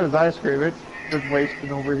just had his ice cream. It's just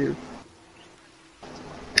wasting over here.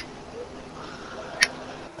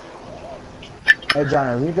 Hey, John,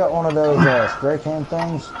 have you got one of those spray can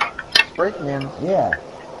things? Spray can? Yeah.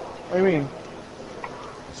 What do you mean?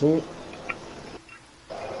 See?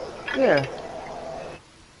 Yeah.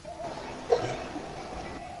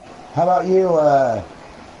 How about you,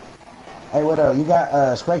 hey, Widow, you got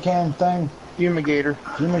a spray can thing? Fumigator.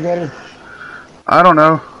 Fumigator? I don't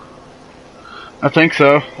know. I think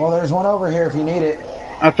so. Well, there's one over here if you need it.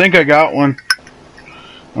 I think I got one.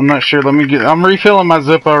 I'm not sure. I'm refilling my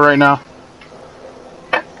Zippo right now.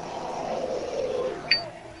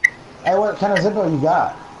 Hey, what kind of Zippo you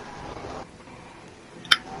got?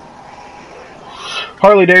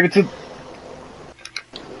 Harley Davidson.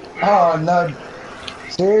 Oh, no.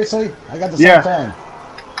 Seriously? I got the same thing.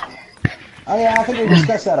 Oh, yeah, I think we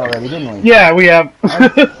discussed that already, didn't we? Yeah, we have.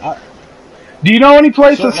 Do you know any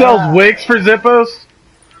place that sells wicks for Zippos?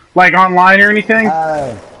 Like online or anything?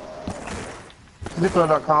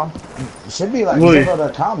 Zippo.com. It should be like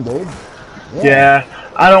Zippo.com, dude. Yeah,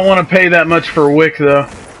 I don't want to pay that much for a wick, though.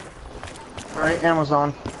 Alright,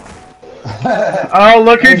 Amazon. Oh,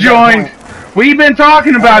 look who joined. We've been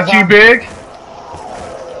talking about you, Big.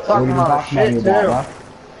 Talking about shit, too.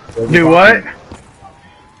 Do what?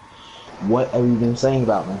 What have you been saying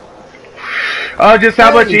about me? Oh, just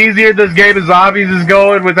how much easier this game of zombies is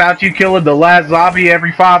going without you killing the last zombie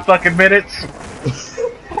every 5 fucking minutes.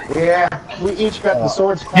 Yeah, we each got the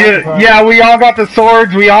swords. Yeah, we all got the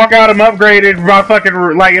swords. We all got them upgraded by fucking,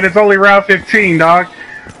 and it's only round 15, dog.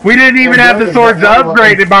 We didn't even have the swords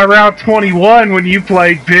upgraded by round 21 when you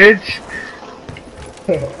played, bitch.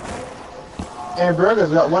 And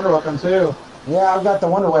Broga's got Wonder Weapon, too. Yeah, I've got the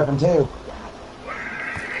Wonder Weapon, too.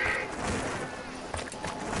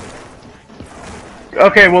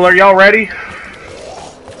 Okay, well, are y'all ready?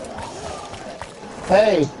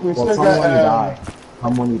 Hey, we still got,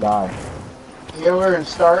 Come when you die. Yeah, we're gonna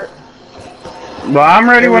start. Well, I'm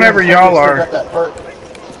ready whenever y'all are.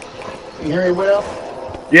 You hear me, Will?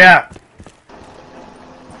 Yeah.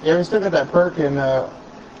 Yeah, we still got that perk in,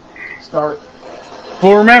 start.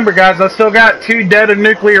 Well, remember, guys, I still got 2 dead of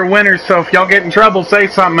nuclear winners, so if y'all get in trouble, say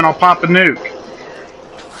something and I'll pop a nuke.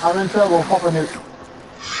 I'm in trouble, pop a nuke.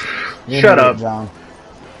 Shut up. John.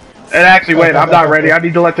 And actually, wait, I'm not ready. I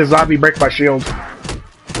need to let the zombie break my shield.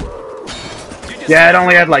 Yeah, it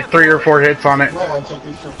only had like 3 or 4 hits on it.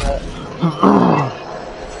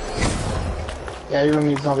 Yeah, you don't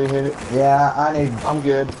need zombie hit it. Yeah, I'm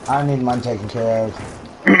good. I need mine taken care of.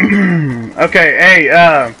 Okay, hey,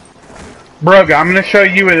 Broga, I'm gonna show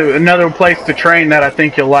you another place to train that I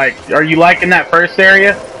think you'll like. Are you liking that first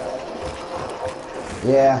area?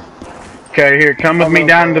 Yeah. Okay, here, come with me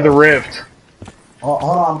down to the rift. Oh,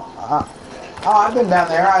 hold on. I've been down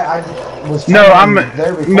there. I was No,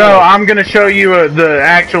 there before. I'm gonna show you the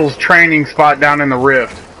actual training spot down in the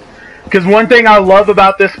rift. Because one thing I love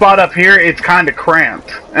about this spot up here, it's kind of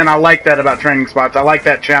cramped, and I like that about training spots. I like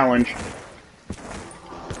that challenge.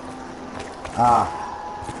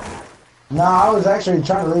 No, I was actually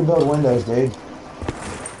trying to rebuild Windows, dude.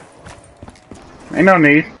 Ain't no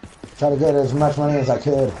need. Try to get as much money as I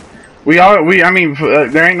could. I mean,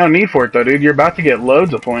 there ain't no need for it though, dude. You're about to get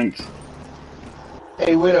loads of points.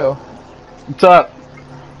 Hey, Widow. What's up?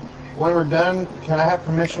 When we're done, can I have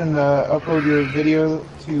permission to upload your video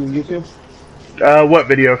to YouTube? What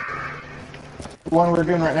video? The one we're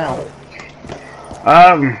doing right now.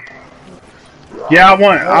 Yeah,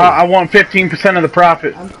 I want 15% of the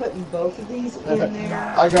profit. I'm putting both of these in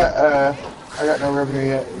there. I got no revenue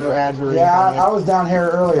yet, no ads or anything. Yeah, I was down here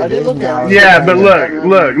earlier. I did look at it. Yeah, but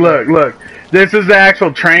look. This is the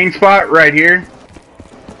actual train spot right here.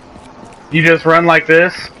 You just run like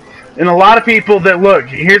this. And a lot of people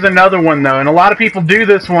here's another one though, and a lot of people do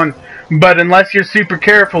this one, but unless you're super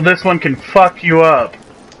careful, this one can fuck you up.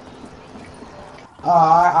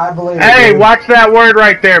 I believe it. Hey, watch that word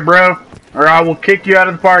right there, bro. Or I will kick you out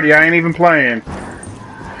of the party. I ain't even playing.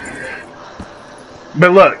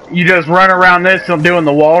 But look, you just run around this and doing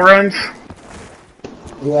the wall runs.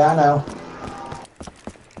 Yeah, I know.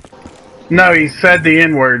 No, he said the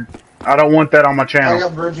N-word. I don't want that on my channel. I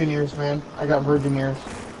got virgin ears, man. I got virgin ears.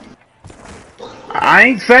 I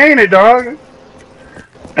ain't saying it, dog.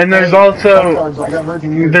 And there's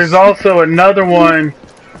there's also another one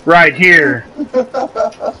right here.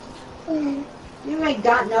 You ain't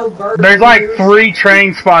got no virgin There's like ears. 3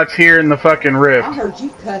 train spots here in the fucking rift. I heard you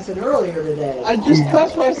cussing earlier today. I just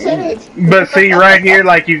cussed when I said it. But see right here,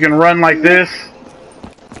 like you can run like this.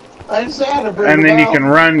 I just had to bring And it then you out. can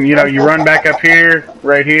run, you run back up here,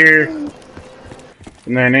 right here.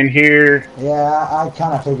 And then in here. Yeah, I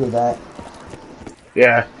kind of figured that.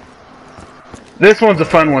 Yeah. This one's a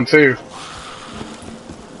fun one too.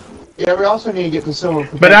 Yeah, we also need to get the silver.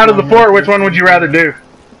 But out of the 4, which one would you rather do?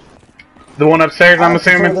 The one upstairs, I'm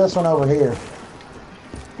assuming? This one over here.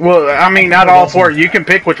 Well, I mean, not all 4. You can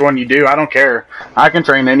pick which one you do. I don't care. I can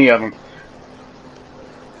train any of them.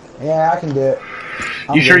 Yeah, I can do it.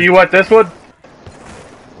 You sure you want this one?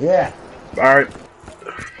 Yeah. Alright.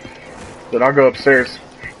 Then I'll go upstairs.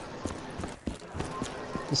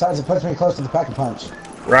 Besides, it puts me close to the Pack-a-Punch.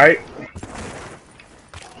 Right?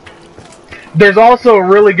 There's also a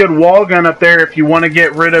really good wall gun up there if you want to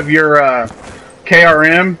get rid of your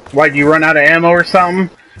KRM, like you run out of ammo or something,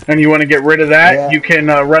 and you want to get rid of that. Yeah. You can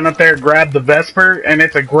run up there, grab the Vesper, and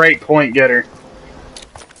it's a great point getter.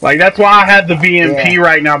 Like, that's why I had the VMP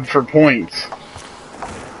right now for points.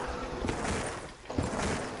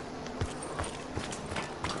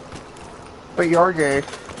 But you're gay.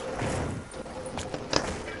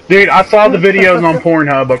 Dude, I saw the videos on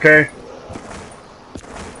Pornhub, okay?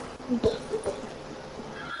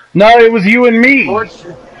 No, it was you and me.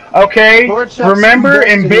 Okay? Remember?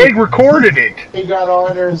 And Big recorded it. He got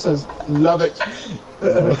on there and says, love it.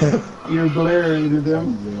 You're glaring to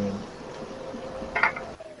them.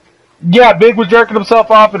 Yeah, Big was jerking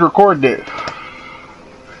himself off and recorded it.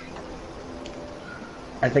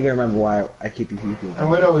 I think I remember why I keep repeating.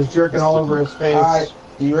 And Widow was jerking all over his face. Alright,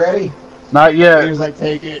 you ready? Not yet. He was like,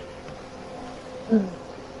 take it.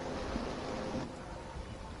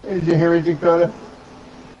 Did you hear me, Dakota?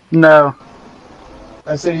 No.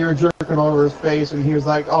 I said you were jerking all over his face, and he was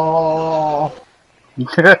like, oh. And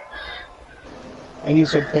you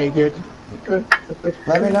said, take it.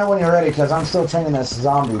 Let me know when you're ready, because I'm still training this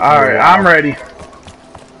zombie. Alright, I'm ready.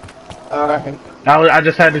 Alright. I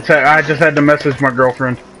just had to message my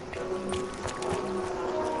girlfriend.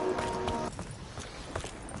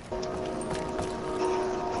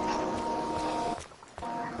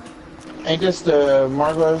 Ain't this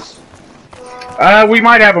Margot's? We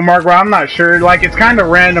might have a Margot, I'm not sure. Like, it's kind of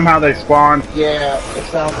random how they spawn. Yeah, it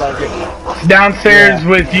sounds like it. Downstairs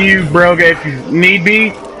with you, Broga, if you need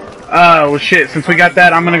be. Well, shit, since we got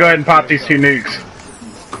that, I'm gonna go ahead and pop these 2 nukes.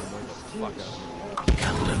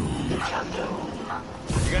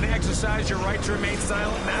 You gonna exercise your right to remain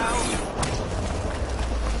silent now?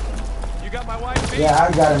 You got my wife? Yeah, I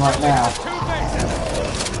got him right now.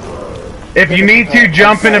 If you need to,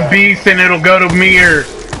 jump in a beast and it'll go to me or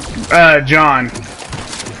John.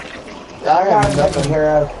 Yeah, I got him taken care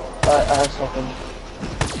of. I have something.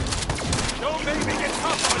 Don't make me get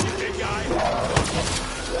tough on you, big guy.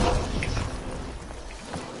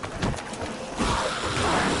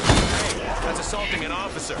 assaulting an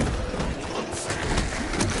officer.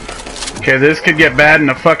 Okay, this could get bad in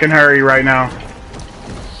a fucking hurry right now.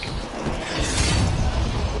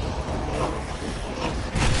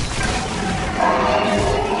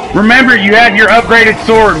 Remember, you have your upgraded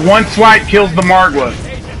sword. One swipe kills the Margwa.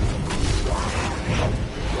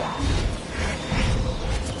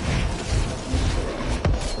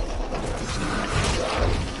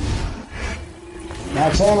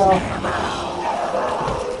 Max ammo.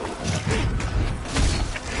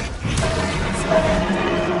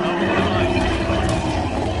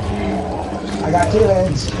 I got 2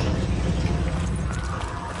 heads.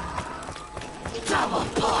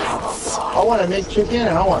 I want a McChicken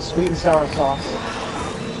and I want sweet and sour sauce.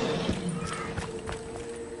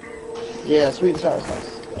 Yeah, sweet and sour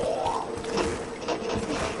sauce.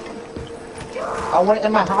 I want it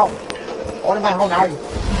in my house. I want it in my home now.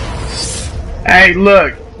 Hey,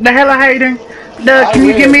 look. The hell I hate him. Can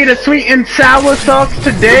you give me the sweet and sour sauce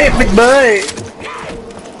today, big boy?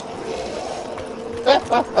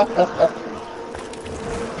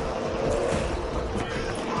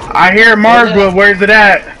 I hear Margwa. Where's it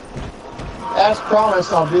at? As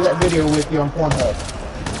promised, I'll do that video with you on Pornhub.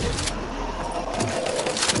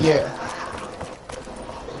 Yeah.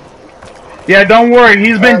 Yeah, don't worry.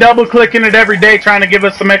 He's been double-clicking it every day trying to give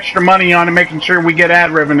us some extra money on it, making sure we get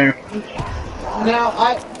ad revenue. Now,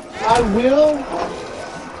 I will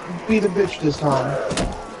be the bitch this time.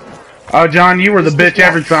 Oh, John, you were the bitch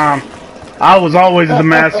every time. I was always the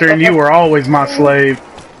master, and you were always my slave.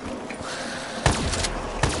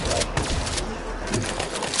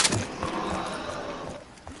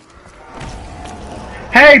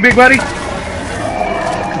 Hey, big buddy!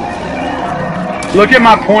 Look at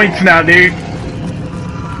my points now, dude.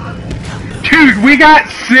 Dude, we got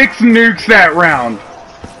 6 nukes that round.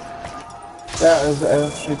 That was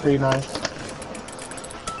actually pretty nice.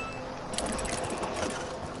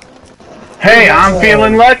 Hey, I'm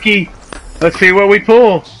feeling lucky. Let's see what we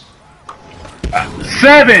pull.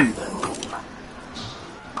 7!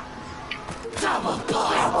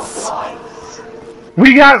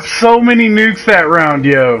 We got so many nukes that round,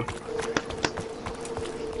 yo.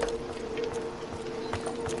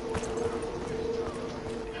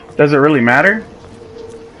 Does it really matter?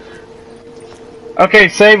 Okay,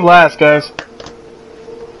 save last, guys.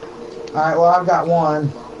 Alright, well, I've got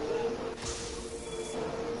 1.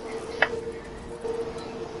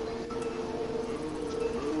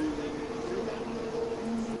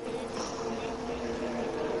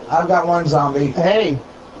 I've got 1 zombie. Hey,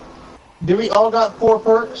 do we all got 4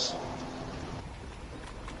 perks?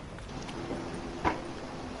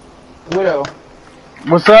 Widow.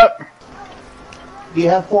 What's up? Do you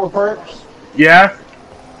have 4 perks? Yeah?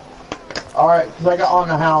 Alright, because I got on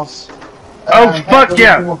the house. Oh, fuck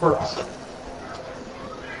yeah! 2 more perks.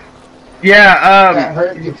 Yeah, hurry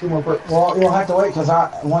up and get 2 more perks. Well, you'll have to wait, because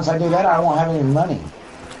once I do that, I won't have any money.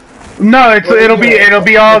 No, it'll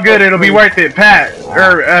be all good. It'll be worth it. Pat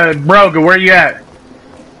or Broga, where you at?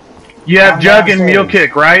 You have Jug and Mule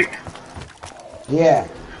Kick, right? Yeah.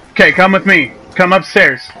 Okay, come with me. Come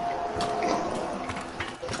upstairs.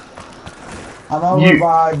 I'm over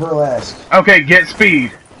by Burlesque. Okay, get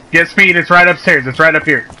speed. Get speed. It's right upstairs. It's right up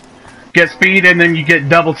here. Get speed, and then you get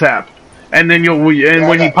double tap, and then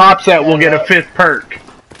when he pops that, we'll get a 5th perk.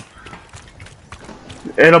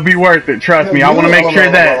 It'll be worth it. Trust me. I want to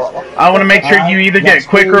make sure you either get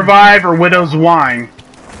Quick Revive or Widow's Wine,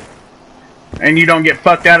 and you don't get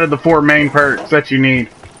fucked out of the 4 main perks that you need.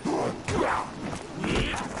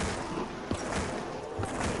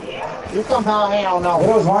 You somehow hang on now.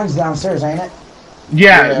 Widow's Wine's downstairs, ain't it?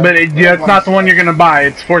 Yeah, but it's not the one you're gonna buy.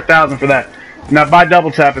 It's 4,000 for that. Now buy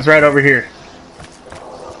double tap. It's right over here.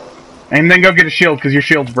 And then go get a shield because your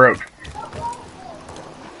shield's broke.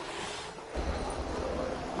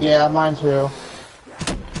 Yeah, mine too.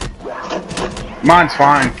 Mine's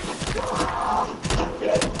fine.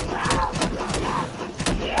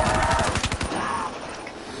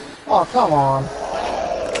 Oh, come on.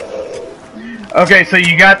 Okay, so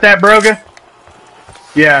you got that, Broga?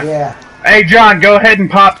 Yeah. Yeah. Hey, John, go ahead and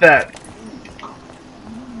pop that.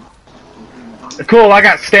 Cool, I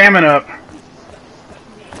got stamina up.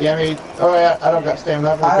 Yeah, I don't got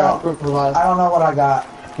stamina. I got quick revive. I don't know what I got.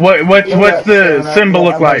 What's the symbol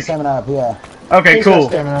look like? Stamina up, yeah. Okay, He's cool.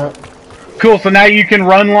 got stamina up. Cool, so now you can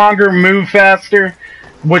run longer, move faster,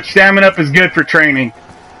 which stamina up is good for training.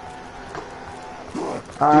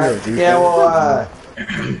 Alright, yeah, well,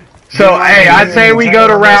 So, hey, I say we go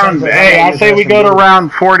to round, I say we go to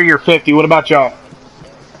round 40 or 50. What about y'all?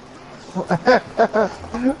 He's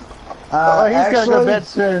gotta go to bed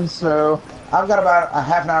soon, so... I've got about a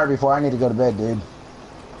half an hour before I need to go to bed, dude.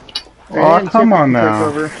 Oh, And come Chip on can take now.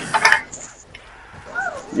 over.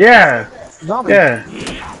 Yeah. Zombie. Yeah.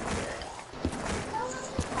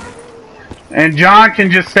 And John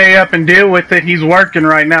can just stay up and deal with it. He's working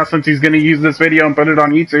right now since he's going to use this video and put it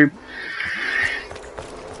on YouTube.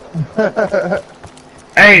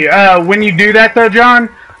 Hey, when you do that though, John,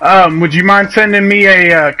 would you mind sending me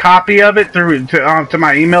a copy of it through to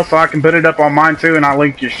my email so I can put it up on mine too, and I'll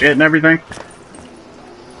link your shit and everything?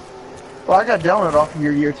 Well, I got download off of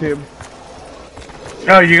your YouTube.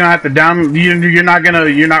 Oh, you're gonna have to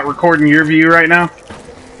download. You're not recording your view right now.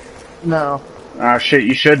 No. Oh shit,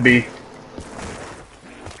 you should be.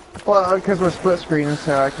 Well, because we're split screen,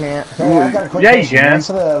 so I can't. Hey, I got a quick Yeah, you question. can. What's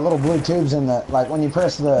the little blue tubes in the, like when you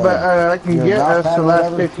press the... But I can your get mouse us pad the or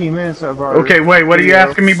last whatever? 15 minutes of our Okay, wait. What are you video.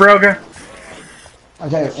 asking me, Broga?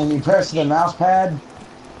 Okay, when you press the mouse pad,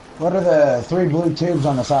 what are the 3 blue tubes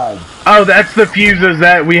on the side? Oh, that's the fuses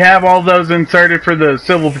that we have. All those inserted for the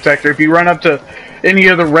civil protector. If you run up to any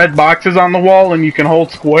of the red boxes on the wall and you can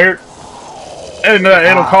hold square, and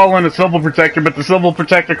it'll call in a civil protector. But the civil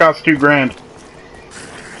protector costs $2,000.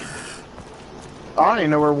 I don't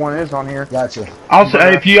even know where one is on here. Gotcha. Also,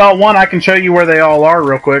 if you all want, I can show you where they all are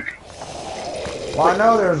real quick. Well, I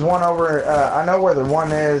know there's one over, I know where the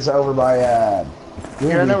one is over by, Yeah, I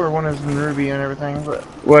Ruby. know where one is in Ruby and everything, but...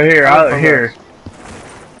 Well, here.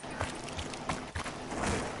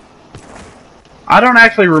 I don't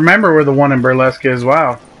actually remember where the one in Burlesque is.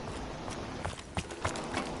 Wow.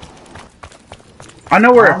 I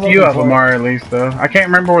know where I'm a few looking of them for it. are, at least, though. I can't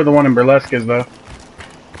remember where the one in Burlesque is, though.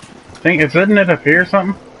 Isn't it up here or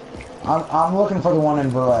something? I'm looking for the one in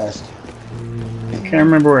Burlesque. Can't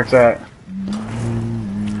remember where it's at.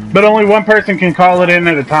 But only one person can call it in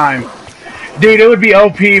at a time. Dude, it would be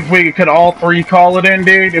OP if we could all 3 call it in,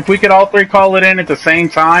 dude. If we could all 3 call it in at the same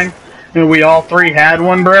time, and we all 3 had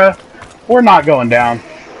one, bruh, we're not going down.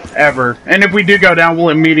 Ever. And if we do go down, we'll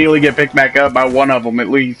immediately get picked back up by one of them, at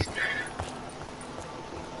least.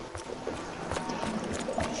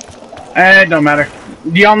 It don't matter.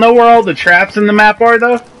 Do y'all know where all the traps in the map are,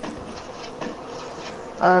 though?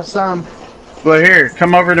 Some. Well, here,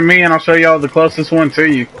 come over to me and I'll show y'all the closest one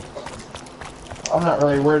to you. I'm not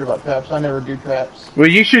really worried about traps. I never do traps. Well,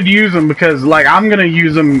 you should use them because, like, I'm gonna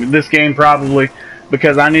use them this game probably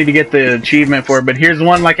because I need to get the achievement for it. But here's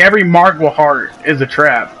one, like, every Margwa heart is a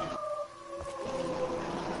trap.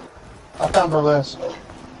 I found Burlesque.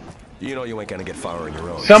 You know you ain't gonna get far on your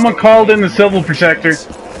own. Someone called in the civil protector.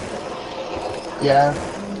 Yeah.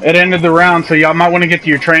 It ended the round, so y'all might want to get to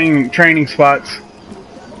your training spots.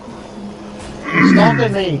 He's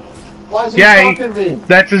stalking me. Why is he Yeah, stalking me?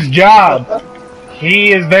 that's his job.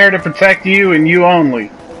 He is there to protect you and you only.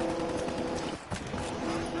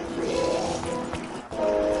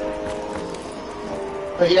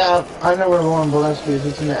 But yeah, I know where the one in Burlesque is.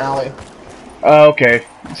 It's in the alley. Okay.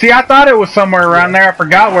 See, I thought it was somewhere around there. I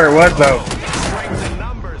forgot where it was, though.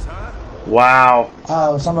 Wow.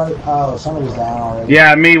 Oh, somebody's down already.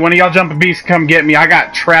 Yeah, me. One of y'all jump a beast, come get me. I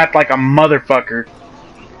got trapped like a motherfucker.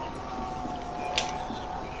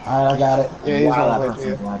 Alright, I got it. Yeah, he's Wow, on that the way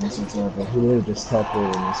person's lagging since ever. He would have just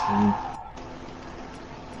teleported in this screen.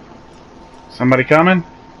 Somebody coming?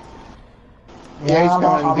 Yeah, he's I'm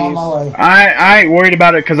coming on in my beast. way. I ain't worried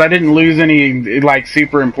about it because I didn't lose any, like,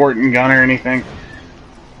 super important gun or anything.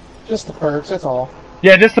 Just the perks, that's all.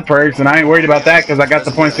 Yeah, just the perks, and I ain't worried about that because I got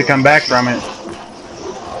the points to come back from it.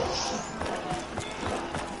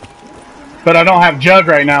 But I don't have Jug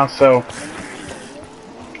right now, so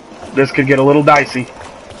this could get a little dicey.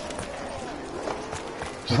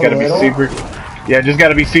 Just gotta be super... Yeah, just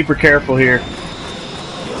gotta be super careful here.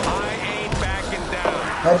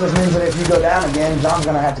 That just means that if you go down again, John's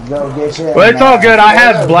gonna have to go get you. Well, it's all good. I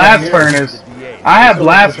have Blast Furnace. I have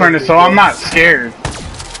Blast Furnace, so I'm not scared.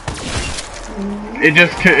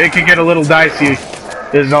 It could get a little dicey,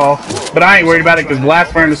 is all. But I ain't worried about it because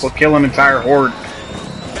Blast Furnace will kill an entire horde.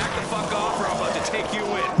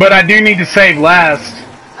 But I do need to save last.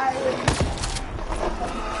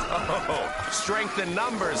 Oh, strength in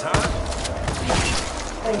numbers, huh?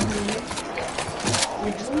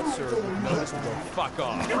 Fuck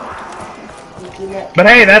off. But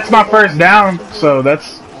hey, that's my first down, so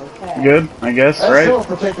that's good, I guess, That right?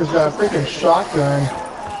 Silver Protector's got a freaking shotgun.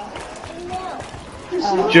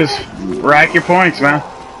 Just rack your points, man.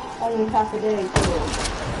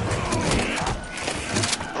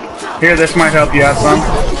 Here, this might help you out some.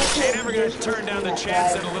 Ain't ever gonna turn down the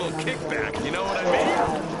chance at a little kickback, you know what I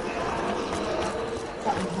mean?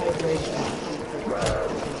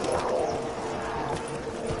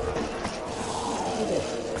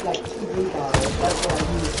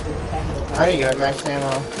 I ain't got max ammo.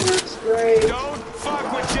 Don't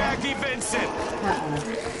fuck with Jackie Vincent.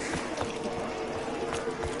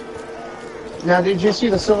 Now, did you see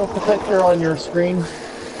the silver protector on your screen?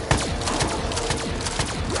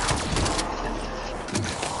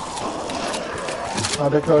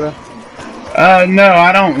 Dakota? No,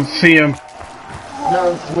 I don't see him.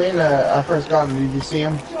 No, when I first got him, did you see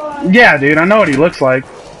him? Yeah, dude, I know what he looks like.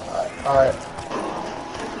 Alright.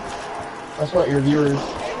 That's what your viewers...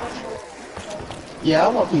 Yeah, I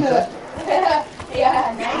want pizza.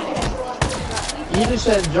 You just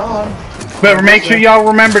said John. But make sure y'all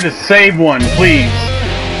remember to save one, please.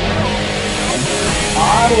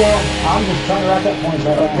 I will. I'm just trying to rack up points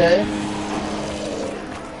right now. Okay.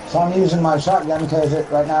 So I'm using my shotgun because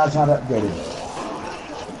right now it's not upgraded.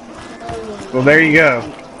 Well, there you go.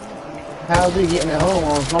 How's he getting it home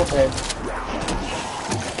on his moped?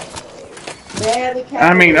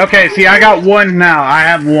 I mean, okay, see, I got one now. I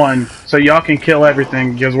have one. So y'all can kill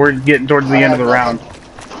everything because we're getting towards the end of the round.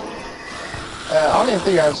 I don't even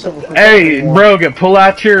think I have silver protector Hey, anymore. Broga, pull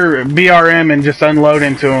out your BRM and just unload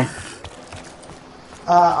into him.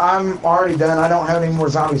 I'm already done. I don't have any more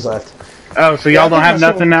zombies left. Oh, so y'all don't have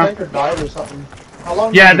nothing now? Died or something. How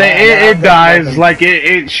long Yeah, did it dies. Like,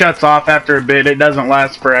 it shuts off after a bit. It doesn't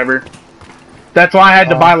last forever. That's why I had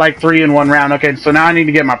to buy like 3 in one round. Okay, so now I need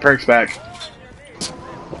to get my perks back.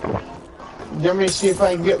 Let me see if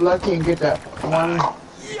I can get lucky and get that one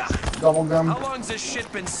double gum. How long's this shit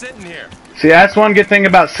been sitting here? See, that's one good thing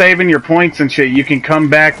about saving your points and shit. You can come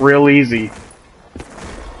back real easy.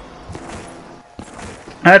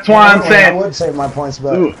 That's why I'm saying... I would save my points,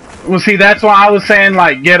 but... Well, see, that's why I was saying,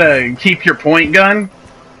 like, keep your point gun.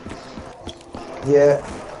 Yeah.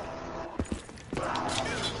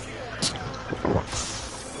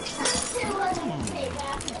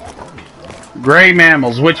 Gray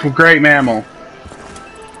mammals. Which gray mammal?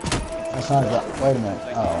 That's not a... Wait a minute.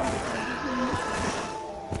 Oh.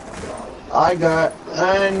 I got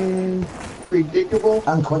unpredictable.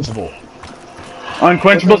 Unquenchable.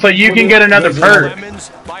 Unquenchable, so you can get another perk.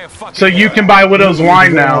 So you can buy Widow's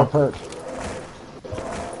Wine now.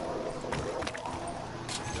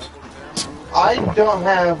 I don't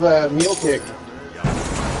have a mule kick.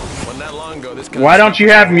 Wasn't that long ago, this Why don't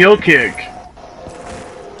you have Mule Kick?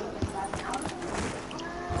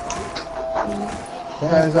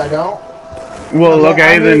 Because I don't. Well,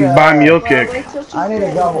 okay, then buy Mule Kick. I need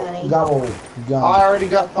a gobble gun. I already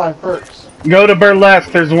got 5 perks. Go to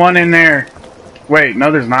Burlesque, there's one in there. Wait,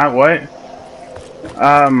 no there's not, what?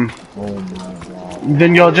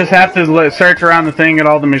 Then you'll just have to search around the thing at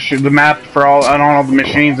all the map for on all the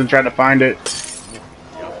machines and try to find it.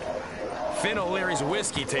 Finn O'Leary's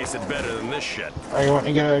whiskey tasted better than this shit. Are you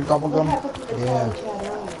wanting to get a gobble gum? Yeah.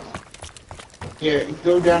 Yeah,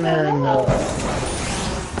 go down there and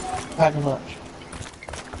pack a lunch.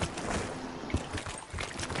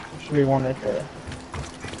 Should be one right there.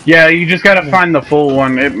 Yeah, you just gotta find the full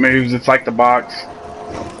one. It moves, it's like the box.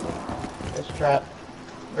 It's trapped.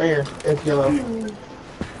 Right here, it's yellow.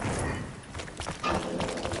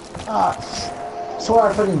 That's where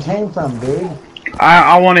I freaking came from, dude.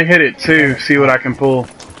 I want to hit it too, see what I can pull.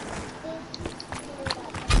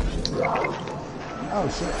 Oh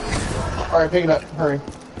shit. Alright, pick it up. Hurry.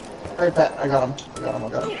 Hurry, Pat. I got him. I got him.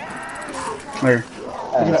 There.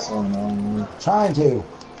 Pick it up. Trying to.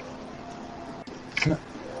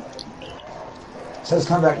 Says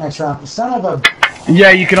come back next round. Son of a...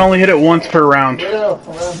 Yeah, you can only hit it once per round. No,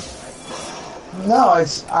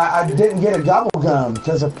 it's... I didn't get a gobble gum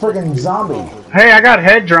because of friggin' zombie. Hey, I got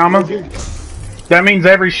head drama. That means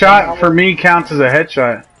every shot for me counts as a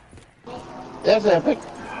headshot. That's epic.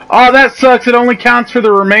 Oh, that sucks. It only counts for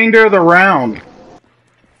the remainder of the round.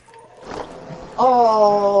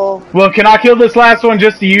 Oh. Well, can I kill this last one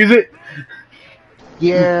just to use it?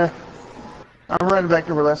 Yeah. I'm running back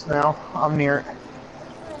to Burlesque now. I'm near it.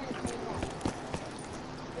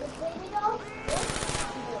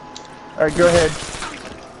 Alright, go ahead.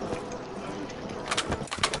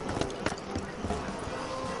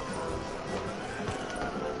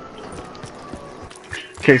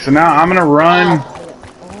 Okay, so now I'm gonna run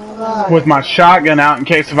with my shotgun out in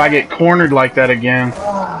case if I get cornered like that again.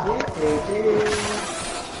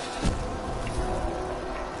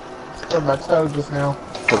 About toe just now.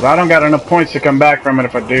 Because I don't got enough points to come back from it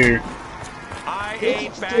if I do. I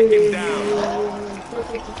ain't backing down.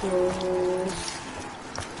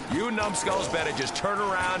 You numbskulls better just turn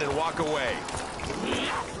around and walk away.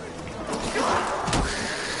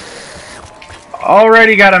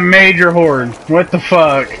 Already got a major horde. What the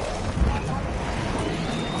fuck?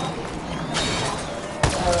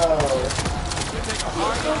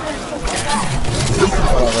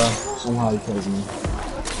 Somehow he kills me.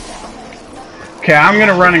 Okay, I'm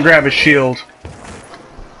gonna run and grab a shield.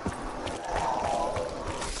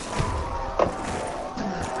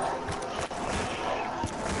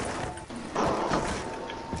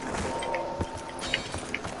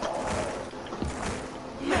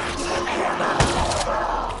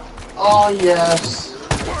 Oh, yes.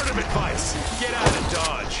 Word of advice. Get out of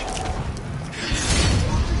Dodge.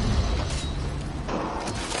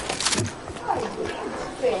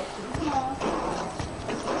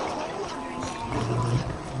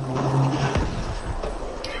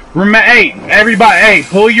 Hey, everybody, hey,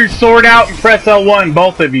 pull your sword out and press L1,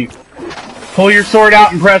 both of you. Pull your sword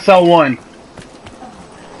out and press L1.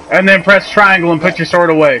 And then press triangle and put your sword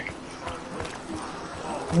away.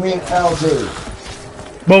 You mean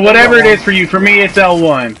L2? But whatever it is for you, for me it's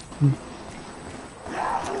L1.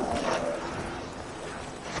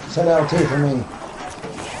 Said L2 for me.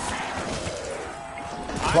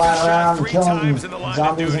 Flying around, killing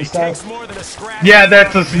zombies and stuff. Yeah,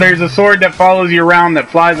 there's a sword that follows you around, that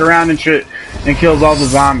flies around and shit, and kills all the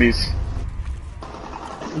zombies.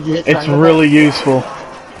 It's really useful.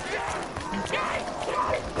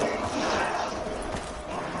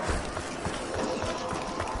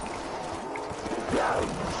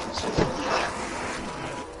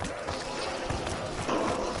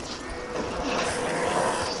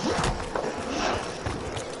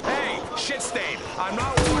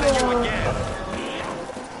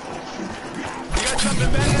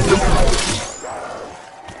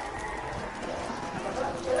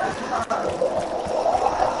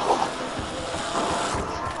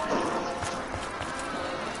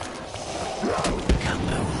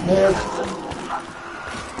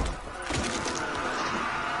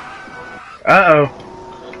 Uh-oh.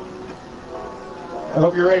 I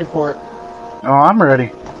hope you're ready for it. Oh, I'm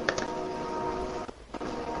ready.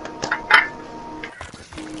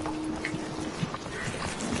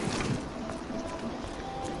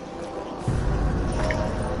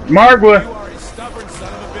 Margwa!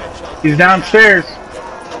 He's downstairs.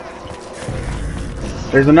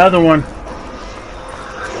 There's another one.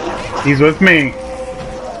 He's with me.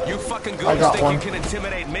 You fucking goons think you can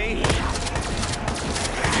intimidate me? You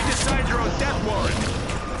decide your own death warrant.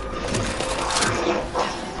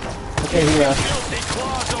 Okay, yeah. Filthy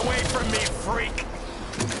claws away from me, freak.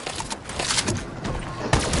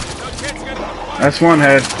 That's one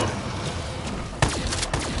head.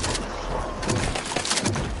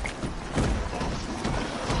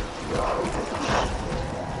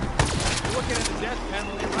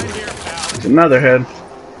 It's another head.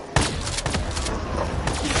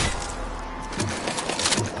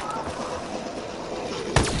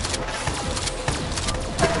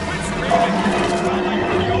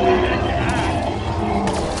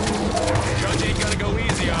 Judge ain't gonna go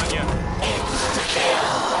easy on you.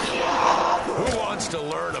 Who wants to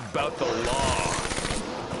learn about the law?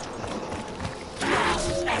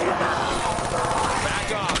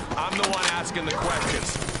 Back off. I'm the one asking the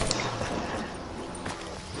questions.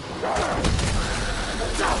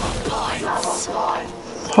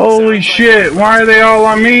 Holy shit, why are they all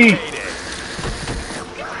on me?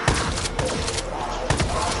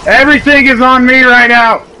 Everything is on me right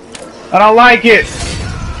now. I don't like it.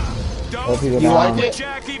 You like it?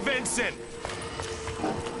 Jackie Vincent.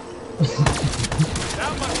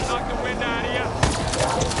 That must knock the wind out of you.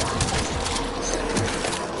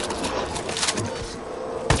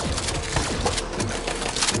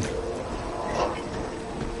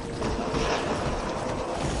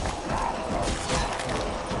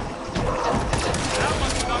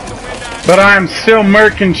 But I'm still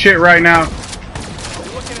murking shit right now.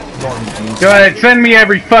 Go ahead, send me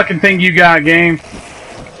every fucking thing you got, game.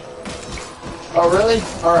 Oh, really?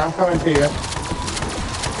 Alright, I'm coming to you.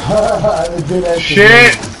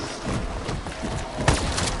 Shit!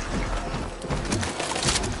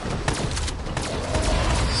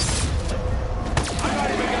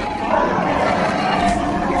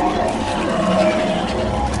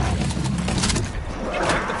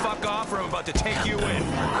 Back the fuck off or I'm about to take you in.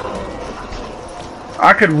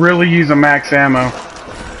 I could really use a max ammo.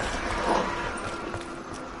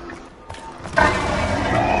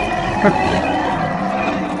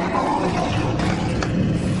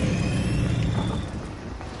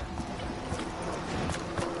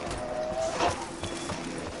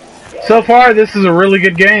 So far, this is a really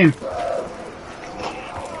good game. Back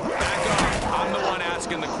off. I'm the one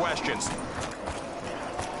asking the questions.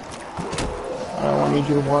 I don't need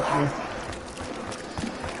you to watch me.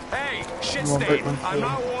 Hey, shit stain. I'm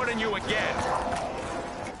not warning you again.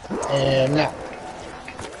 And now.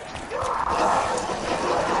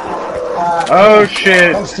 Oh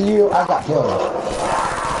shit. Thanks to you, I got killed.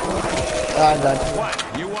 I'm done.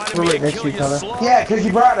 What? You want wanted me to kill you slow. Yeah, because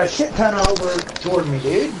you brought a shit ton over toward me,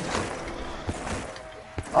 dude.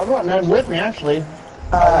 I brought none with me, actually.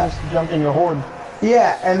 I just jumped in your horde.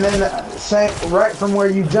 Yeah, and then right from where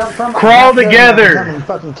you jumped from, crawl together. And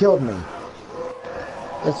fucking killed me.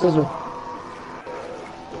 That's scissor.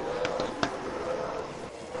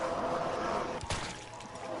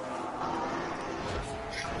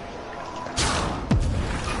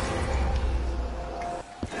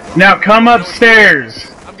 Now come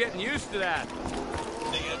upstairs. I'm getting used to that.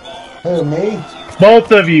 Who, me?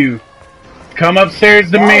 Both of you. Come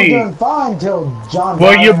upstairs to I was me. doing fine till John.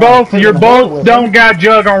 Well, you're both don't got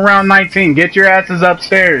jug on round 19. Get your asses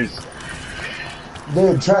upstairs.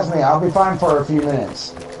 Dude, trust me, I'll be fine for a few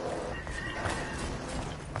minutes.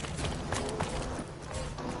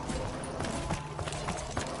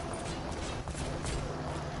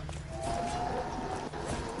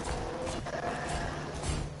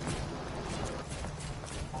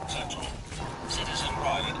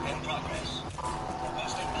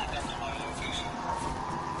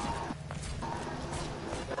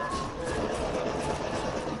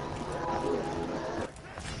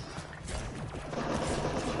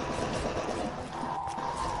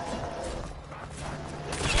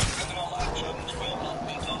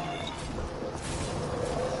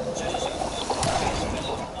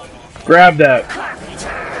 Grab that.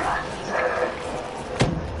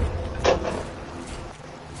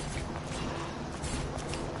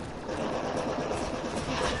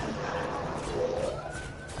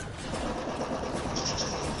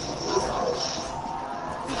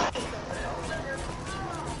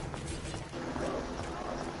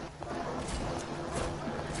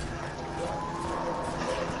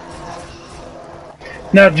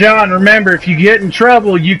 Now, John, remember, if you get in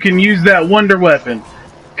trouble, you can use that wonder weapon.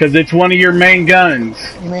 Because it's one of your main guns.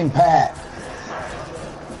 You mean Pat?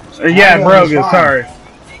 Yeah, Broga, sorry.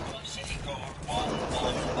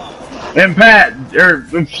 And Pat,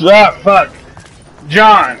 fuck.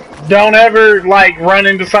 John, don't ever, like, run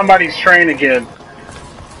into somebody's train again.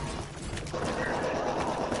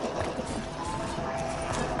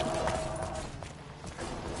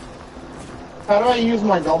 How do I use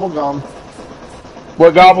my gobble gum?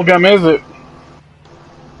 What gobble gum is it?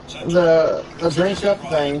 The drink up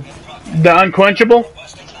thing. The unquenchable?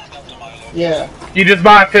 Yeah. You just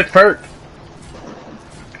buy a 5th perk.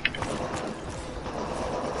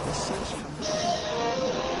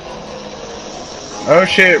 Oh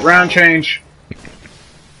shit, round change.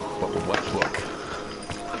 What book?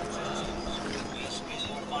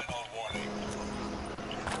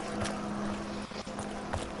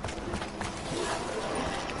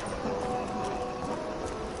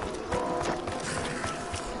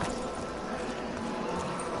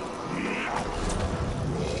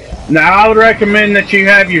 Now, I would recommend that you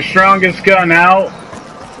have your strongest gun out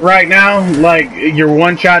right now. Like, your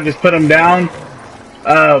one shot, just put them down.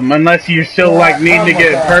 Unless you still, like, need to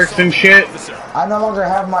get perks and shit. I no longer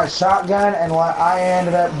have my shotgun, and what I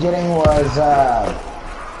ended up getting was,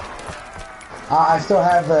 I still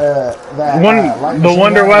have the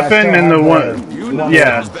wonder weapon and the one,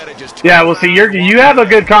 yeah. Yeah, well, see, you have a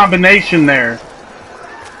good combination there.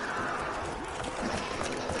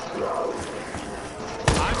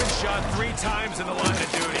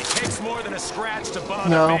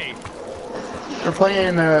 No. We're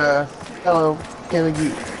playing Hello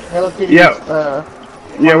Kitty. Yeah.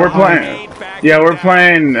 Yeah, we're playing. Yeah, we're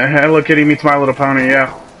playing Hello Kitty Meets My Little Pony.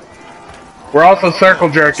 Yeah. We're also circle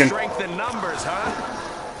jerking.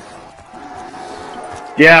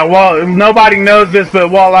 Yeah. Well, nobody knows this, but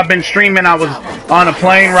while I've been streaming, I was on a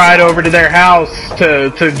plane ride over to their house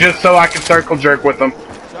to just so I could circle jerk with them.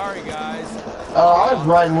 Sorry, guys. I was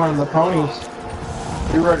riding one of the ponies.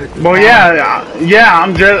 Well, yeah,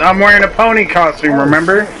 I'm wearing a pony costume,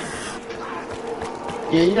 remember?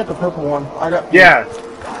 Yeah, you got the purple one. I got. Yeah.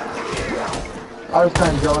 I was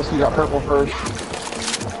kind of jealous you got purple first.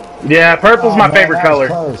 Yeah, purple's my favorite color.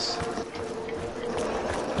 Close.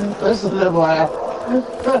 This is a laugh.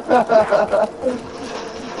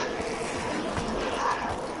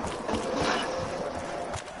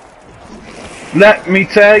 Let me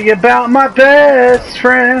tell you about my best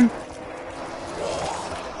friend.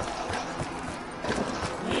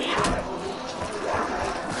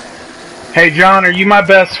 Hey John, are you my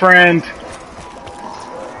best friend?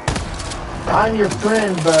 I'm your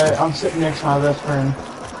friend, but I'm sitting next to my best friend.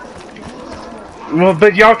 Well,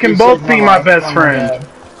 but y'all can both be my best friend.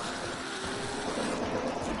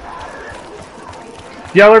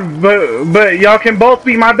 Y'all are, but y'all can both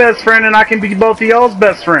be my best friend, and I can be both of y'all's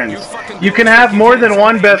best friends. You can have more than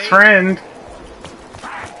one best friend.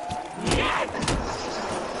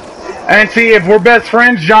 And see, if we're best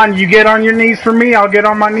friends, John, you get on your knees for me, I'll get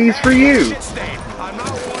on my knees for you.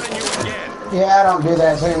 Yeah, I don't do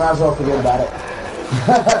that, so you might as well forget about it.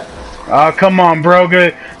 Oh, come on,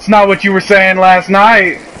 Broga. It's not what you were saying last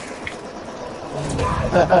night.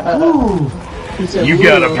 You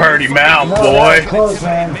got a pretty mouth, no, boy. That was close,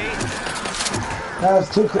 man. That was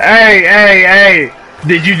too close. Hey, hey, hey.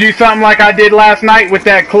 Did you do something like I did last night with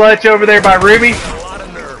that clutch over there by Ruby?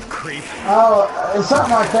 Oh, it's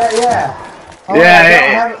something like that, yeah. Oh,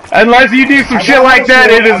 yeah, unless you do some shit like that,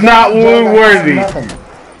 it is not woo-worthy.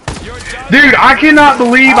 Dude, I cannot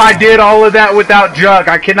believe I did all of that without Jug.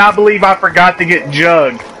 I cannot believe I forgot to get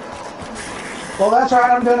Jug. Well, that's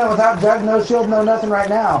right. I'm doing it without Jug, no shield, no nothing right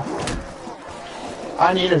now.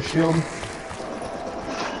 I need a shield.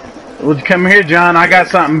 Well, come here, John. I got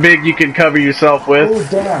something big you can cover yourself with. Oh,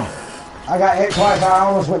 damn. I got hit twice. I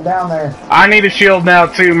almost went down there. I need a shield now,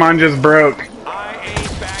 too. Mine just broke. I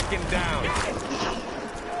ain't backing down.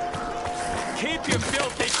 Keep your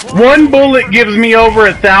filthy clothes. One bullet gives me over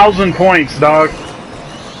 1,000 points, dog.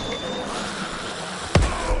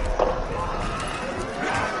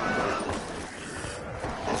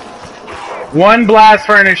 One blast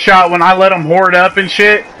furnace shot when I let them hoard up and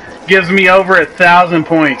shit gives me over 1,000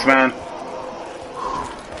 points, man.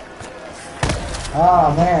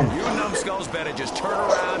 Oh, man. You numbskulls better just turn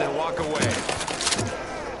around and walk away.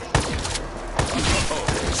 Oh,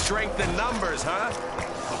 strength in numbers, huh?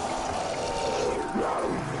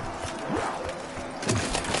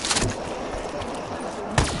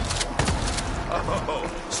 Oh,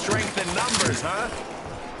 strength in numbers, huh?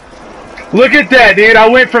 Look at that, dude. I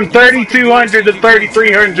went from 3,200 to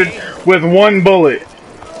 3,300 with one bullet.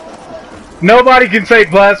 Nobody can say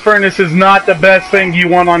blast furnace is not the best thing you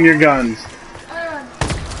want on your guns.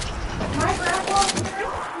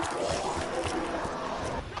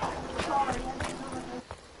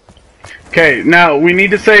 Okay, now we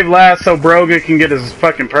need to save last so Broga can get his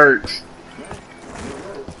fucking perks.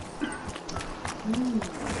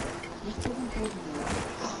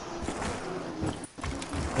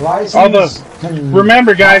 Although,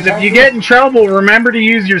 remember guys, if you get in trouble, remember to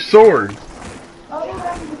use your sword.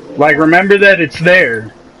 Like, remember that it's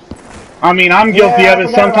there. I mean, I'm guilty of it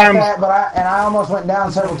sometimes. And I almost went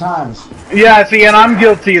down several times. Yeah, see, and I'm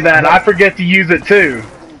guilty of that. I forget to use it too.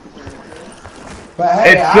 But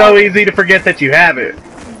hey, it's so easy to forget that you have it.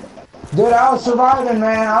 Dude, I was surviving,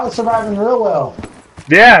 man. I was surviving real well.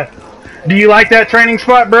 Yeah. Do you like that training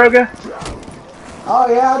spot, Broga? Oh,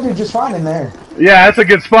 yeah, I do just fine in there. Yeah, that's a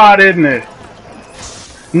good spot, isn't it?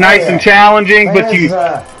 Nice and challenging, but you...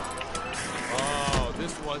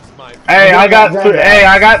 Hey, I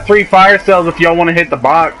got 3 fire cells if y'all want to hit the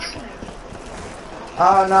box.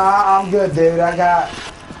 Oh, no, I'm good, dude. I got...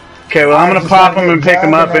 Okay, well, I'm going to pop them and pick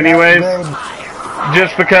them up anyways.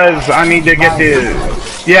 Just because I need to get the...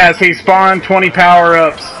 Yeah, see, spawn 20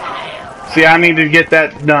 power-ups. See, I need to get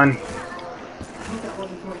that done.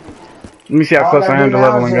 Let me see how close I am to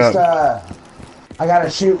leveling up. I gotta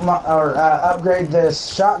shoot upgrade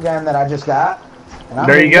this shotgun that I just got. And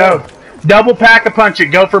There you go. Double pack a punch it.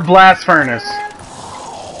 Go for blast furnace.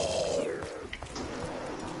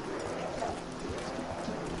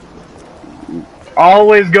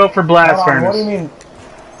 Always go for blast furnace.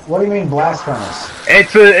 What do you mean blast furnace?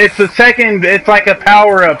 It's a second. It's like a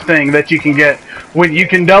power up thing that you can get when you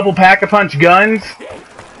can double pack a punch guns.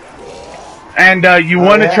 And you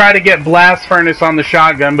want to try to get blast furnace on the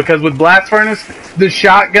shotgun because with blast furnace, the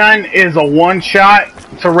shotgun is a one shot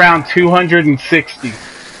to round 260.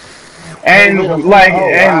 And like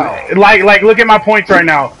look at my points right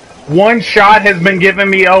now. One shot has been giving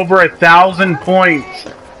me over 1,000 points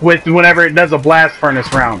with whenever it does a blast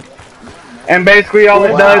furnace round. And basically all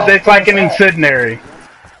it does, it's like an incendiary.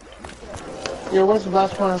 Yeah, where's the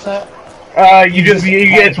blast furnace at?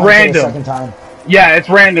 It's random. Yeah, it's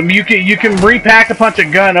random. You can repack a punch a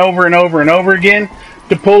gun over and over and over again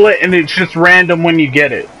to pull it, and it's just random when you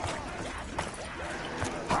get it.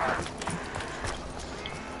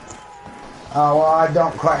 Well, I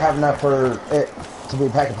don't quite have enough for it to be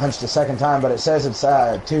pack a punch the second time, but it says it's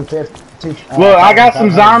 250. Well, I got some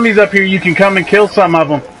zombies up here. You can come and kill some of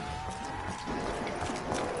them.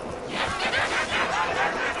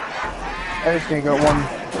 I just need to go one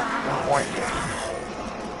point.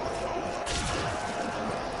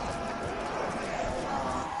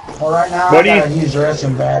 Well, right now What I gotta use the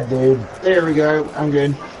restroom bad, dude. There we go. I'm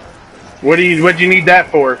good. What'd you need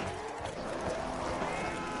that for?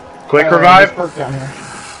 Quick revive? This perk down here.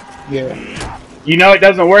 Yeah. You know it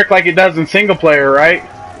doesn't work like it does in single player, right?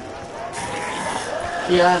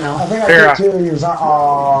 Yeah, I know. I think I Here, took 2 of yours.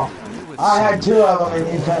 I had 2 of them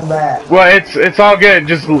and you come back. Well, it's all good.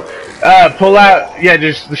 Just Pull out. Yeah,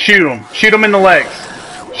 just shoot them. Shoot them in the legs.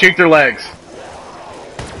 Shoot their legs.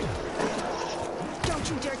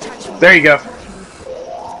 There you go.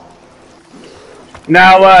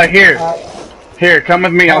 Now, here, come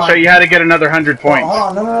with me. I'll show you how to get another 100 points.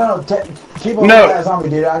 Hold on, no. Keep on that zombie,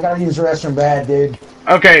 dude. I gotta use the restroom bad, dude.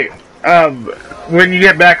 Okay, when you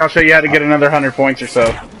get back, I'll show you how to get another 100 points or so.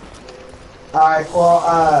 Alright, well,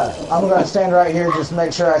 I'm gonna stand right here, just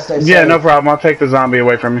make sure I stay safe. Yeah, no problem. I'll take the zombie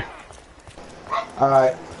away from you.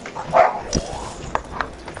 Alright.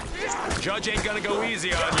 Judge ain't gonna go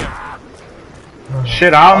easy on you.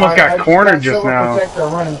 Shit, I almost got cornered just now.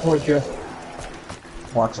 Running towards you.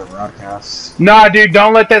 Watch the broadcast. Nah, dude,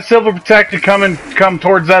 don't let that silver protector come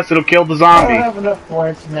towards us. It'll kill the zombie. I don't have enough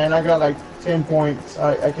points, man. I got like 10 points.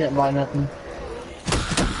 I can't buy nothing.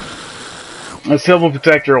 The silver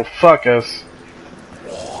protector will fuck us.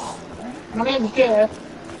 My name's Jeff.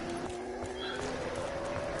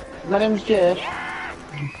 My name's Jeff.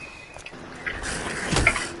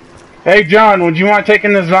 Hey, John, would you mind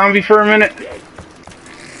taking the zombie for a minute?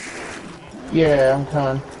 Yeah, I'm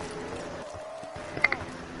coming.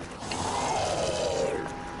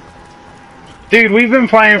 Dude, we've been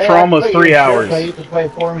playing for almost 3 hours. You can play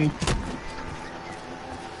for me.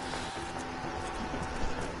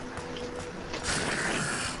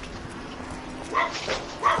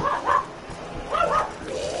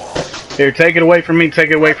 Here, take it away from me, take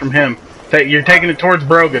it away from him. You're taking it towards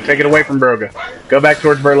Broga, take it away from Broga. Go back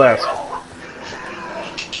towards Burlesque.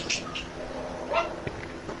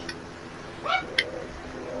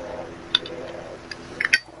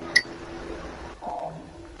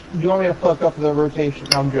 Do you want me to fuck up the rotation?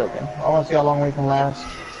 No, I'm joking. I want to see how long we can last.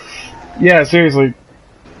 Yeah, seriously.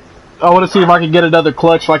 I want to see if I can get another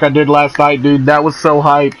clutch like I did last night, dude. That was so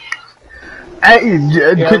hype. Hey,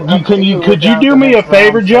 could you do me a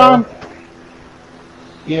favor, John?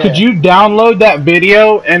 Yeah. Could you download that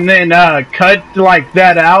video and then cut like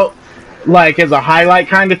that out, like as a highlight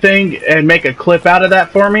kind of thing, and make a clip out of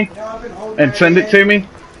that for me, and send it to me?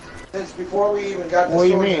 Since before we even got the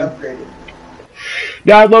sword upgraded.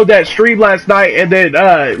 Download that stream last night and then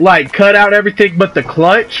like cut out everything but the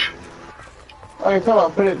clutch. Oh, you're talking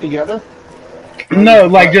about put it together? No,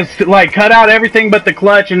 like just like cut out everything but the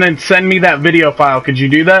clutch and then send me that video file. Could you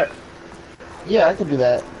do that? Yeah, I could do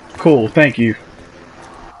that. Cool, thank you.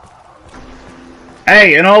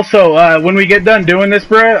 Hey, and also when we get done doing this,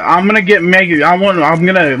 bro, I'm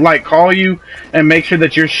gonna like call you and make sure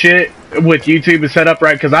that your shit with YouTube is set up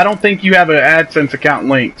right, because I don't think you have an AdSense account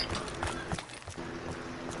linked.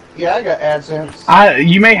 Yeah, I got AdSense.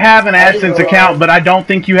 You may have an AdSense account, but I don't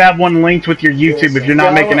think you have one linked with your YouTube if you're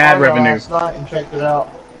not making ad revenue. Last night and checked it out.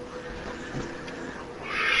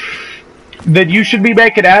 Then you should be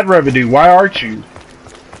making ad revenue. Why aren't you?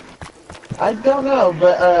 I don't know,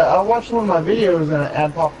 but I watched one of my videos and an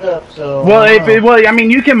ad popped up. So well, I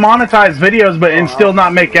mean, you can monetize videos, but and still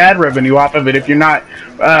not make ad revenue off of it if you're not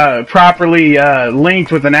properly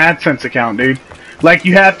linked with an AdSense account, dude. Like,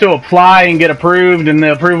 you have to apply and get approved, and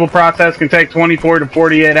the approval process can take 24 to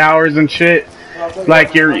 48 hours and shit.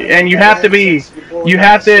 Like, you have to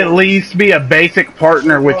at least be a basic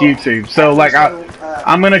partner with YouTube. So, like,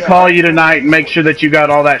 I'm gonna call you tonight and make sure that you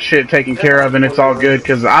got all that shit taken care of and it's all good,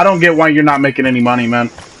 because I don't get why you're not making any money,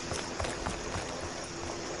 man.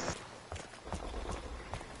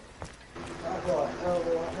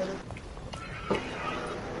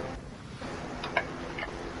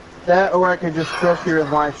 That, or I could just trust you with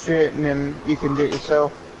my shit and then you can do it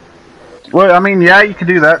yourself. Well, I mean, yeah, you could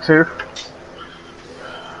do that too.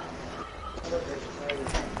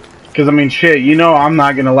 Because, I mean, shit, you know I'm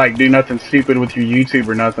not gonna, like, do nothing stupid with your YouTube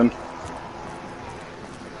or nothing.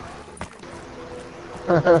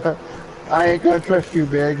 I ain't gonna trust you,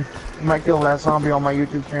 Big. You might kill that zombie on my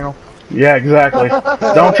YouTube channel. Yeah, exactly.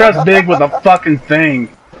 Don't trust Big with a fucking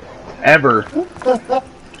thing. Ever.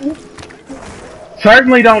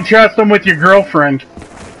 Certainly don't trust him with your girlfriend.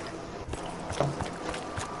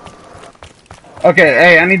 Okay,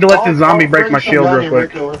 hey, I need to let the zombie break my shield real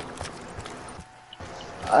quick.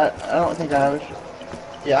 I don't think I have it.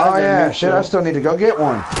 Yeah, oh yeah, shit, I still need to go get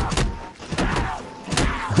one.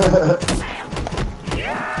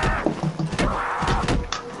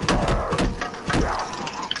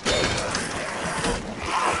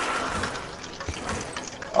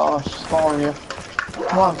 Oh, she's following you.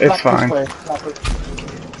 Come on, it's fine.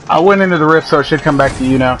 I went into the rift, so it should come back to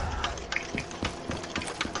you now.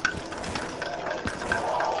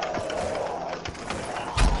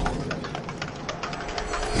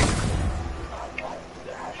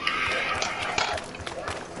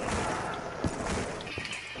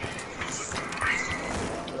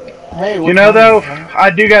 Hey, You know, though, I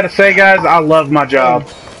do gotta say, guys, I love my job.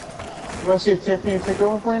 You want to see if Tiffany will take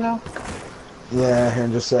over for you now? Yeah, here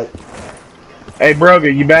in just a sec. Hey,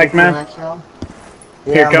 Broga, you back, man?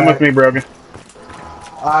 Here, come with me, Broga.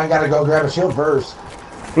 I gotta go grab a shield first.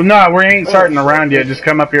 Well, no, we ain't starting the round yet. Just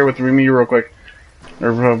come up here with me real quick.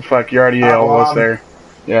 Or, fuck, you already almost there.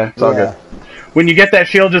 Yeah, it's all good. When you get that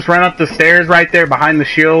shield, just run up the stairs right there behind the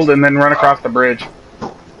shield and then run across the bridge.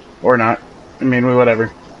 Or not. I mean,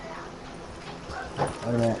 whatever.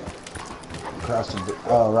 Wait a minute. Across the...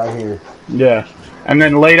 Oh, right here. Yeah. And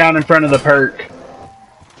then lay down in front of the perk.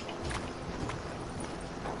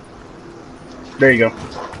 There you go.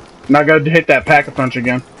 Now go hit that pack-a-punch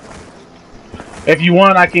again. If you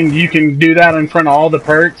want, you can do that in front of all the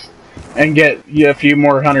perks and get you a few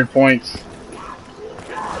more 100 points.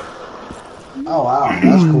 Oh wow,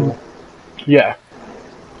 that's cool. Yeah.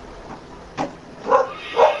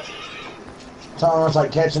 It's almost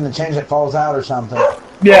like catching the change that falls out or something.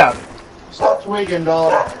 Yeah. Stop tweaking,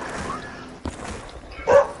 dog.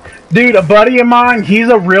 Dude, a buddy of mine, he's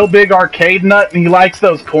a real big arcade nut and he likes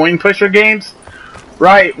those coin pusher games.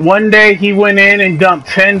 Right, one day he went in and dumped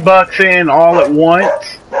 $10 in all at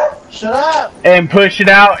once. Shut up! And pushed it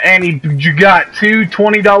out, and he got two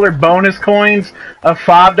 $20 bonus coins, a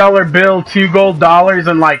 $5 bill, 2 gold dollars,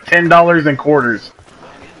 and like $10 in quarters.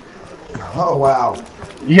 Oh, wow.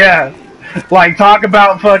 Yeah. Like, talk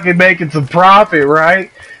about fucking making some profit, right?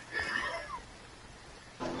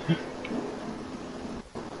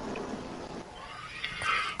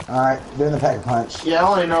 Alright, doing the pack-a-punch. Yeah, I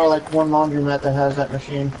only know like one laundromat that has that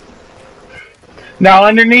machine. Now,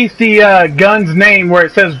 underneath the gun's name where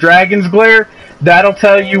it says Dragon's Glare, that'll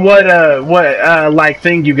tell you what like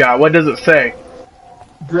thing you got. What does it say?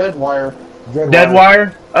 Dreadwire.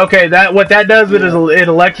 Deadwire? Okay, what that does is it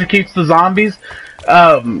electrocutes the zombies.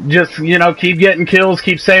 Just, you know, keep getting kills,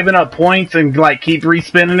 keep saving up points, and like keep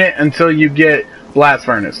respinning it until you get Blast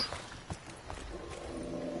Furnace.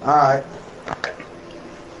 Alright.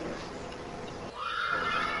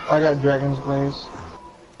 I got Dragon's Glaze.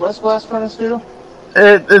 What's Blast Furnace do?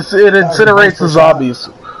 It incinerates the zombies.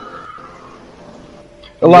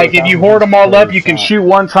 Like, if you hoard them all up, you can shoot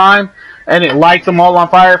one time, and it lights them all on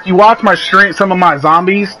fire. If you watch my stream, some of my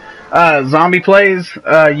zombie plays,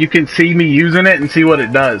 you can see me using it and see what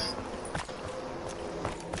it does.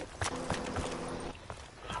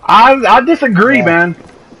 I disagree, man.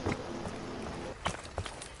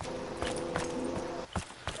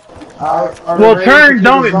 Well, turn,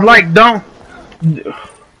 don't.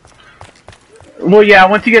 Well, yeah,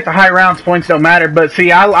 once you get to high rounds, points don't matter. But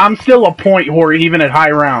see, I'm still a point whore even at high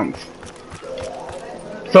rounds.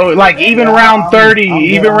 So, like, even round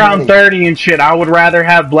 30, round 30 and shit, I would rather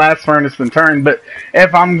have Blast Furnace than turn. But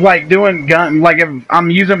if I'm, like, doing gun, like, if I'm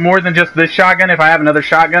using more than just this shotgun, if I have another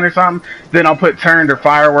shotgun or something, then I'll put turned or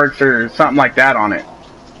fireworks or something like that on it.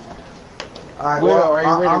 Alright, well,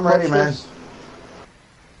 I'm ready, man.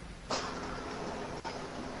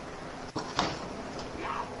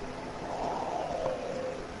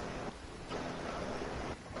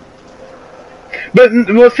 But,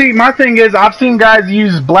 well, see, my thing is, I've seen guys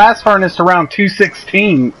use Blast Furnace around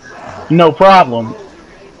 216, no problem.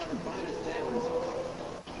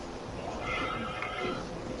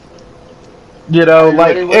 You know,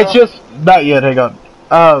 like, it's just, not yet, hang on.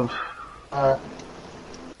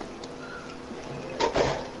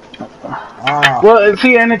 Well,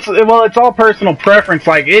 see, and it's all personal preference,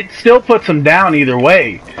 like, it still puts them down either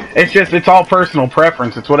way. It's just, it's all personal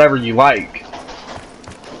preference, it's whatever you like.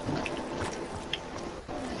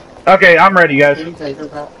 Okay, I'm ready, guys.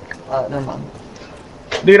 Alright, never mind.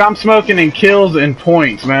 Dude, I'm smoking in kills and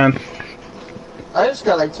points, man. I just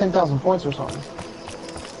got like 10,000 points or something.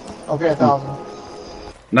 Okay, 1,000.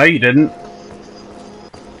 No, you didn't.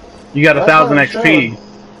 You got 1,000 XP.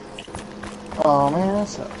 Oh man, that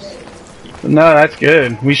sucks. No, that's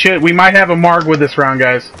good. We might have a marg with this round,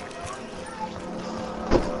 guys.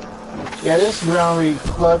 Yeah, this round we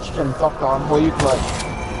clutched and fucked on. Well, you clutched.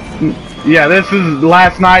 Yeah, this is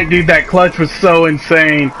last night, dude. That clutch was so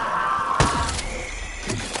insane.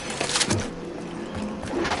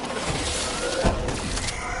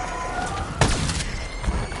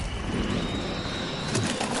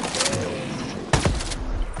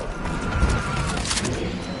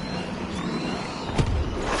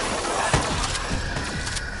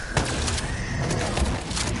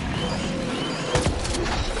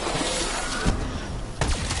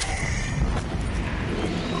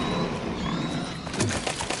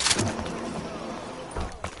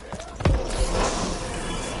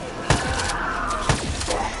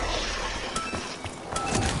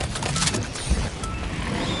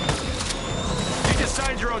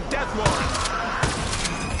 your own death warrant.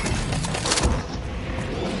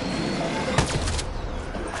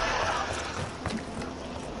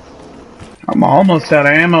 I'm almost out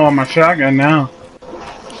of ammo on my shotgun now.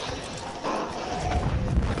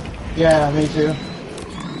 Yeah, me too.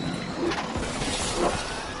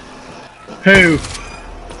 Who?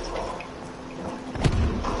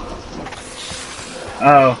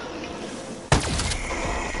 Oh.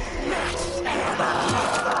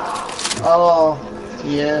 Oh,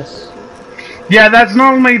 yes. Yeah, that's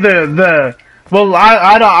normally the. Well,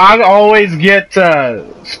 I always get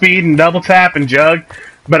speed and double tap and jug,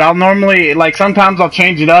 but I'll normally sometimes I'll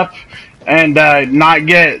change it up and not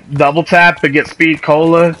get double tap, but get speed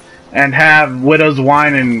cola and have Widow's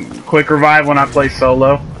Wine and quick revive when I play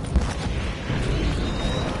solo.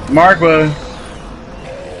 Markwa.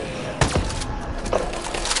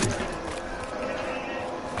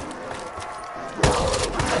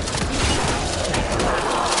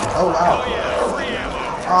 Oh wow.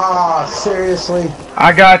 Ah, seriously?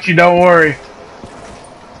 I got you, don't worry.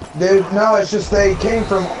 Dude, no, it's just they came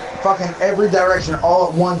from fucking every direction all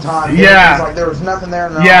at one time. Yeah. It was like there was nothing there.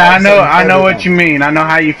 And Yeah, all of a sudden, I know what everything. you mean. I know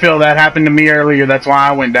how you feel. That happened to me earlier. That's why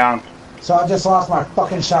I went down. So I just lost my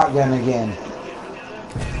fucking shotgun again.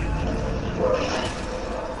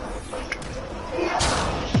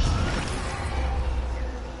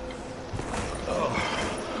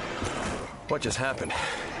 What just happened?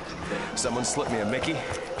 Someone slipped me a Mickey?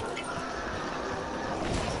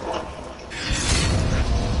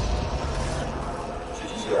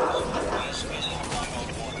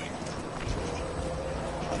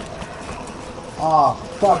 Oh,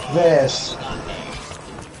 fuck this.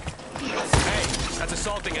 Hey, that's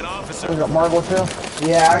assaulting an officer. We got Marble too?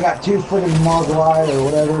 Yeah, I got 2 freaking Margolite or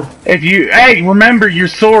whatever. If you, hey, remember your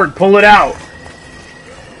sword. Pull it out.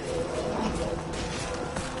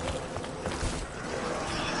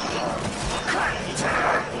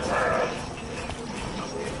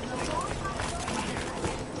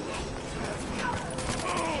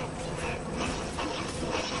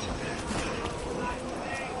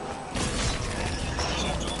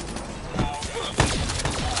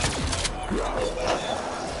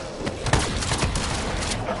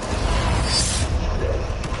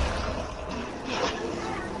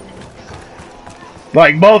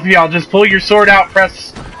 Like both of y'all, just pull your sword out,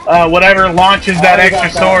 press whatever launches that extra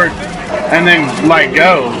sword, and then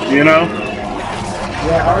go, you know?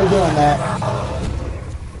 Yeah, already doing that.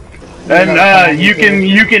 And you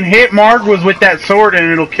can hit Margwas with that sword and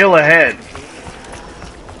it'll kill a head.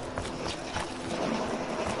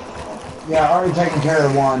 Yeah, already taking care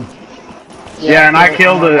of one. Yeah, and I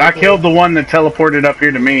killed the one that teleported up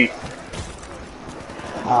here to me.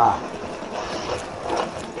 Ah.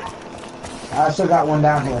 I still got one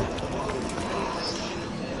down here.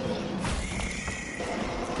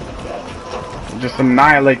 Just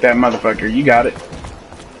annihilate that motherfucker. You got it.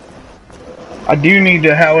 I do need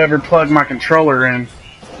to, however, plug my controller in.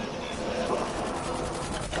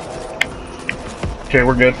 Okay,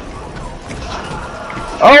 we're good.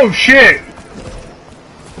 Oh shit!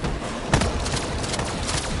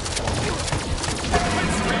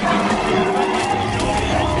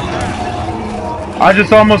 I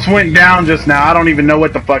just almost went down just now. I don't even know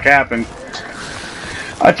what the fuck happened.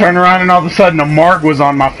 I turned around and all of a sudden a mark was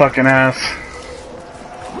on my fucking ass.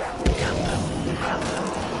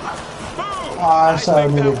 Oh, I so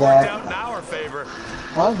needed that.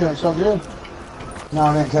 Well, I was doing so good. No,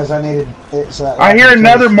 I meant because I needed it so that I hear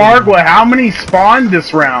another Margwa. How many spawned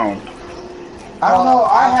this round? I don't know.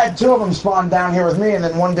 I had 2 of them spawn down here with me, and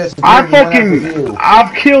then one disappeared.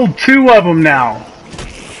 I've killed 2 of them now.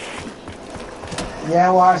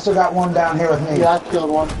 Yeah, well, I still got one down here with me. Yeah, I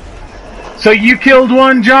killed one. So you killed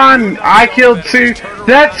one, John? I killed 2.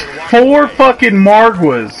 That's 4 fucking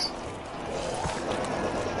Margwas.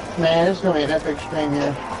 Man, it's gonna be an epic stream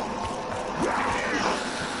here.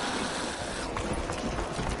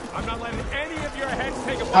 I'm not letting any of your heads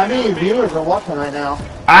take a How many viewers are watching right now?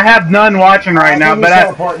 I have none watching right now, but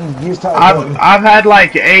I've had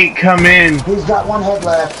like 8 come in. He's got 1 head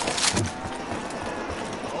left.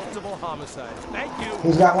 Multiple homicides. Thank you.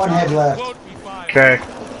 He's got 1 head left. Okay.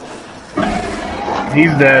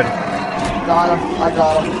 He's dead. Got him. I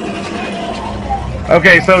got him.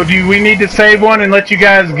 Okay, so do we need to save one and let you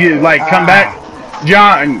guys come back?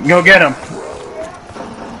 John, go get him.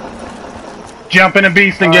 Jump in a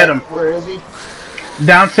beast and get him. Where is he?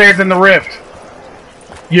 Downstairs in the rift.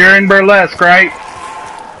 You're in Burlesque, right?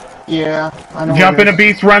 Yeah, I know. Jump in a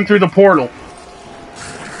beast, run through the portal.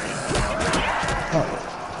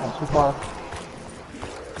 Not too far.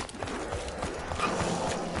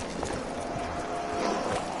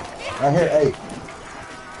 I hear 8.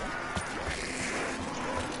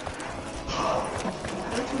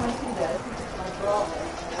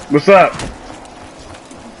 What's up?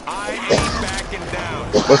 I ain't backing down.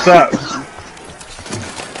 What's up?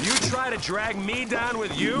 You try to drag me down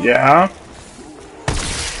with you? Yeah.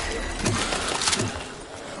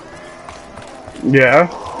 Yeah.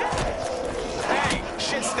 Hey,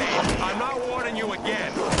 shit stain. I'm not warning you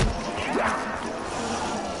again.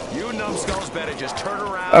 You numbskulls better just turn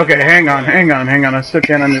around. Okay, hang on. I still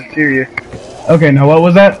can't understand you. Okay, now what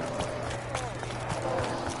was that?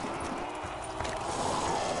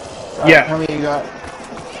 Yeah. How many you got?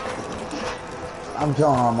 I'm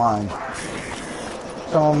killing on mine.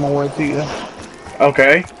 So I'm on my way to you.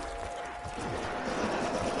 Okay.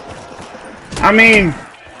 I mean,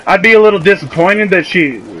 I'd be a little disappointed that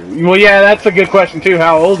she... Well, yeah, that's a good question, too.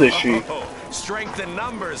 How old is she? Oh, strength in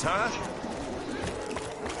numbers, huh?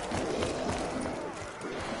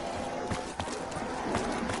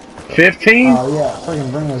 $15? Oh, yeah. Freaking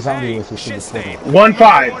bring a zombie with you. Shit stain.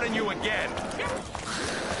 1-5. Warning you again.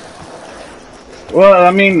 Well,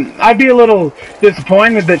 I mean, I'd be a little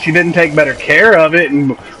disappointed that she didn't take better care of it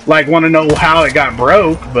and, like, want to know how it got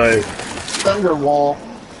broke, but... Thunderwall.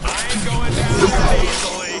 I ain't going down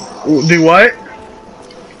easily. Do what?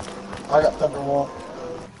 I got Thunderwall.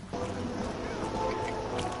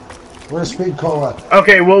 Where's Speed Cola?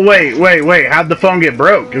 Okay, well, wait. How'd the phone get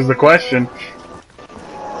broke is the question.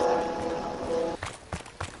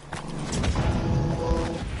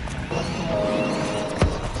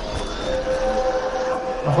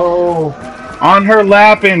 Oh. On her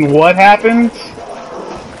lap and what happens?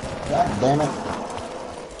 God damn it.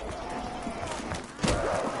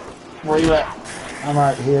 Where you at? I'm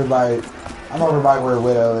right here by... I'm over by where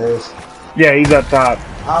Widow is. Yeah, he's up top.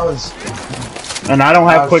 I was... And I don't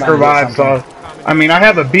have quick trying to get revive, so... I mean, I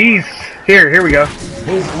have a beast. Here we go.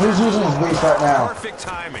 Who's using his beast right now? Perfect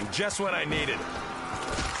timing, just what I needed.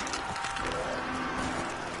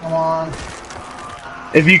 Come on.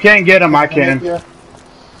 If you can't get him, I can. Yeah.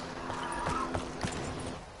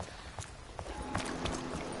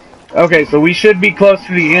 Okay, so we should be close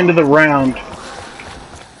to the end of the round.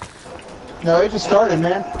 No, it just started,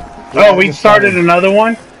 man. Oh, we started another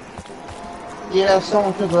one? Yeah,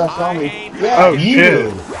 someone took last on me. Yeah, Oh,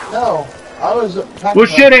 shit. No, I was... Well,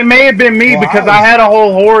 shit, it may have been me because I had a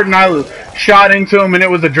whole horde and I shot into him and it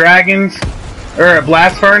was a dragon's... Or a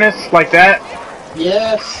blast furnace, like that.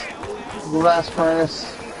 Yes. Blast furnace.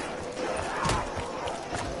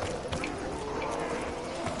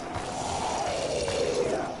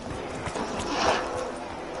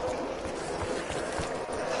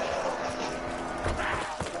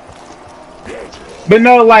 But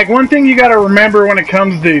no, like, one thing you gotta remember when it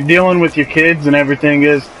comes to dealing with your kids and everything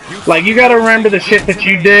is, like, you gotta remember the shit that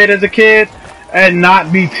you did as a kid and not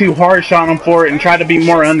be too harsh on them for it and try to be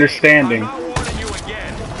more understanding. You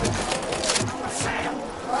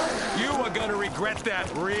are gonna regret that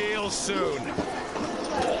real soon.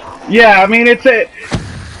 Yeah, I mean, it's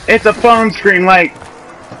a phone screen, like...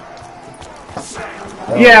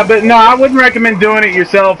 Yeah, but no, I wouldn't recommend doing it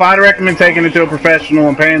yourself. I'd recommend taking it to a professional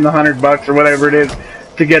and paying the $100 or whatever it is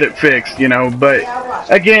to get it fixed, you know. But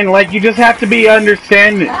again, like, you just have to be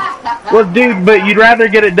understanding. Well, dude, but you'd rather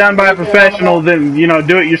get it done by a professional than, you know,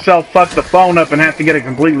 do it yourself, fuck the phone up, and have to get a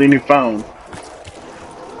completely new phone.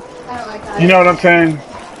 You know what I'm saying?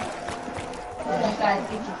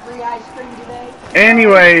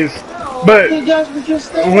 Anyways, but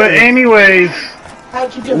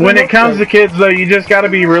when it comes to kids, though, you just got to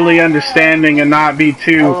be really understanding and not be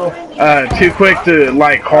too quick to,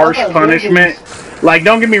 like, harsh punishment. Like,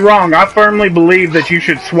 don't get me wrong, I firmly believe that you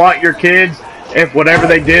should swat your kids if whatever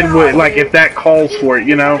they did would, like, if that calls for it,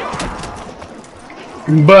 you know.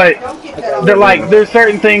 But there's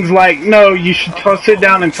certain things like, no, you should sit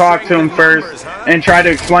down and talk to them first and try to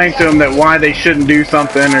explain to them that why they shouldn't do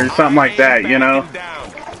something or something like that, you know.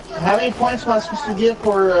 How many points am I supposed to get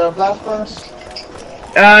for blast furnace?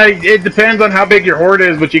 It depends on how big your horde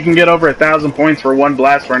is, but you can get over 1,000 points for one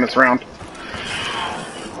blast furnace round.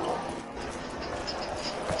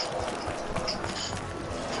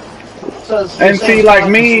 And see, like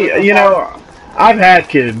me, you know, I've had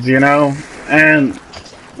kids, you know, and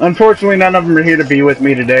unfortunately none of them are here to be with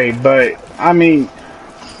me today, but, I mean...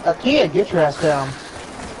 A kid, get your ass down.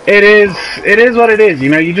 It is what it is, you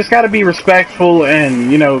know, you just gotta be respectful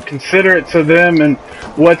and, you know, considerate to them and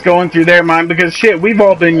what's going through their mind, because shit, we've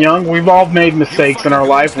all been young, we've all made mistakes in our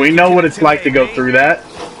life, we know what it's like to go through that,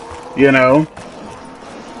 you know.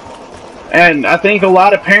 And I think a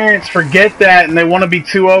lot of parents forget that and they want to be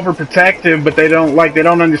too overprotective, but they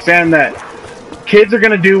don't understand that kids are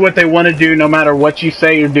going to do what they want to do no matter what you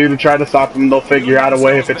say or do to try to stop them. They'll figure out a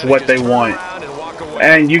way if it's what they want.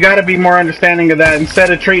 And you got to be more understanding of that instead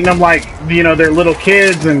of treating them like, you know, they're little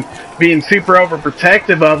kids and being super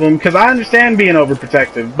overprotective of them. Because I understand being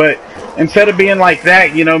overprotective, but instead of being like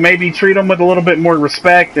that, you know, maybe treat them with a little bit more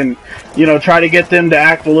respect and, you know, try to get them to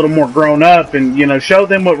act a little more grown up and, you know, show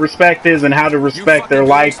them what respect is and how to respect their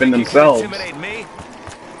life and themselves.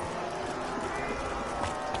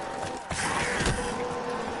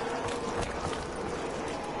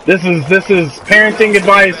 This is parenting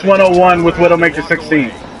advice 101 with Widowmaker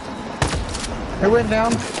 16. It went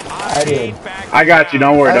down. I did. I got you.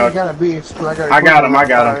 Don't worry, dog. I got him. I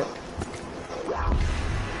got him.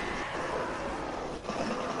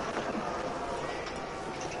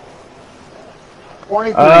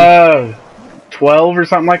 $23. 12 or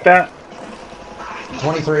something like that.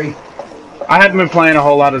 23. I haven't been playing a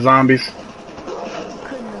whole lot of zombies.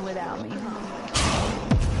 Couldn't live without me.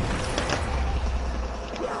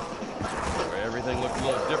 Everything looked a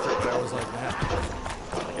little different when I was like that.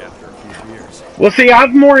 Like after a few years. Well, see,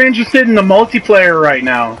 I'm more interested in the multiplayer right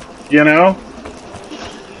now, you know?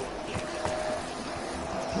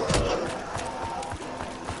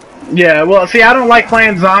 Yeah, well, see, I don't like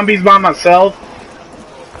playing zombies by myself.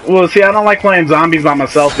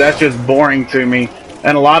 That's just boring to me.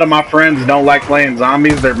 And a lot of my friends don't like playing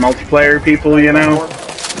zombies. They're multiplayer people, you know?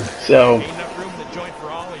 So... Ain't enough room in the joint for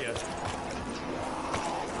all of you.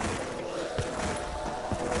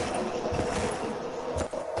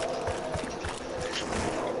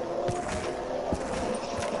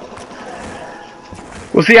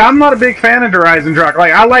 Well, see, I'm not a big fan of Horizon Drock.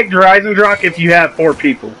 Like, I like Horizon Drock if you have 4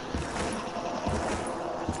 people.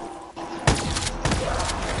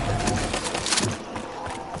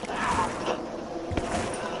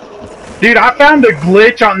 Dude, I found a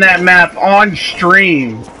glitch on that map on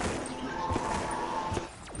stream.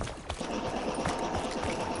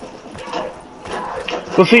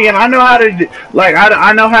 Well, see, and I know how to, like,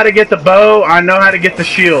 I know how to get the bow, I know how to get the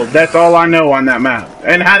shield. That's all I know on that map.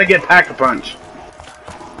 And how to get Pack-a-Punch.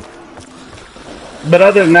 But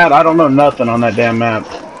other than that, I don't know nothing on that damn map.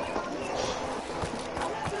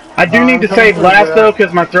 I do need to save last, though,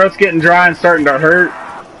 because my throat's getting dry and starting to hurt.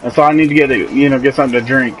 And so I need to get, get something to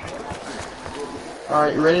drink.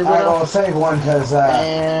 Alright, you ready, bro? I'll save one because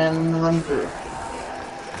and run through.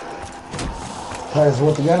 Because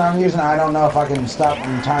with the gun I'm using, I don't know if I can stop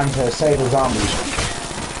in time to save the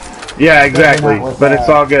zombies. Yeah, exactly. But it's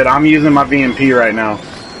all good. I'm using my VMP right now.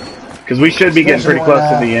 Because we should be getting pretty close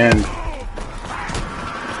to the end.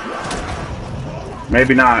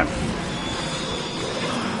 Maybe not.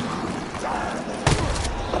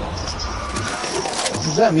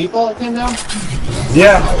 Is that meatball that came down?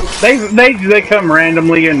 Yeah, they come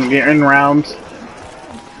randomly in rounds.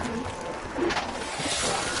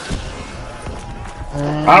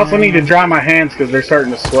 I also need to dry my hands because they're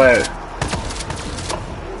starting to sweat.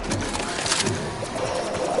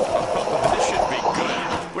 This should be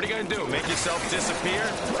good. What are you gonna do? Make yourself disappear?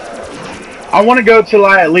 I want to go till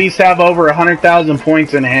I at least have over 100,000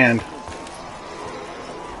 points in hand.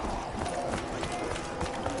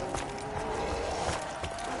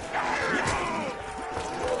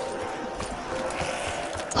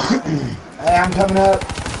 Hey, I'm coming up.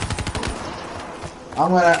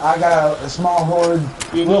 I got a small horde,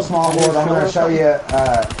 real small horde. I'm gonna show you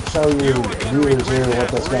viewers here what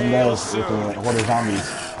this gun does with the horde of zombies.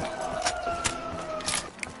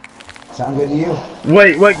 Sound good to you?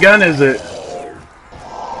 Wait, what gun is it?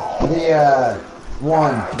 The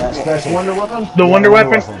one, that special Wonder Weapon. The Wonder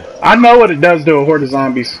Weapon? I know what it does to a horde of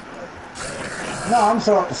zombies. No, I'm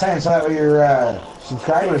saying so that way your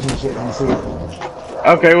subscribers and shit can see it.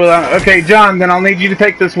 Okay, well, okay, John, then I'll need you to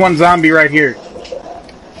take this one zombie right here.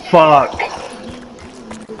 Fuck.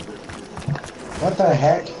 What the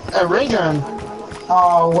heck? A ray gun.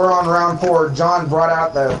 Oh, we're on round 4. John brought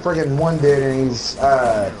out the friggin' one dude, and he's,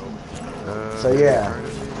 so yeah.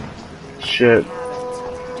 Shit.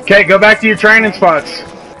 Okay, go back to your training spots.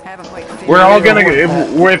 We're all gonna,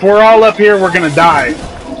 if we're all up here, we're gonna die.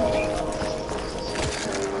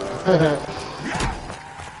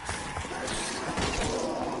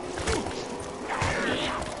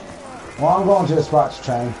 Well, I'm going to a spot to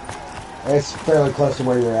train. It's fairly close to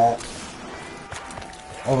where you're at.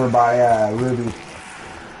 Over by Ruby.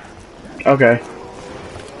 Okay.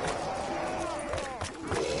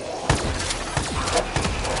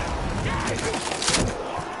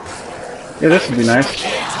 Yeah, this would be nice.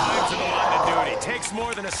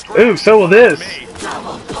 Ooh, so will this.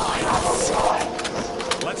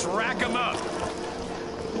 Let's rack 'em up.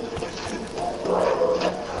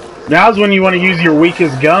 Now's when you want to use your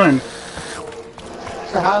weakest gun.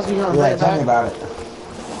 So how's he gonna Yeah, tell me about it.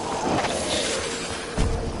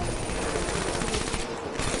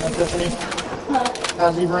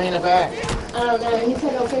 How's he bringing it back? I don't know. He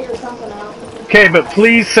said he'll figure something out. Okay, but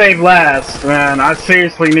please save last, man. I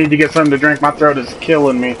seriously need to get something to drink. My throat is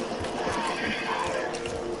killing me.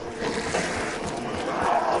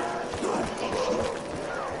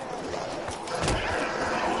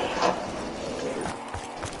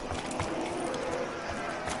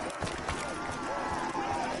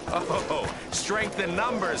 Oh, strength in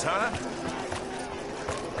numbers, huh?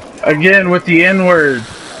 Again with the N-word.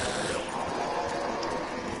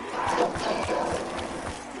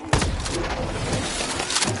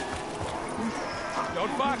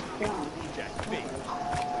 Don't fuck. Jack me.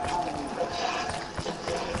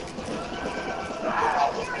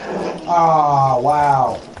 Oh,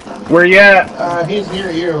 wow. Where you at? He's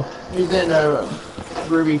near you. He's in,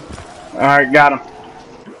 Ruby. Alright, got him.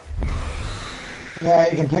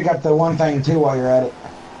 Yeah, you can pick up the one thing too while you're at it.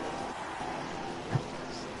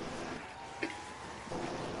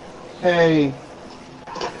 Hey.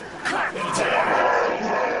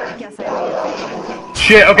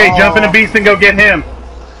 Shit, okay, jump in the beast and go get him.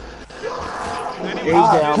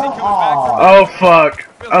 Oh, fuck.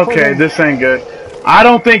 Okay, this ain't good. I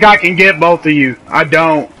don't think I can get both of you. I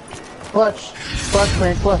don't. Clutch. Clutch,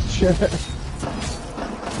 man, clutch.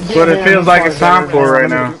 That's what it feels like it's time for right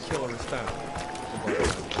now.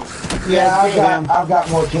 Yeah, I've got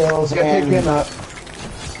more kills and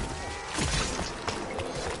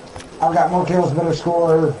I've got more kills, better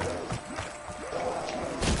score,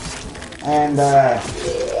 and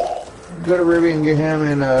go to Ruby and get him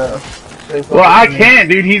and well, I can't,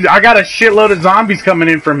 dude. I got a shitload of zombies coming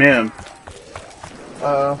in from him.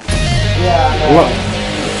 Yeah.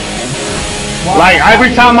 Like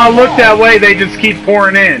every time I look that way, they just keep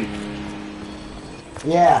pouring in.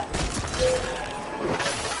 Yeah.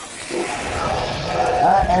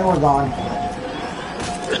 And we're gone.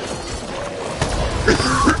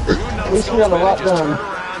 At least we got a lot done.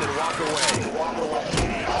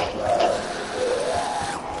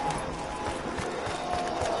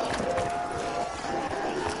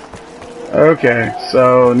 Okay,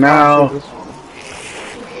 so now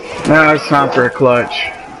it's time for a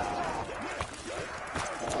clutch.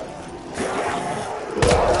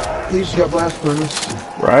 At least you got blast furnace.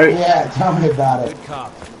 Right? Yeah, tell me about it.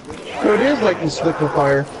 So it is like this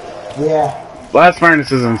liquefier. Yeah. Blast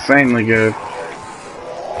furnace is insanely good.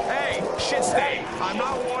 Hey, shit stay. I'm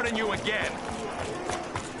not warning you again.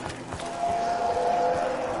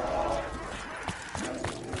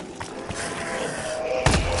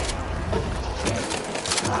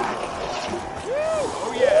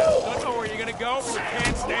 Oh yeah, don't know where you're gonna go, but you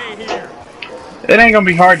can't stay here. It ain't gonna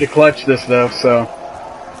be hard to clutch this though, so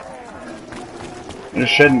it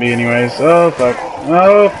shouldn't be anyways. Oh fuck.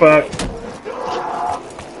 Oh fuck.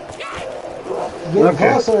 Getting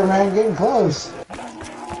closer, man. Getting close.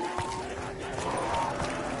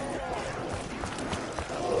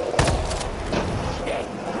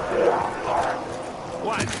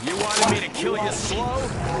 What? You wanted me to kill you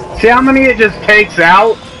slow? See how many it just takes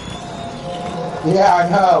out? Yeah, I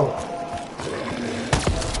know.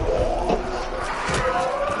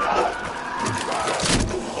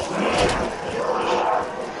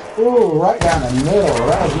 Ooh, right down the middle.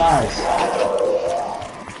 That was nice.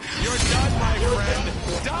 You're done, my friend.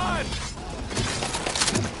 Done!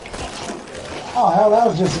 Oh, hell, that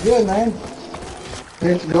was just good, man.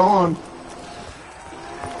 It's gone.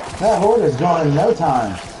 That horde is gone in no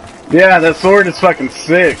time. Yeah, that sword is fucking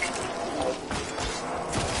sick.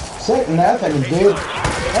 Sick nothing, dude.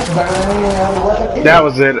 That's better than any other weapon. That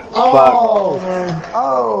was it. Oh!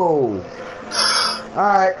 Oh!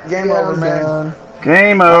 Alright, game over, man.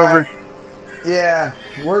 Game over. Right. Yeah,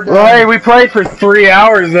 we're done. Well, hey, we played for 3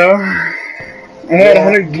 hours though. I had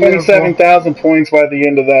 127,000 points by the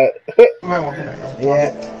end of that.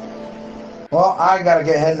 Yeah. Well, I gotta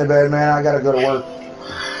get heading to bed, man. I gotta go to work.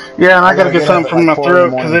 Yeah, and I gotta get something from my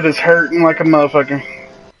throat because it is hurting like a motherfucker.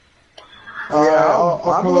 I'll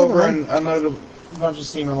come over and unload a bunch of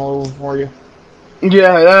steam all over for you.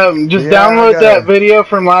 Yeah, just download that video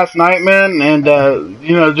from last night, man, and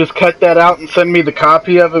you know, just cut that out and send me the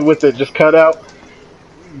copy of it with it just cut out.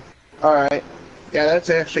 Alright. Yeah,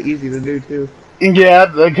 that's actually easy to do, too. Yeah,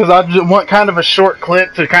 because I just want kind of a short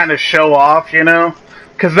clip to kind of show off, you know?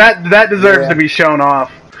 Because that deserves to be shown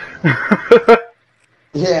off.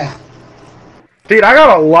 Yeah. Dude, I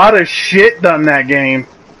got a lot of shit done that game.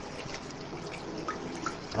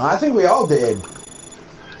 I think we all did.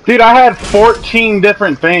 Dude, I had 14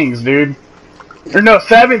 different things, dude. Or no,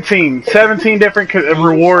 17. 17 different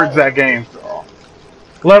rewards that game.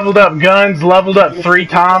 Leveled up guns, leveled up 3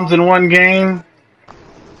 times in one game.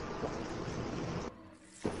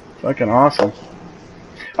 Fucking awesome.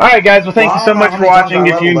 Alright guys, well thank you so I don't know much how for many times watching.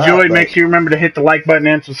 I If you leveled up, enjoyed, but- make sure you remember to hit the like button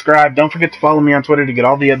and subscribe. Don't forget to follow me on Twitter to get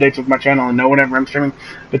all the updates with my channel and know whenever I'm streaming.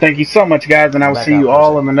 But thank you so much guys, and I will Back see up you for a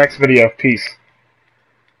all second. in the next video. Peace.